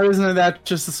 "Now, isn't that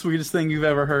just the sweetest thing you've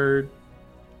ever heard?"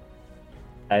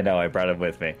 I know, I brought it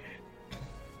with me.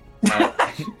 You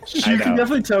I can know.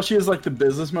 definitely tell she has the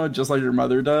business mode, just like your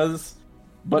mother does,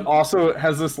 but also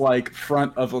has this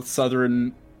front of a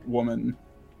southern woman.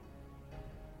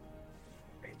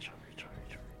 Rachel.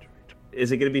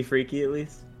 Is it gonna be freaky at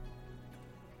least?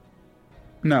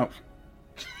 No,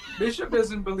 Bishop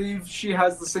doesn't believe she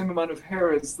has the same amount of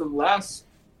hair as the last.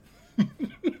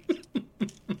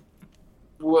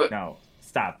 What? No.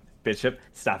 Stop, Bishop.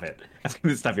 Stop it. I'm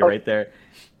gonna stop you right there.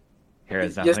 Hair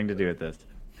has Yes. nothing to do with this.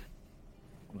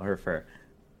 Her fur.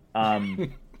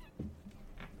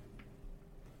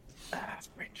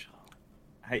 Rachel.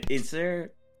 Is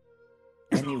there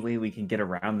any way we can get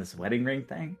around this wedding ring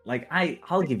thing?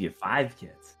 I'll give you 5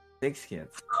 kids, 6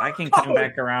 kids. I can come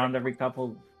back around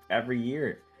every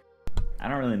year. I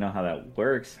don't really know how that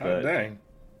works, Oh, but dang.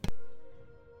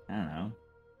 I don't know.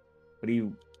 What do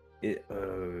you?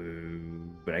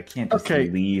 But I can't just Okay.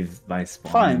 leave my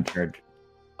spawn. Fine. Church.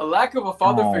 A lack of a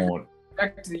father figure Oh,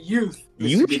 back to the youth. Mr.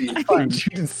 you Gideon. Fine. you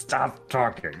can stop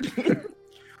talking.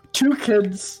 2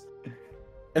 kids,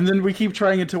 and then we keep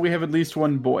trying until we have at least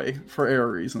 1 boy for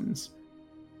error reasons.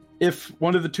 If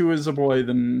one of the 2 is a boy,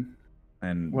 then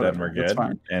And Whatever, then we're that's good.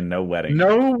 fine. And no wedding.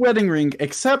 no wedding ring,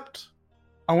 except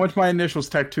I want my initials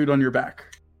tattooed on your back.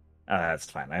 That's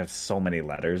fine. I have so many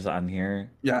letters on here.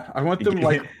 Yeah, I want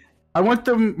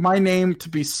them my name to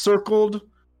be circled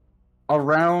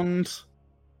around.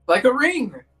 Like a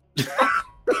ring.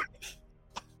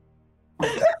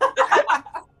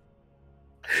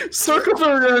 Circled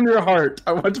around your heart.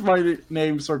 I want my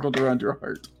name circled around your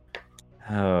heart.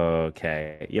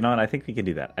 Okay. You know what? I think we can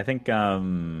do that. I think, you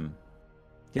know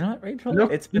what, Rachel? No,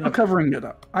 It's been no covering it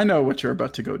up. I know what you're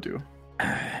about to go do.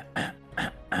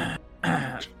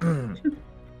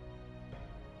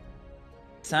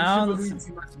 Sounds. Bishop believes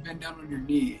you must bend down on your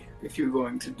knee if you're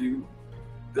going to do.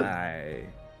 I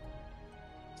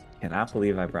cannot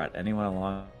believe I brought anyone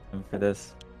along for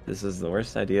this. This is the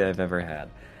worst idea I've ever had.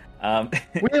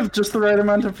 We have just the right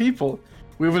amount of people.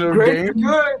 We have an Great, ordained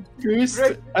good. priest.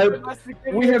 Great, good, Mr.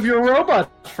 Gideon. We have your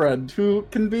robot friend who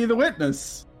can be the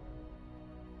witness.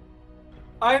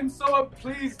 I'm so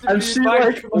pleased to And be she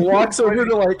invited to the walks over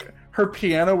to wedding. her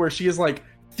piano where she has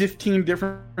 15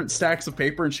 different stacks of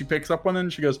paper, and she picks up one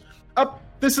and she goes, "Up,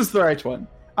 this is the right one.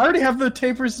 I already have the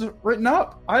papers written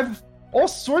up. I have all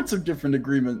sorts of different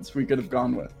agreements we could have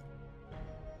gone with."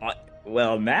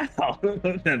 Well, now,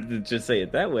 just say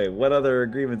it that way. What other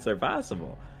agreements are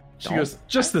possible? She Don't goes,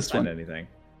 "Just this sign one." anything.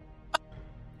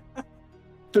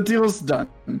 The deal's done.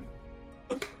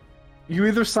 You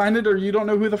either sign it or you don't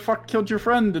know who the fuck killed your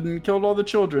friend and killed all the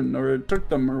children or took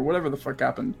them or whatever the fuck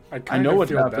happened. I know what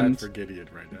happened for Gideon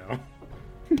right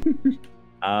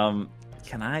now.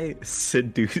 Can I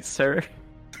seduce her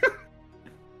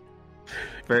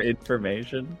for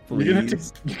information,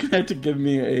 please? You're gonna have to give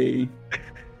me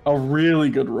a really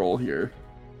good roll here.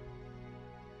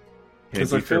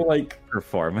 Because I feel like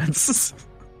performance.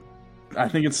 I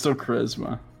think it's still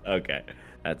charisma. Okay,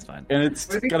 that's fine. And it's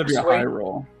got to be a high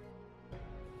roll.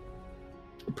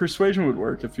 Persuasion would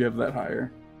work if you have that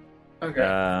higher. Okay.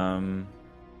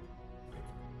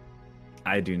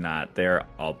 I do not. They're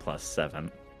all +7.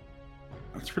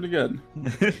 That's pretty good.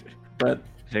 But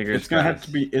Fingers it's gonna crossed. have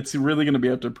to be. It's really gonna be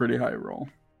at a pretty high roll.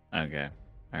 Okay.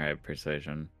 All right.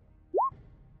 Persuasion.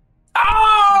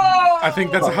 Oh! I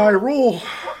think that's a high roll.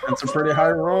 That's a pretty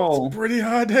high roll. Pretty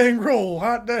high dang roll.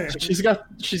 Hot damn. She's got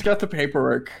the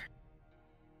paperwork.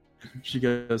 She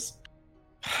goes,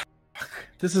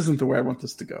 "This isn't the way I want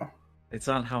this to go." It's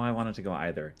not how I want it to go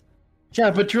either. Yeah,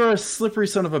 but you're a slippery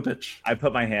son of a bitch. I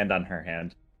put my hand on her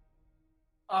hand.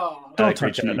 Oh. Don't I touch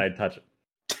reach out me. and I touch it.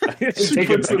 She Take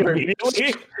puts it back the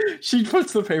immediately. She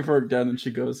puts the paperwork down and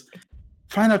she goes,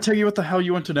 "Fine, I'll tell you what the hell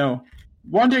you want to know.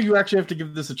 One day you actually have to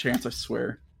give this a chance, I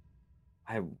swear."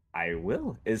 I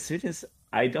will as soon as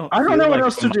I don't. I don't feel know what like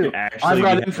else to do. actually I've got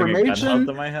having a gun information. held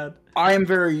to my head. I am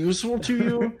very useful to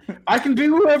you. I can be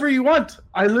whoever you want.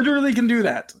 I literally can do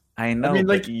that. I know, mean,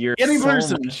 but like, you're any so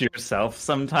person. much yourself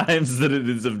sometimes that it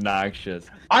is obnoxious.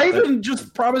 I even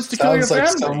just promised to kill your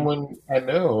Sounds like family. someone I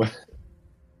know.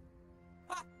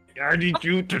 I need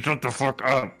you to shut the fuck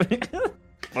up.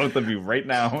 Both of you right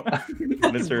now,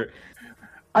 Mister.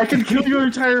 I can kill your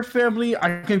entire family.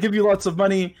 I can give you lots of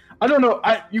money. I don't know.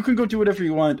 You can go do whatever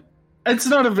you want. It's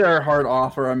not a very hard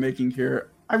offer I'm making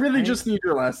here. I really just need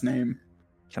your last name.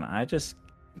 Can I just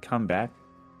come back?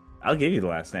 I'll give you the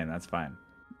last name. That's fine.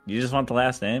 You just want the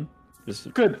last name?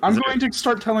 Just Good. I'm going to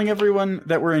start telling everyone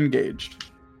that we're engaged.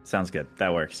 sounds good.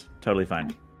 That works. Totally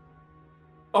fine.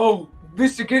 Oh,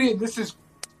 Mr. Gideon, this is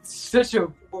such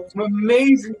an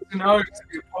amazing scenario to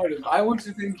be a part of. I want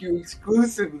to thank you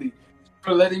exclusively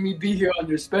for letting me be here on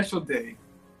your special day.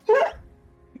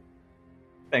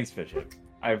 Thanks, Bishop.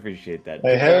 I appreciate that.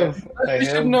 I have You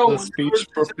should know the speech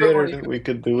prepared. We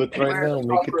could do it right now.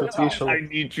 Make it official. I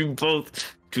need you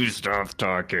both to stop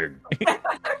talking.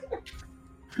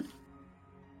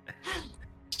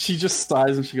 She just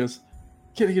sighs and she goes,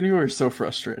 "Gideon, you are so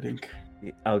frustrating.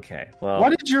 Okay, well, Why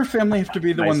did your family have to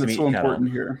be the Nice one to that's meet so you,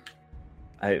 important here?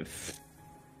 I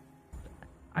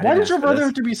Why didn't did your ask for brother this.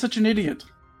 have to be such an idiot?"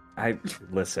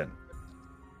 Listen.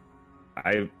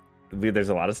 There's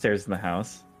a lot of stairs in the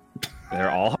house. They're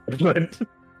all hardwood.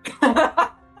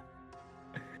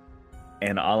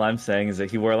 And all I'm saying is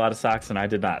that he wore a lot of socks and I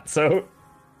did not. So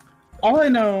All I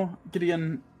know,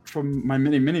 Gideon, from my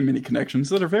many, many, many connections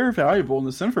that are very valuable, and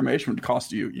this information would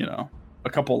cost you, a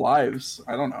couple lives.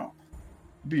 I don't know.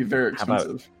 It'd be very How about-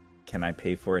 expensive. can I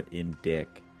pay for it in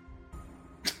dick?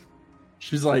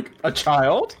 She's like, "A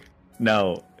child?"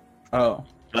 No. Oh.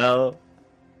 Well,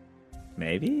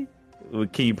 maybe?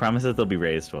 Can you promise that they'll be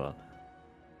raised well?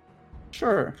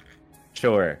 Sure.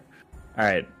 Sure. All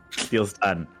right. Deal's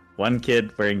done. One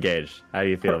kid, we're engaged. How do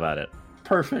you feel about it?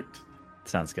 Perfect.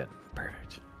 Sounds good.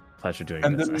 Perfect. Pleasure doing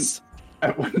And then- business.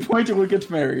 At one point, we'll get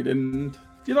married, and,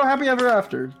 happy ever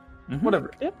after. Mhm.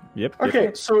 Whatever. Yep.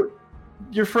 Okay, so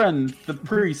your friend, the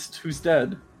priest who's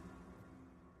dead.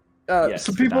 Yes,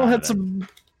 some people had Donovan. some.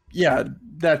 Yeah,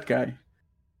 that guy.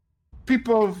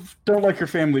 People don't like your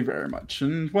family very much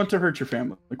and want to hurt your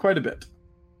family quite a bit.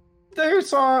 They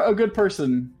saw a good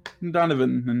person,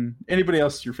 Donovan, and anybody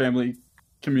else your family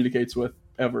communicates with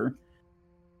ever.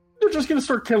 They're just going to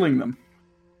start killing them.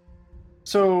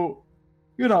 So,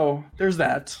 there's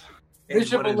that.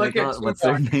 Bishop will look at What's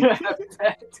their name?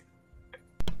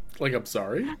 Like, I'm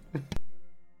sorry?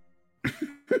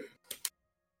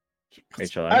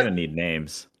 Rachel, I'm gonna need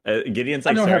names. Gideon's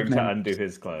I like don't have starting to names. undo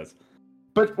his clothes.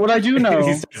 But what I do know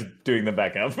He starts doing them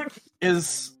back up.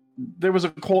 is there was a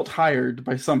cult hired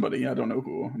by somebody, I don't know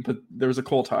who, but there was a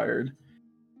cult hired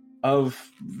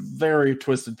of very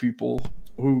twisted people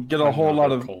who get a whole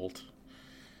lot of cold.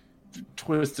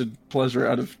 twisted pleasure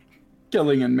out of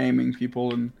killing and maiming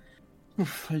people, and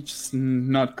it's just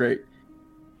not great.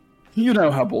 You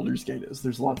know how Baldur's Gate is.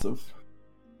 There's lots of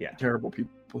terrible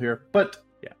people here. But,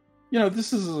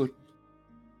 this is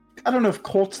I don't know if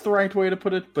cult's the right way to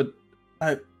put it, but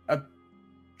a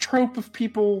trope of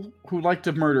people who like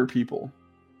to murder people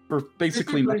for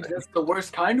basically nothing. That's the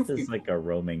worst kind of This is people. like a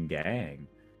roaming gang.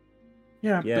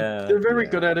 Yeah, Yeah, but they're very yeah.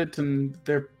 good at it, and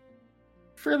they're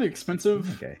fairly expensive.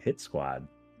 Like a hit squad.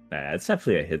 Nah, it's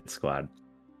definitely a hit squad.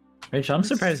 Rachel, I'm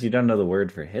surprised you don't know the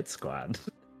word for hit squad.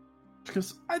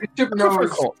 Because I Bishop prefer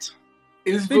knows cult.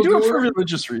 is They do it for Vildor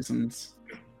religious reasons.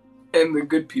 and the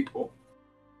good people.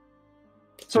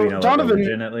 Do we So know what Donovan,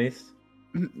 religion at least?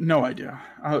 no idea.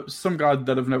 Some god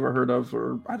that I've never heard of,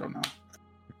 or I don't know.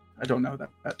 I don't know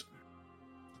that.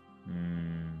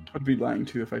 I'd be lying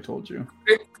to you if I told you.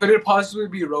 Could it possibly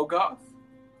be Rogoth?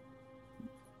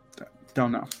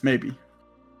 Don't know. Maybe.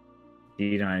 Do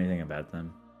you know anything about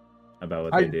them? About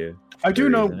what I- they do? I do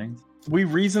Their know. reasonings? We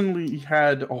recently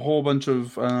had a whole bunch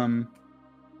of,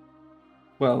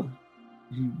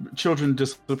 children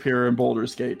disappear in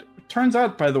Baldur's Gate. Turns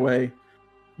out, by the way,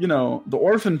 the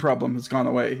orphan problem has gone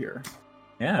away here.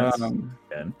 Yeah, that's Um,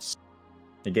 good.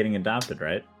 They're getting adopted,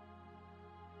 right?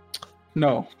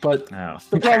 No, but Oh.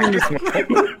 the problem is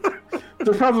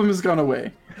the problem has gone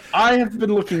away. I have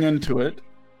been looking into it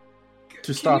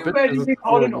to stop Can it. you imagine 'cause being it's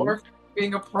called an horrible. orphan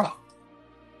being a pro?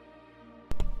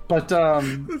 But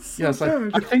That's so yes,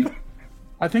 bad.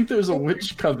 I think there's a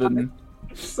witch coven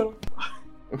So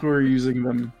who are using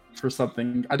them for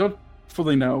something. I don't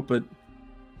fully know, but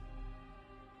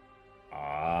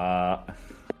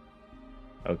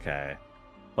Okay.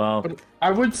 Well, But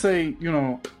I would say,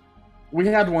 we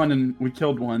had one and we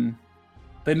killed one.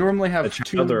 They normally have a two.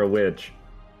 child or a witch?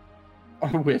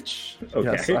 A witch.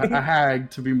 Okay. Yes, a hag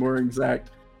to be more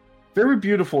exact. Very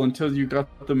beautiful until you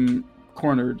got them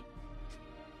cornered.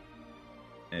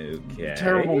 Okay.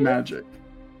 Terrible magic.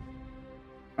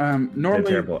 They're Normally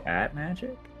terrible at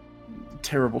magic?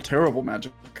 terrible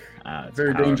magic. It's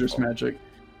Very dangerous powerful. magic.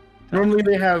 Normally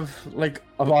they have like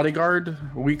a bodyguard,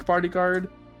 a weak bodyguard,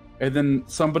 and then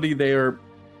somebody they are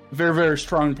very, very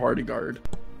strong bodyguard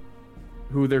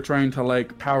who they're trying to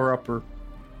like power up or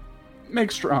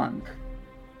make strong.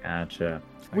 Gotcha.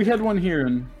 We had one here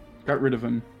and got rid of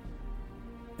him.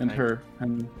 And Thank- her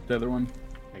and the other one.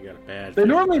 I got a bad They feeling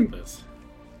normally- about this.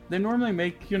 They normally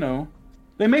make,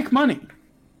 they make money.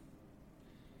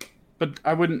 But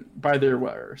I wouldn't buy their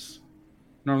wares.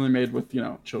 Normally made with,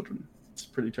 children. It's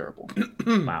pretty terrible.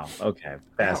 Wow. Okay.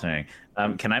 Fascinating.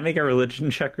 Can I make a religion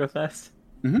check real fast?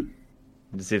 Mhm.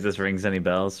 To see if this rings any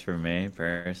bells for me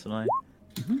personally.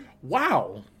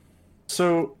 Wow.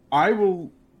 So I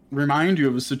will remind you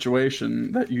of a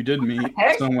situation that you did meet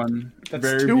Heck? someone That's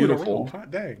very 2 in a row. beautiful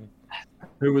Hot dang.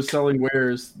 who was selling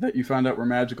wares that you found out were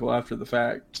magical after the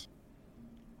fact.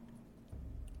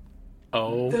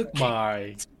 Oh The-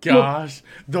 my gosh.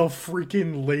 The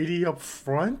freaking lady up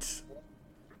front?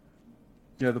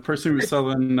 Yeah, the person who was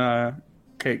selling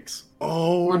cakes.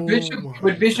 Oh.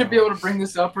 would Bishop be able to bring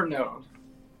this up or no?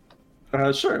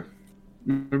 Sure.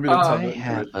 Maybe that's how I they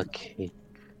have do it. a cake.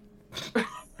 I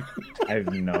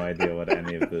have no idea what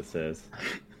any of this is.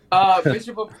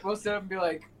 Bishop will post it up and be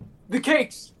like, the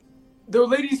cakes! The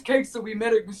ladies' cakes that we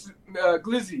met at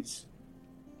Glizzy's.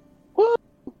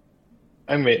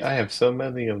 I have so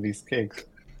many of these cakes.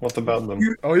 What about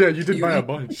them? Oh yeah, you did buy a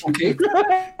bunch. Okay.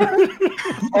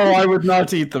 Oh, I would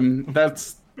not eat them.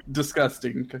 That's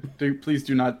disgusting. Please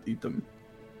do not eat them.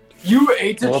 You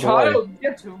ate a Well, child.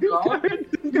 Get to God.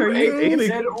 You ate a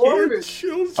dead orphan.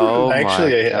 Children. Oh my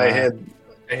Actually, I God.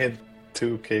 had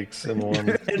 2 cakes in one.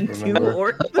 And two remember?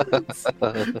 orphans?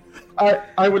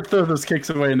 I would throw those cakes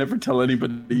away and never tell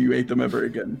anybody you ate them ever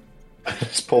again. I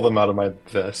just pull them out of my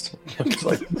vest. It's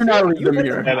like, Do not leave them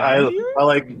here. and I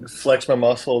like flex my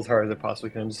muscle as hard as I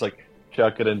possibly can, just like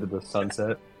chuck it into the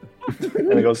sunset, and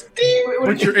it goes.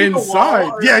 But you're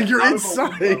inside. Yeah, you're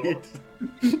inside. It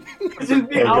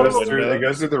goes through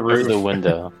the Through roof. the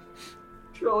window.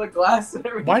 Throw the glass and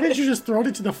everything. Why didn't you just throw it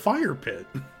into the fire pit?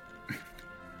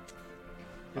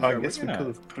 I guess we could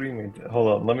have cremated it.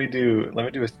 Hold on, let me do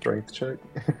a strength check.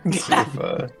 See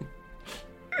if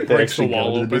they Breaks actually the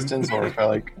wall go the open. distance, or if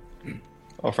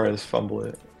I just fumble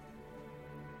it.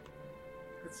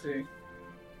 Let's see.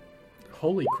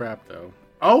 Holy crap, though.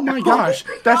 Oh my gosh,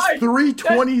 that's God, 3 that's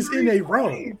 20s in a 3 row.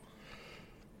 20s.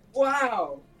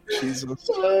 Wow. Jesus.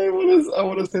 I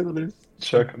want to say that there's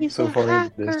chuck so far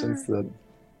in the distance that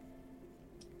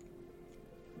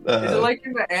Is it like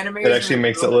in the anime? it actually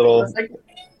makes it little. Like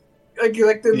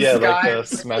the Yeah, sky. like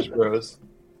Smash Bros.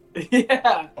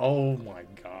 Yeah. Oh my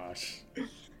gosh.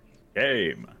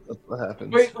 Game. That's what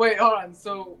happens. Wait, hold on.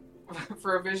 So,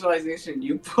 for a visualization,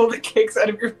 you pull the cakes out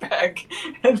of your bag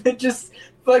and then just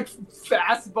like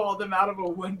fastball them out of a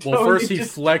window. Well, first and he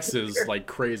just- flexes like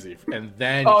crazy, and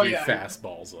then Oh, he yeah.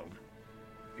 fastballs him.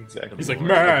 Exactly. He's like, Like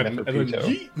man, and then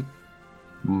Nefertito.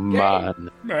 yeet, Man.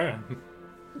 man.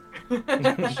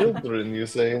 Children, you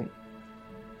say?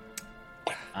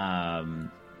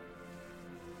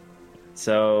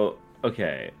 So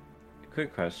Okay,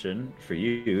 quick question for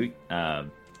you. I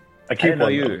I keep didn't know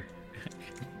one, you. though.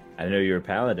 I didn't know you were a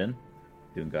paladin,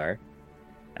 Dungar.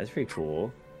 That's pretty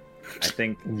cool. I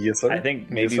think. Yes, sir. I think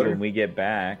Yes, maybe sir. when we get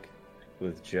back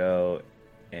with Joe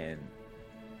and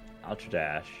Ultra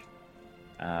Dash,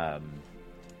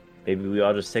 maybe we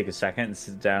all just take a second and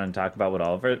sit down and talk about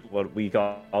what we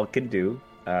all can do.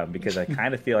 Because I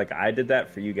kind of feel like I did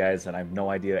that for you guys, and I have no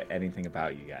idea anything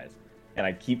about you guys. And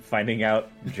I keep finding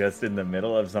out just in the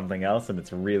middle of something else, and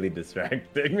it's really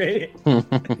distracting me.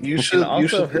 You should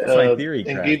also hurts my theory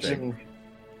engage crafting. in.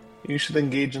 You should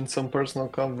engage in some personal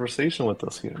conversation with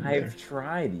us here. and there. I've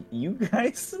tried. You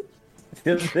guys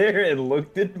stood there and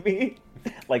looked at me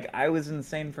like I was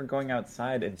insane for going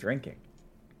outside and drinking.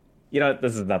 You know,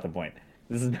 this is not the point.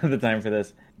 This is not the time for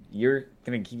this. You're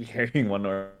gonna keep carrying one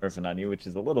orphan on you, which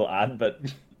is a little odd, but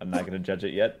I'm not gonna judge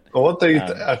it yet. Oh, what they?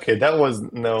 Okay, that was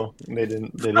no. They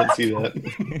didn't. They didn't see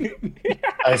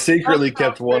that. I secretly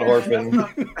kept one orphan.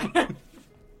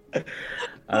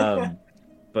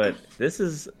 But this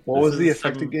is What this was the is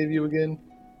effect some- it gave you again?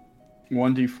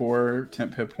 1d4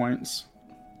 temp hit points.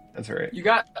 That's right. You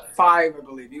got 5, I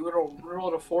believe. You would have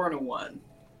rolled a 4 and a 1.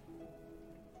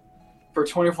 For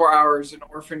 24 hours, an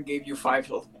orphan gave you 5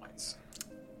 health points.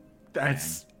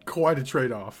 That's quite a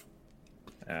trade-off.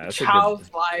 that's a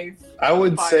Child's life. I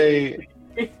would 5 say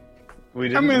we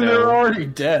didn't I mean, know. they're already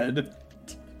dead.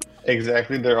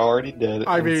 Exactly, they're already dead.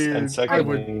 I And- mean, and I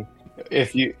secondly,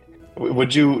 if you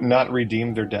would you not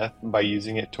redeem their death by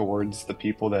using it towards the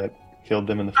people that killed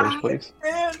them in the first place?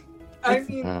 Man, I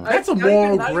mean, That's a not even-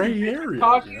 moral not gray even area,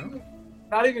 Talking, you know?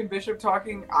 Not even Bishop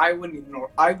talking. I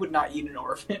would not eat an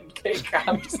orphan cake.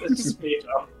 That's just me,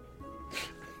 though.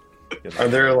 good. Are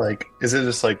there like? Is it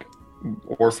just like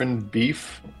orphan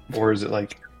beef, or is it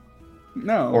like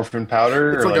No, orphan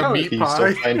powder, It's or like a like meat can you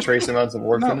pie. still find trace amounts of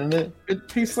orphan No. in it? it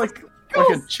tastes like a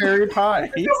cherry pie.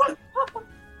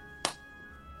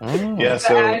 Mm. Yeah.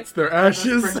 So It's their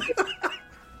ashes.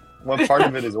 what part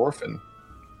of it is orphan?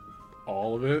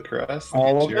 All of it. Crust,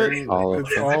 All of it? cherry? All of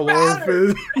It's it. all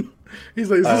orphan. He's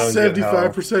like, I this is don't get how-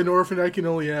 75% orphan. I can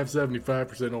only have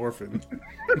 75% orphan.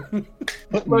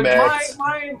 Look, Max.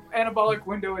 my anabolic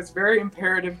window is very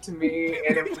imperative to me,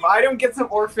 and if I don't get some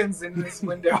orphans in this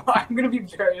window, I'm gonna be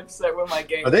very upset with my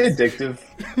game. Are they addictive?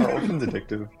 Are orphans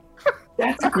addictive?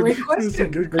 That's a great That's a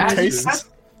question. good That's- question. that's-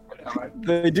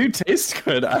 They do taste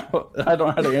good. I don't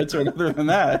know how to answer it other than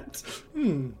that.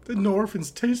 Didn't know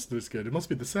orphans taste this good. It must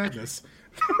be the sadness.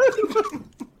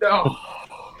 No.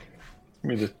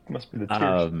 Must be the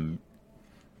tears. Um,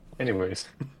 Anyways,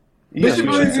 Bishop, we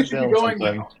really should should sit be down going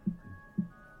sometime. now.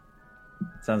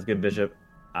 sounds good, Bishop.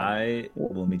 I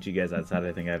will meet you guys outside.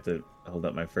 I think I have to hold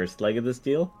up my first leg of this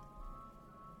deal.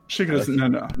 She goes,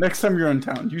 no. Next time you're in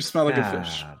town, you smell like a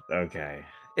fish. Okay.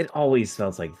 It always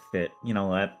smells like fit. You know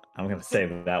what? I'm gonna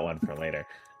save that one for later.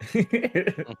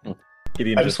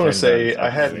 Gideon I just want to turned say around I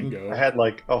and had saw me. Bingo. I had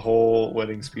like a whole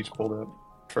wedding speech pulled up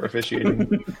for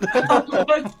officiating.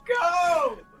 Let's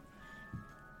go,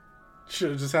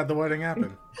 Should have just had the wedding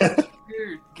happen. dude.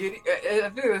 I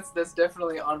think that's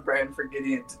definitely on brand for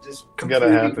Gideon to just Gotta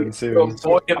completely happen soon.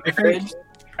 avoid marriage.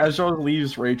 As Joe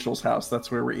leaves Rachel's house, that's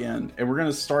where we end. And we're going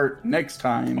to start next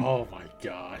time Oh my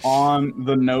gosh. on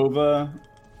the Nova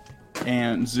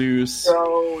and Zeus,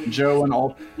 So Joe and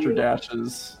Ultra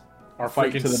Dashes. Our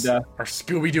fight freaking to the death. Our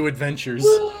Scooby-Doo adventures.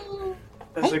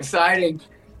 that's exciting.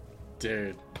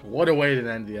 Dude, what a way to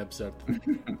end the episode.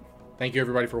 Thank you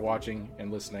everybody for watching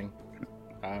and listening.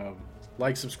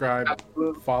 Like, subscribe,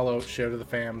 Absolutely. follow, share to the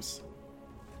fams.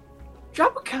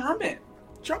 Drop a comment.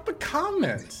 Drop a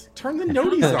comment. Turn the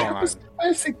noties on.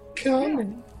 I said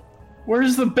comment.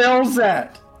 Where's the bells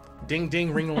at? Ding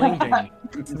ding ring a ling ding.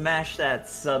 Smash that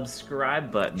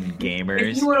subscribe button, If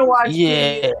gamers. you want to watch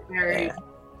Yeah. Gideon get married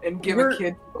and give a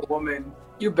kid to a woman,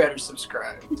 you better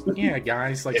subscribe. Yeah,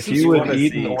 guys. Like If you would wanna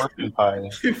eat see- an orphan pie,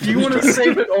 If you want to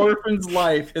save an orphan's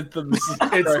life, hit the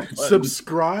subscribe it's button.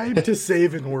 subscribe to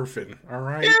save an orphan. All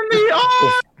right. In the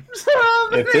arms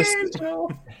of If an this-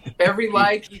 angel. Every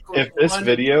like equals if this one.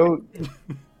 video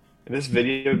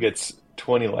gets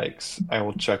 20 likes, I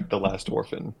will check the last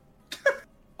orphan.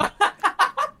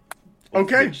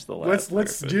 Okay. Ditch the last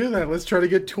Let's orphan. do that. Let's try to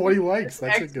get 20 likes.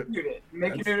 That's a good. Execute it.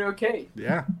 Making it okay.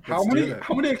 Yeah. How let's do many that.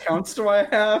 how many accounts do I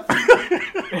have?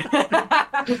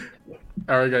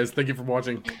 All right, guys. Thank you for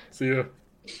watching. See ya.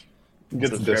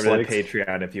 Gets Subscribe to the dislikes.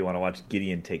 Patreon if you want to watch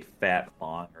Gideon take fat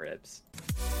long ribs.